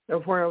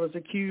where I was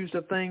accused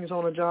of things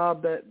on a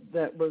job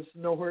that was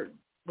nowhere,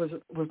 was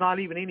not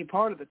even any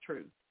part of the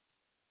truth.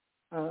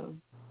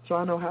 So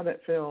I know how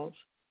that feels.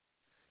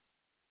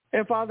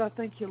 And, Father, I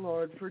thank you,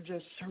 Lord, for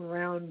just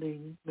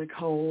surrounding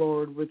Nicole,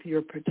 Lord, with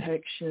your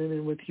protection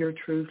and with your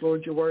truth.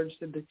 Lord, your word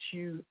said that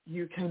you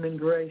came in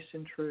grace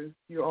and truth.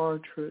 You are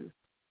truth.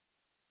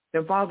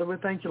 And, Father, we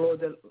thank you, Lord,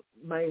 that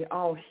may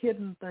all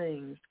hidden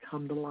things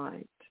come to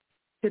light.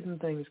 Hidden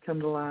things come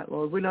to light,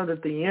 Lord. We know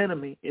that the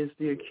enemy is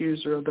the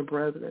accuser of the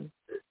brethren.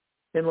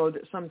 And, Lord,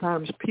 that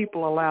sometimes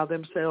people allow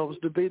themselves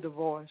to be the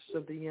voice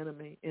of the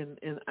enemy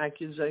in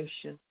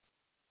accusation.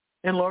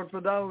 And, Lord,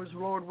 for those,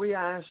 Lord, we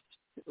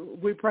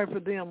pray for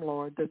them,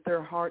 Lord, that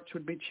their hearts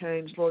would be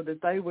changed, Lord,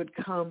 that they would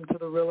come to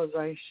the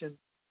realization,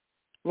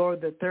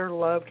 Lord, that they're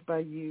loved by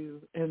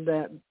you and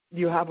that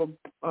you have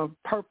a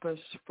purpose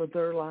for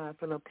their life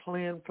and a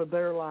plan for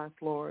their life,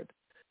 Lord.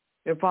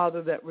 And,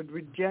 Father, that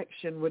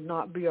rejection would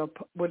not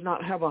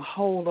have a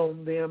hold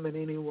on them in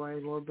any way,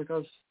 Lord,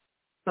 because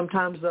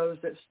sometimes those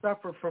that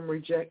suffer from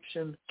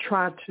rejection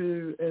try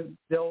to,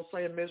 the old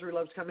saying, misery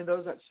loves company,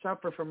 those that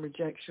suffer from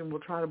rejection will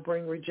try to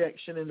bring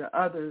rejection into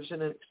others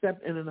in an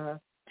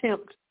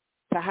attempt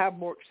to have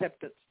more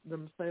acceptance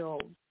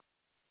themselves.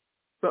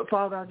 But,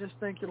 Father, I just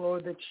thank you,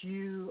 Lord, that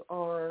you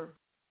are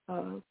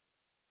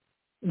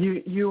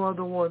you are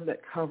the one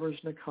that covers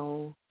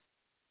Nicole.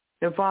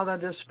 And, Father, I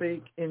just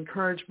speak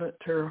encouragement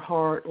to her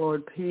heart,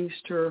 Lord, peace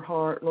to her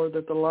heart, Lord,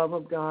 that the love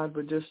of God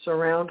would just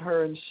surround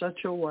her in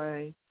such a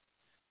way,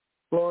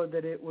 Lord,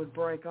 that it would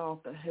break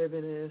off the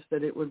heaviness,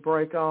 that it would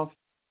break off,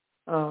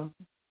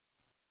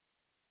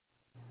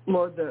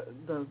 Lord,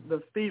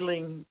 the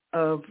feeling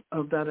of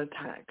that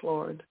attack,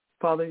 Lord.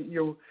 Father,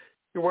 your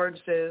word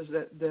says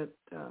that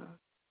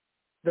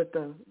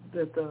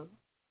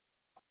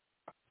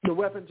the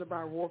weapons of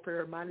our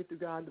warfare are mighty through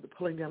God to the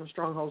pulling down of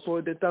strongholds,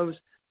 Lord, that those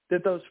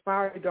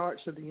fiery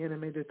darts of the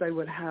enemy, that they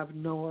would have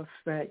no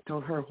effect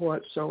on her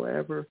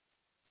whatsoever.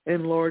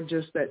 And, Lord,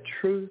 just that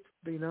truth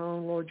be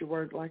known, Lord, your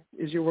word, like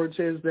as your word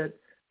says, that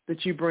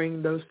you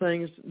bring those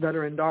things that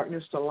are in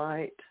darkness to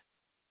light.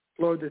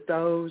 Lord, that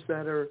those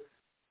that are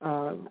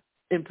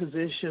in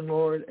position,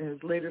 Lord,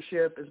 as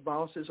leadership, as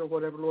bosses or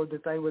whatever, Lord,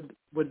 that they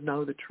would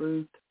know the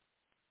truth.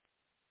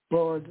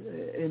 Lord,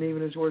 and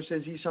even as your word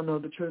says, you shall know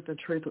the truth, and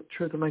truth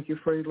will make you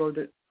free, Lord,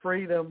 that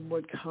freedom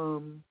would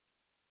come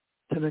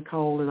to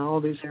Nicole in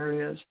all these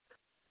areas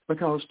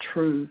because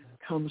truth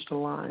comes to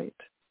light.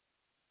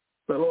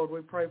 But, Lord,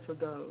 we pray for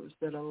those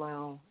that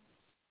allow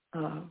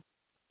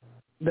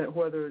that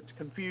whether it's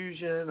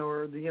confusion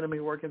or the enemy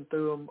working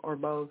through them or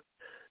both,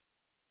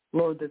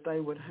 Lord, that they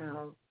would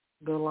have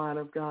the light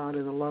of God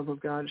and the love of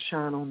God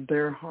shine on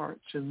their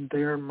hearts and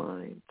their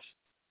minds,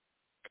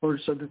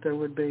 Lord, so that there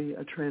would be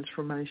a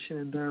transformation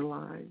in their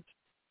lives.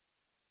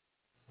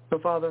 So,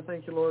 Father,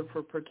 thank you, Lord,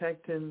 for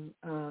protecting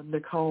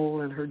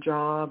Nicole and her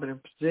job and her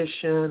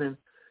position,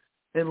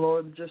 and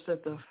Lord, just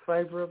that the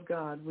favor of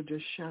God would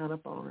just shine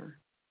upon her.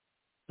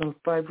 The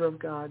favor of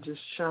God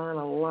just shine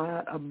a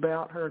light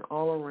about her and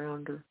all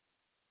around her.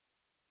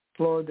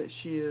 Lord, that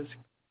she is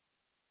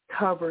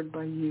covered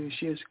by you.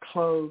 She is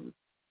clothed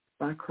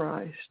by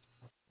Christ,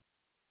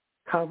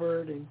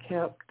 covered and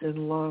kept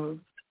and loved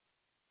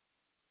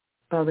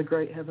by the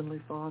great Heavenly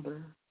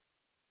Father,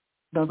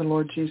 by the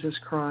Lord Jesus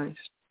Christ.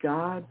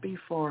 God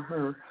before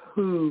her,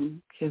 who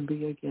can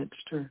be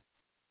against her?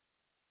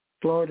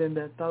 Lord, and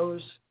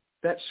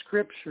that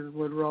scripture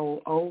would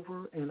roll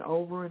over and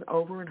over and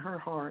over in her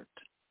heart.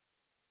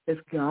 If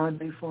God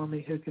be for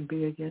me, who can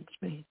be against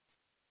me?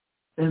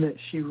 And that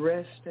she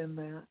rests in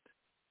that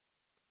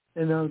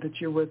and know that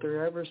you're with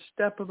her every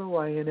step of the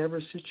way in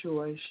every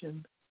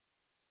situation.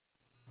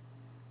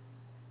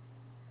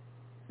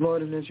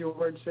 Lord, and as your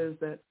word says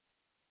that,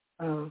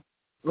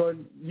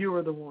 Lord, you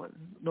are the one.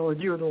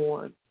 Lord, you are the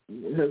one.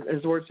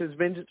 As the word says,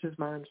 vengeance is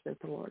mine, said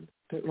the Lord.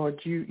 But, Lord,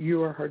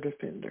 you are her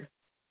defender.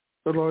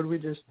 So, Lord, we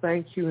just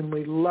thank you and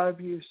we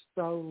love you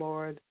so,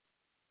 Lord.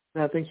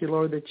 And I thank you,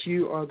 Lord, that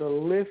you are the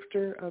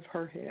lifter of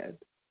her head.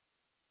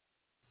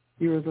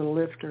 You are the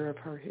lifter of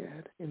her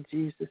head. In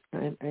Jesus'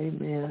 name,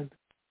 amen.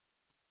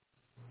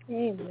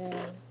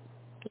 Amen.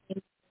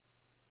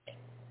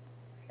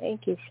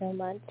 Thank you so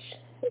much.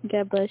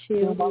 God bless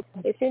you.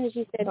 As soon as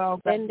you said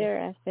defender,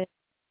 I said,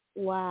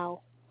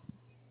 wow.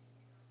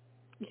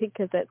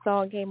 Because that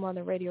song came on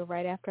the radio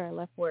right after I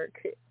left work.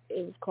 It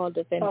was called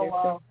Defender. Oh,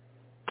 wow.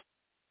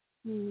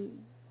 So.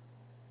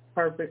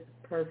 Perfect.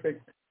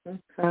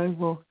 Okay,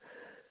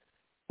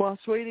 well,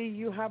 sweetie,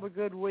 you have a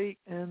good week,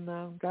 and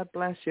God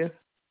bless you.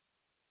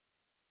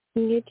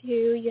 You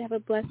too. You have a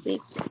blessed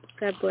week.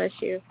 God bless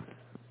you.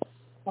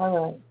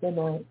 All right. Good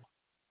night.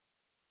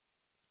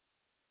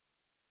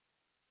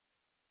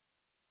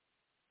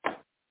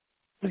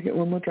 I'll get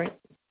one more drink.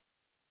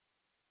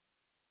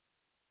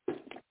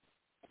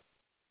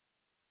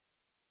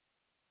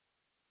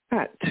 All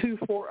right,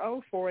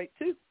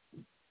 240-482.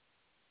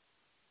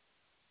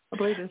 I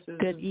believe this is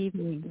Good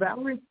evening.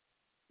 Valerie.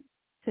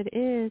 It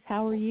is.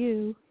 How are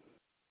you?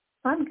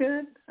 I'm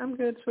good,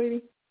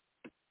 sweetie.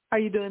 How are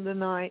you doing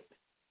tonight?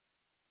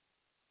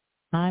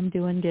 I'm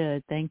doing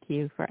good. Thank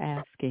you for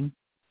asking.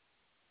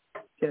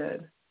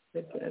 Good.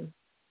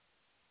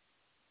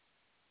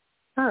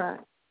 All right.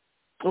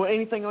 Well,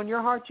 anything on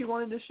your heart you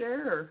wanted to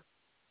share? Or?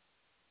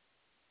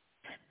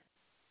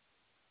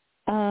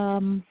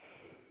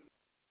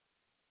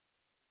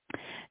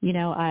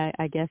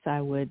 I guess I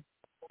would,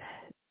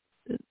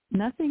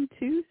 nothing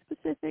too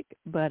specific,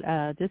 but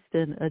just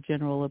a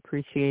general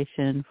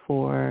appreciation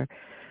for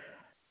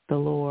the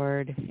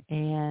Lord.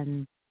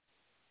 And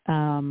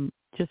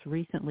just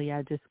recently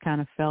I just kind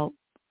of felt,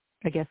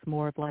 I guess,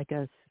 more of like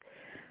a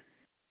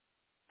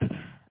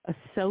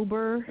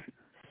sober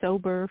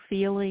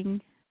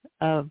feeling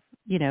of,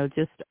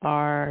 just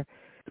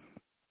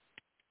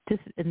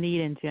a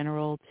need in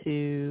general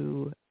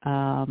to,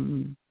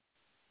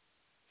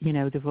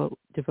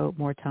 devote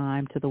more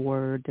time to the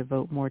Word,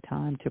 devote more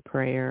time to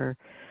prayer,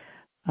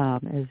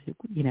 as,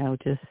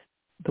 just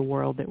the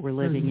world that we're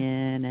living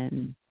in,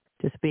 and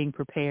just being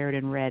prepared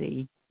and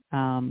ready.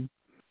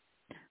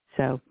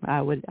 So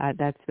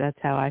that's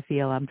how I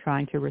feel. I'm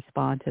trying to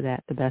respond to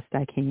that the best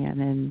I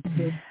can, and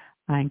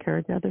I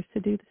encourage others to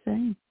do the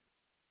same.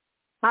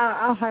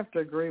 I'll have to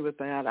agree with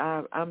that.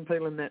 I'm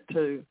feeling that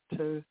too.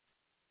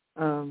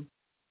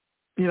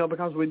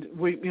 because we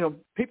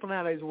people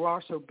nowadays, we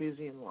are so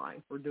busy in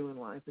life. We're doing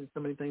life and so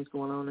many things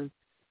going on.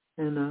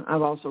 And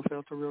I've also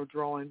felt a real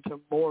drawing to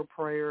more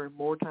prayer,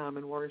 more time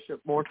in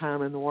worship, more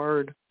time in the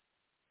Word.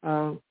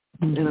 And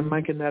I'm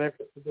making that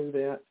effort to do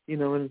that,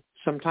 and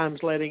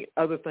sometimes letting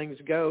other things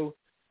go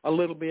a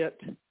little bit,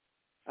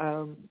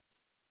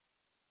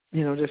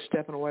 just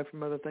stepping away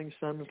from other things.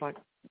 Something's like,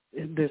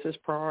 this is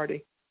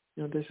priority.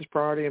 This is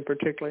priority, and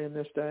particularly in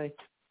this day.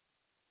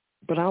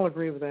 But I'll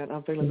agree with that.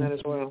 I'm feeling that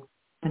as well.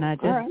 And I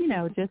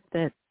just, just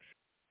that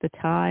the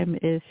time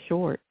is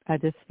short. I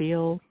just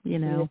feel,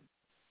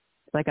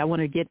 like I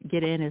want to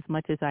get in as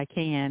much as I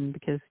can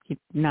because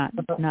not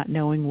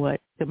knowing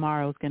what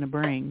tomorrow's going to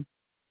bring.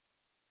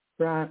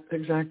 Right,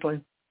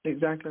 exactly.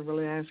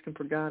 Really asking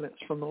for guidance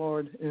from the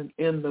Lord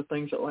in the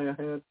things that lay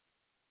ahead.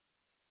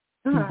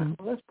 All right,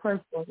 well, let's pray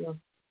for you.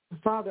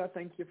 Father, I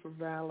thank you for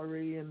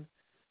Valerie, and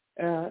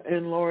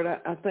Lord,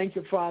 I thank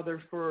you, Father,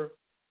 for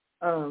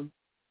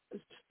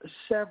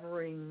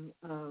severing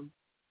some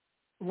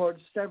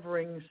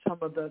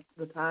of the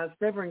ties,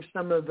 severing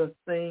some of the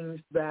things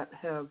that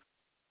have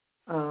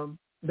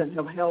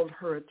held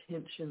her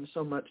attention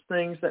so much,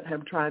 things that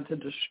have tried to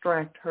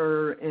distract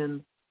her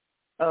and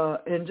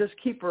just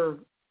keep her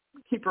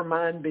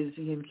mind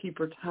busy and keep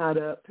her tied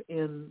up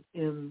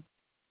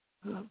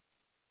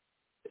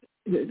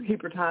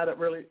keep her tied up.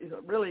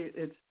 Really,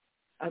 it's,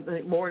 I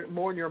think, more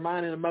in your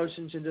mind and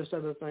emotions and just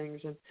other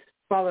things. And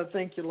Father,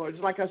 thank you, Lord.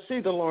 It's like I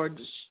see the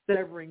Lord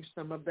severing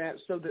some of that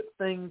so that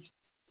things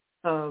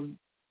are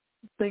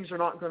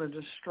not going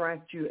to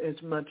distract you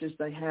as much as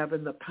they have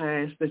in the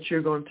past, that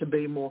you're going to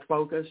be more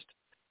focused,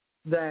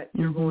 that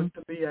you're going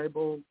to be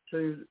able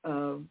to,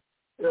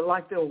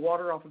 like the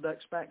water off a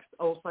duck's back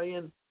old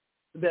saying,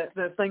 that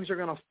things are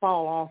going to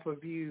fall off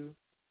of you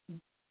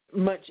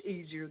much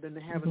easier than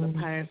they have in the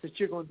past, that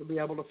you're going to be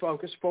able to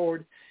focus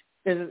forward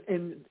and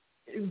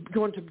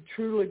going to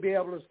truly be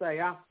able to say,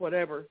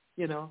 whatever,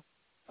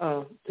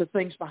 to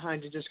things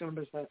behind you, just going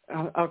to be say,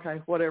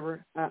 okay,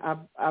 whatever.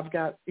 I've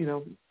got,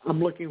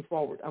 I'm looking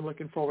forward.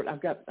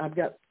 I've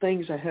got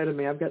things ahead of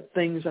me. I've got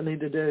things I need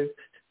to do,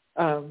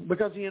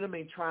 because the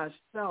enemy tries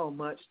so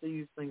much to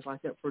use things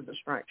like that for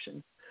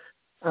distraction.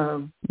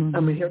 I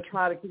mean, he'll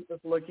try to keep us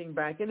looking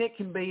back, and it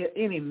can be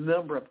any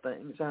number of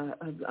things.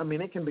 I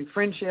mean, it can be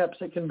friendships,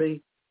 it can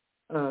be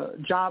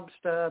job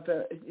stuff,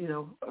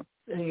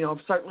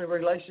 certainly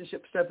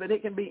relationship stuff, but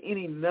it can be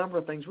any number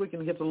of things. We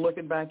can get to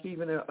looking back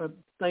even at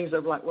things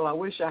of like, well, I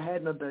wish I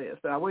hadn't have done this,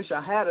 but I wish I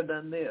had have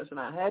done this, and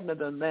I hadn't have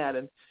done that,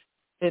 and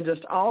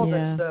just all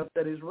that stuff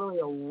that is really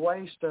a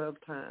waste of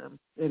time.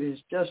 It is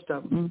just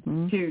a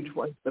huge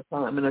waste of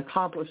time and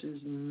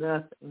accomplishes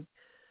nothing.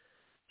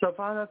 So,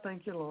 Father, I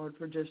thank you, Lord,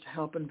 for just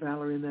helping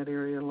Valerie in that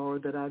area,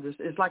 Lord, that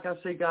it's like I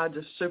see God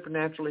just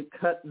supernaturally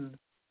cutting.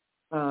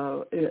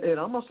 It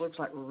almost looks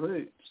like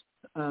roots,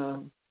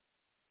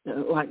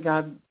 like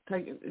God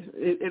taking,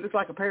 it looks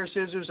like a pair of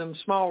scissors and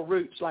small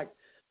roots, like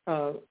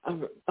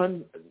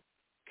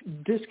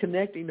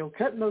disconnecting,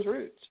 cutting those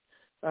roots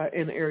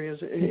in areas.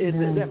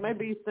 That may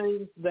be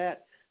things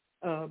that,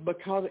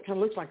 because it kind of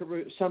looks like a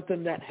root,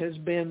 something that has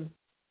been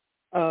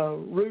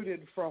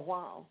rooted for a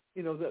while,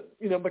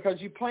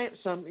 because you plant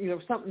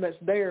something that's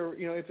there,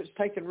 if it's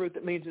taken root,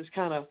 that means it's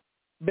kind of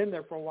been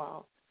there for a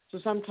while. So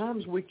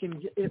sometimes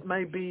it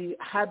may be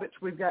habits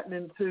we've gotten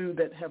into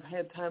that have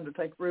had time to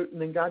take root,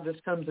 and then God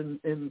just comes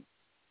and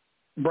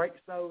breaks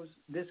those,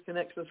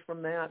 disconnects us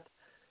from that,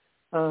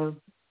 so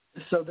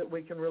that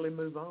we can really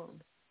move on.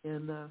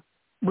 And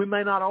we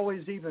may not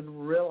always even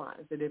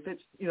realize it. If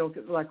it's,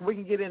 like we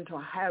can get into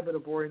a habit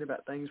of worrying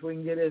about things. We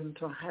can get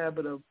into a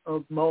habit of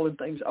mulling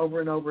things over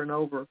and over and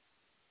over.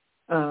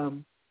 I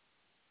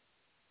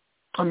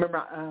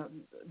remember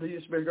there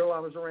used to be a girl I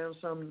was around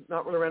some,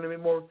 not really around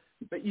anymore,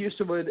 but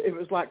it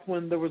was like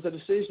when there was a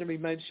decision to be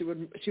made,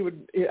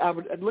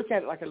 I'd look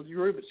at it like a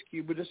Rubik's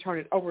Cube, would just turn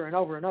it over and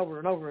over and over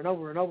and over and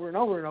over and over and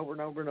over and over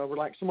and over and over,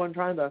 like someone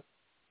trying to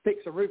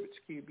fix a Rubik's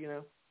Cube,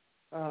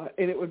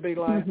 and it would be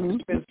like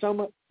spend so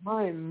much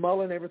time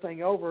mulling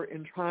everything over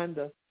and trying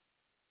to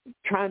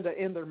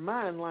in their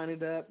mind line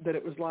it up that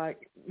it was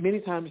like many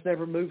times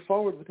never move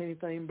forward with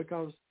anything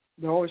because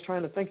they're always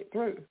trying to think it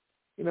through,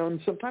 and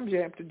sometimes you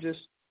have to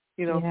just,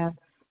 there's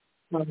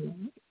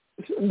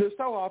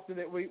so often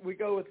that we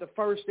go with the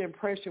first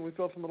impression we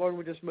feel from the Lord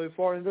and we just move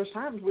forward. And there's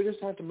times we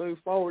just have to move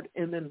forward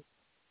and then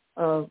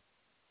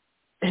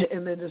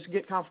just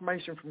get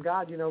confirmation from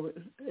God,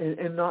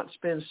 and not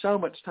spend so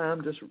much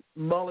time just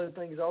mulling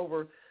things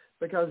over,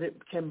 because it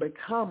can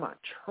become a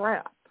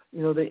trap.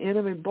 The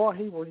enemy, boy,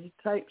 he will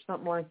take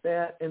something like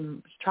that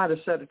and try to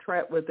set a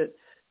trap with it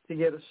to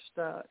get us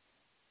stuck.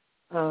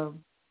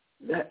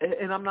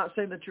 And I'm not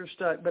saying that you're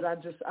stuck, but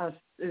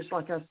it's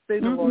like I see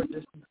the Lord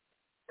just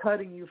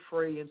cutting you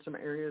free in some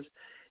areas,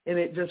 and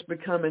it just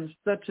becoming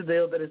such a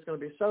deal that it's going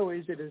to be so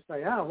easy to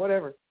say,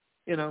 whatever,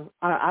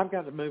 I've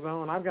got to move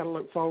on. I've got to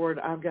look forward.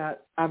 I've got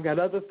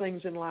other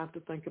things in life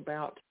to think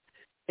about,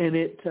 and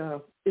it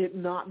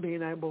not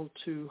being able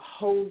to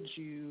hold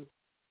you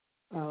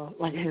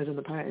like it has in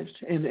the past,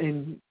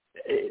 and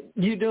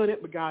you doing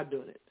it, but God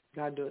doing it.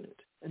 God doing it.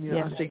 And, you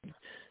know, I see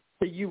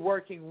you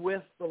working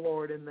with the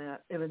Lord in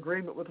that, in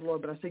agreement with the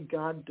Lord, but I see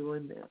God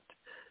doing that.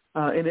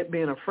 And it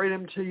being a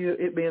freedom to you,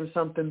 it being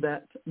something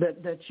that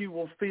you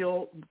will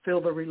feel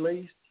the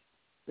release,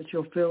 that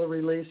you'll feel the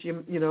release.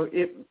 You know,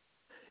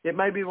 it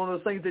may be one of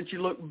those things that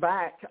you look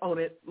back on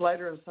it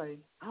later and say,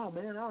 oh,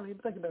 man, I don't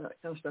even think about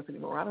that kind of stuff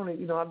anymore. I don't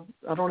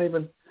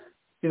even,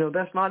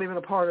 that's not even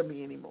a part of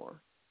me anymore.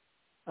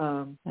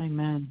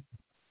 Amen.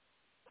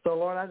 So,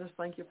 Lord, I just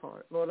thank you for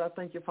it. Lord, I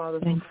thank you, Father,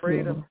 for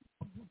freedom,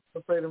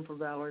 for freedom for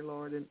Valerie,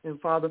 Lord,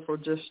 and Father, for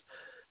just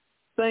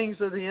things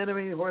of the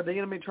enemy, where the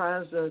enemy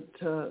tries to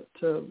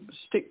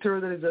stick to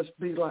her, that it just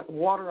be like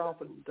water off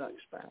a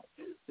duck's back,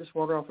 just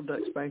water off a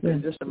duck's back,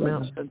 and just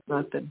amounts to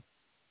nothing.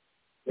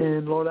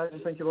 And, Lord, I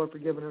just thank you, Lord, for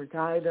giving her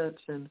guidance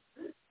and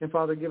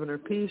Father, giving her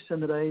peace in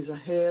the days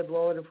ahead,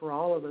 Lord, and for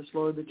all of us,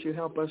 Lord, that you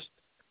help us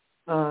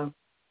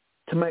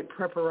to make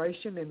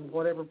preparation in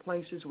whatever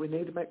places we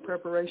need to make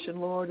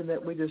preparation, Lord, and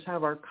that we just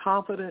have our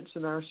confidence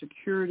and our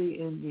security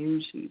in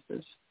you,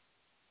 Jesus,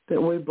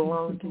 that we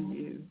belong to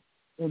you,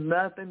 and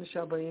nothing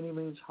shall by any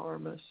means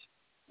harm us,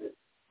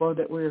 Lord,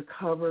 that we are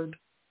covered,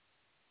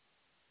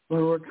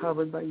 Lord, we're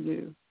covered by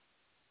you.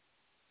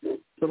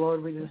 So,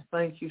 Lord, we just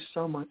thank you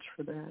so much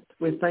for that.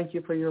 We thank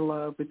you for your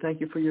love. We thank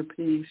you for your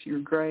peace, your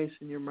grace,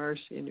 and your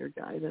mercy, and your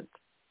guidance.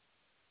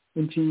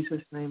 In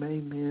Jesus' name,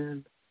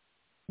 amen.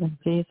 In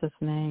Jesus'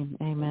 name,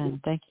 amen.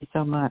 Thank you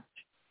so much.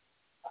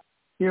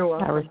 You're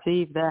welcome. I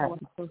received that.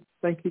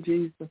 Thank you,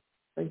 Jesus.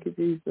 Thank you,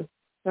 Jesus.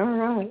 All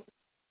right.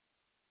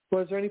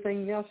 Was there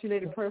anything else you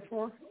needed prayer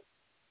for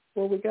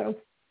before we go?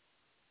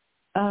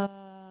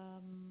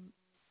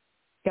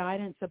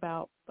 Guidance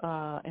about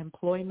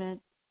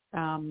employment.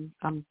 I'm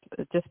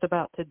just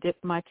about to dip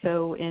my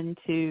toe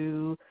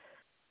into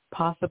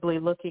possibly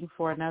looking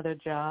for another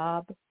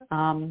job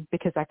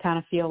because I kind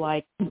of feel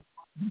like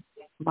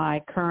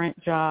my current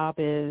job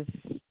is,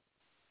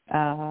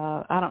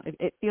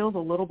 it feels a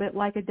little bit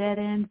like a dead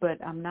end, but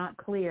I'm not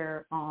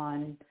clear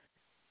on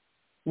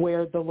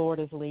where the Lord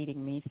is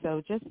leading me.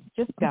 So just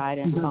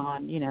guidance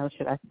on,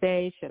 should I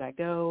stay, should I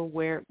go,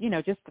 where,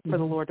 just for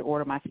the Lord to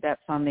order my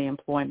steps on the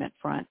employment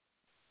front.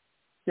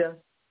 Yes.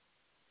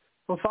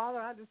 Well, Father,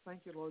 I just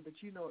thank you, Lord,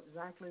 that you know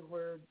exactly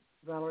where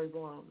Valerie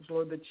belongs.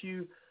 Lord, that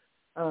you,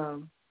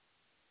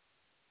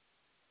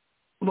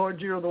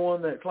 Lord, you're the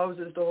one that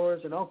closes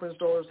doors and opens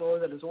doors,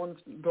 Lord, that as one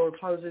door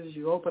closes,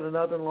 you open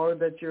another, Lord,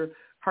 that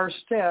her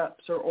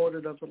steps are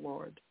ordered of the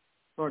Lord.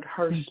 Lord,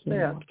 her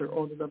steps are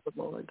ordered of the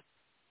Lord.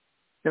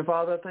 And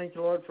Father, I thank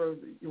you, Lord, for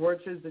your word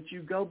says that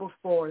you go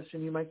before us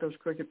and you make those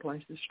crooked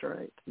places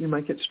straight. You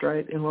make it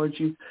straight. And, Lord,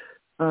 you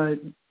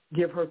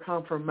give her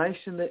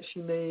confirmation that she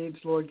needs.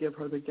 Lord, give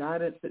her the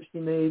guidance that she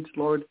needs.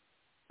 Lord,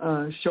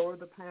 show her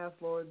the path,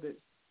 Lord, that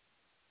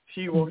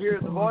she will hear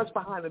the voice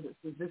behind it that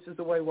says, this is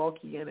the way, walk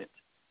ye in it.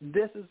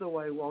 This is the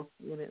way, walk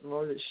ye in it. And,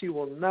 Lord, that she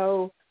will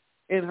know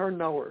in her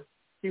knower.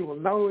 She will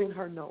know in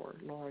her knower,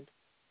 Lord,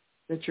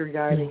 that you're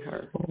guiding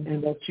her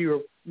and that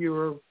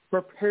you're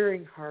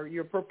preparing her.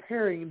 You're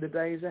preparing the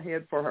days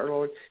ahead for her,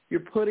 Lord. You're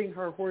putting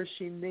her where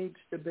she needs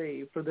to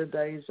be for the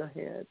days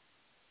ahead.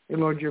 And,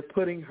 Lord, you're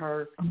putting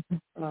her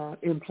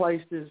in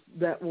places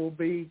that will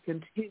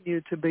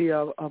continue to be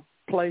a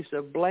place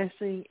of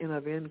blessing and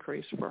of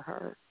increase for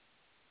her.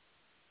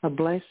 A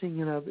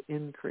blessing and of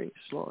increase,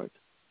 Lord.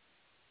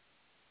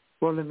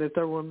 Lord, and that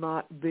there will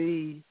not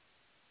be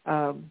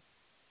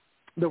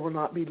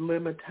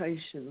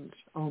limitations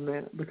on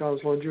that because,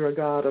 Lord, you're a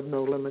God of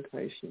no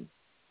limitation.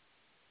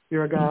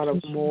 You're a God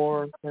of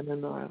more than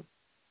enough.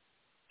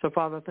 So,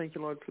 Father, thank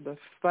you, Lord, for the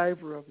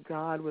favor of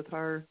God with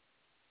her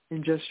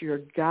and just your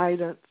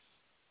guidance,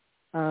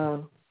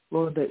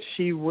 Lord, that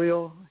she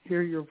will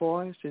hear your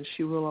voice and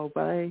she will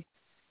obey.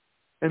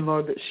 And,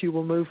 Lord, that she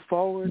will move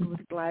forward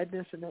with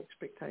gladness and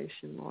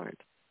expectation, Lord.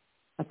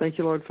 I thank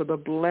you, Lord, for the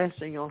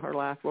blessing on her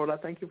life. Lord, I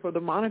thank you for the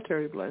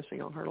monetary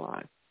blessing on her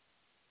life.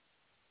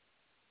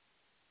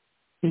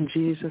 In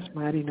Jesus'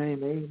 mighty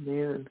name,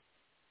 amen.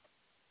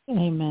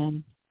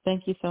 Amen.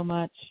 Thank you so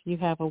much. You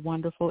have a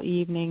wonderful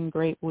evening,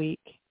 great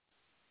week.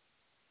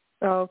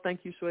 Oh,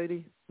 thank you,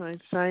 sweetie.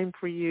 Same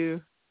for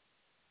you.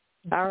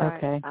 All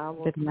right. Okay. I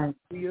will Good night.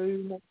 see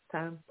you next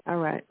time. All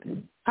right.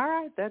 All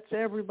right. That's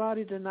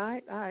everybody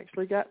tonight. I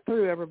actually got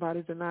through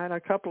everybody tonight. A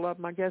couple of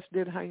them, I guess,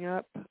 did hang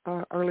up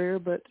earlier.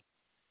 But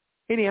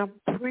anyhow,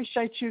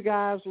 appreciate you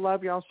guys.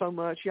 Love y'all so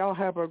much. Y'all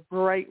have a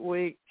great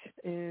week,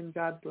 and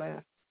God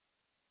bless.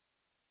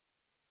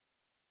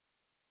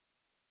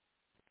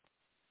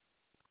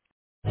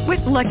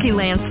 With Lucky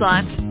Land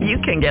Slots, you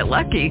can get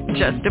lucky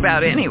just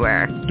about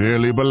anywhere.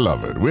 Dearly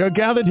beloved, we are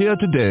gathered here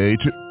today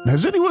to...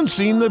 Has anyone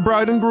seen the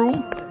bride and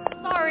groom?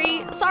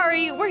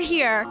 Sorry, we're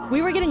here.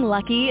 We were getting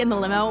lucky in the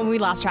limo and we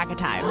lost track of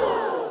time.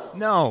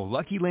 No,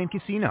 Lucky Land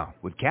Casino,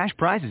 with cash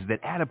prizes that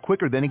add up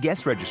quicker than a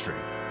guest registry.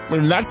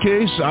 In that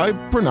case, I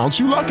pronounce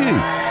you lucky.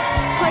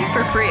 Play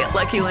for free at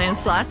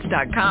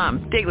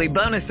LuckyLandSlots.com. Daily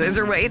bonuses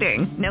are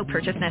waiting. No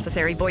purchase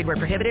necessary. Void where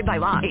prohibited by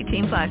law.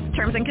 18+.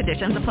 Terms and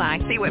conditions apply.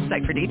 See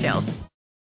website for details.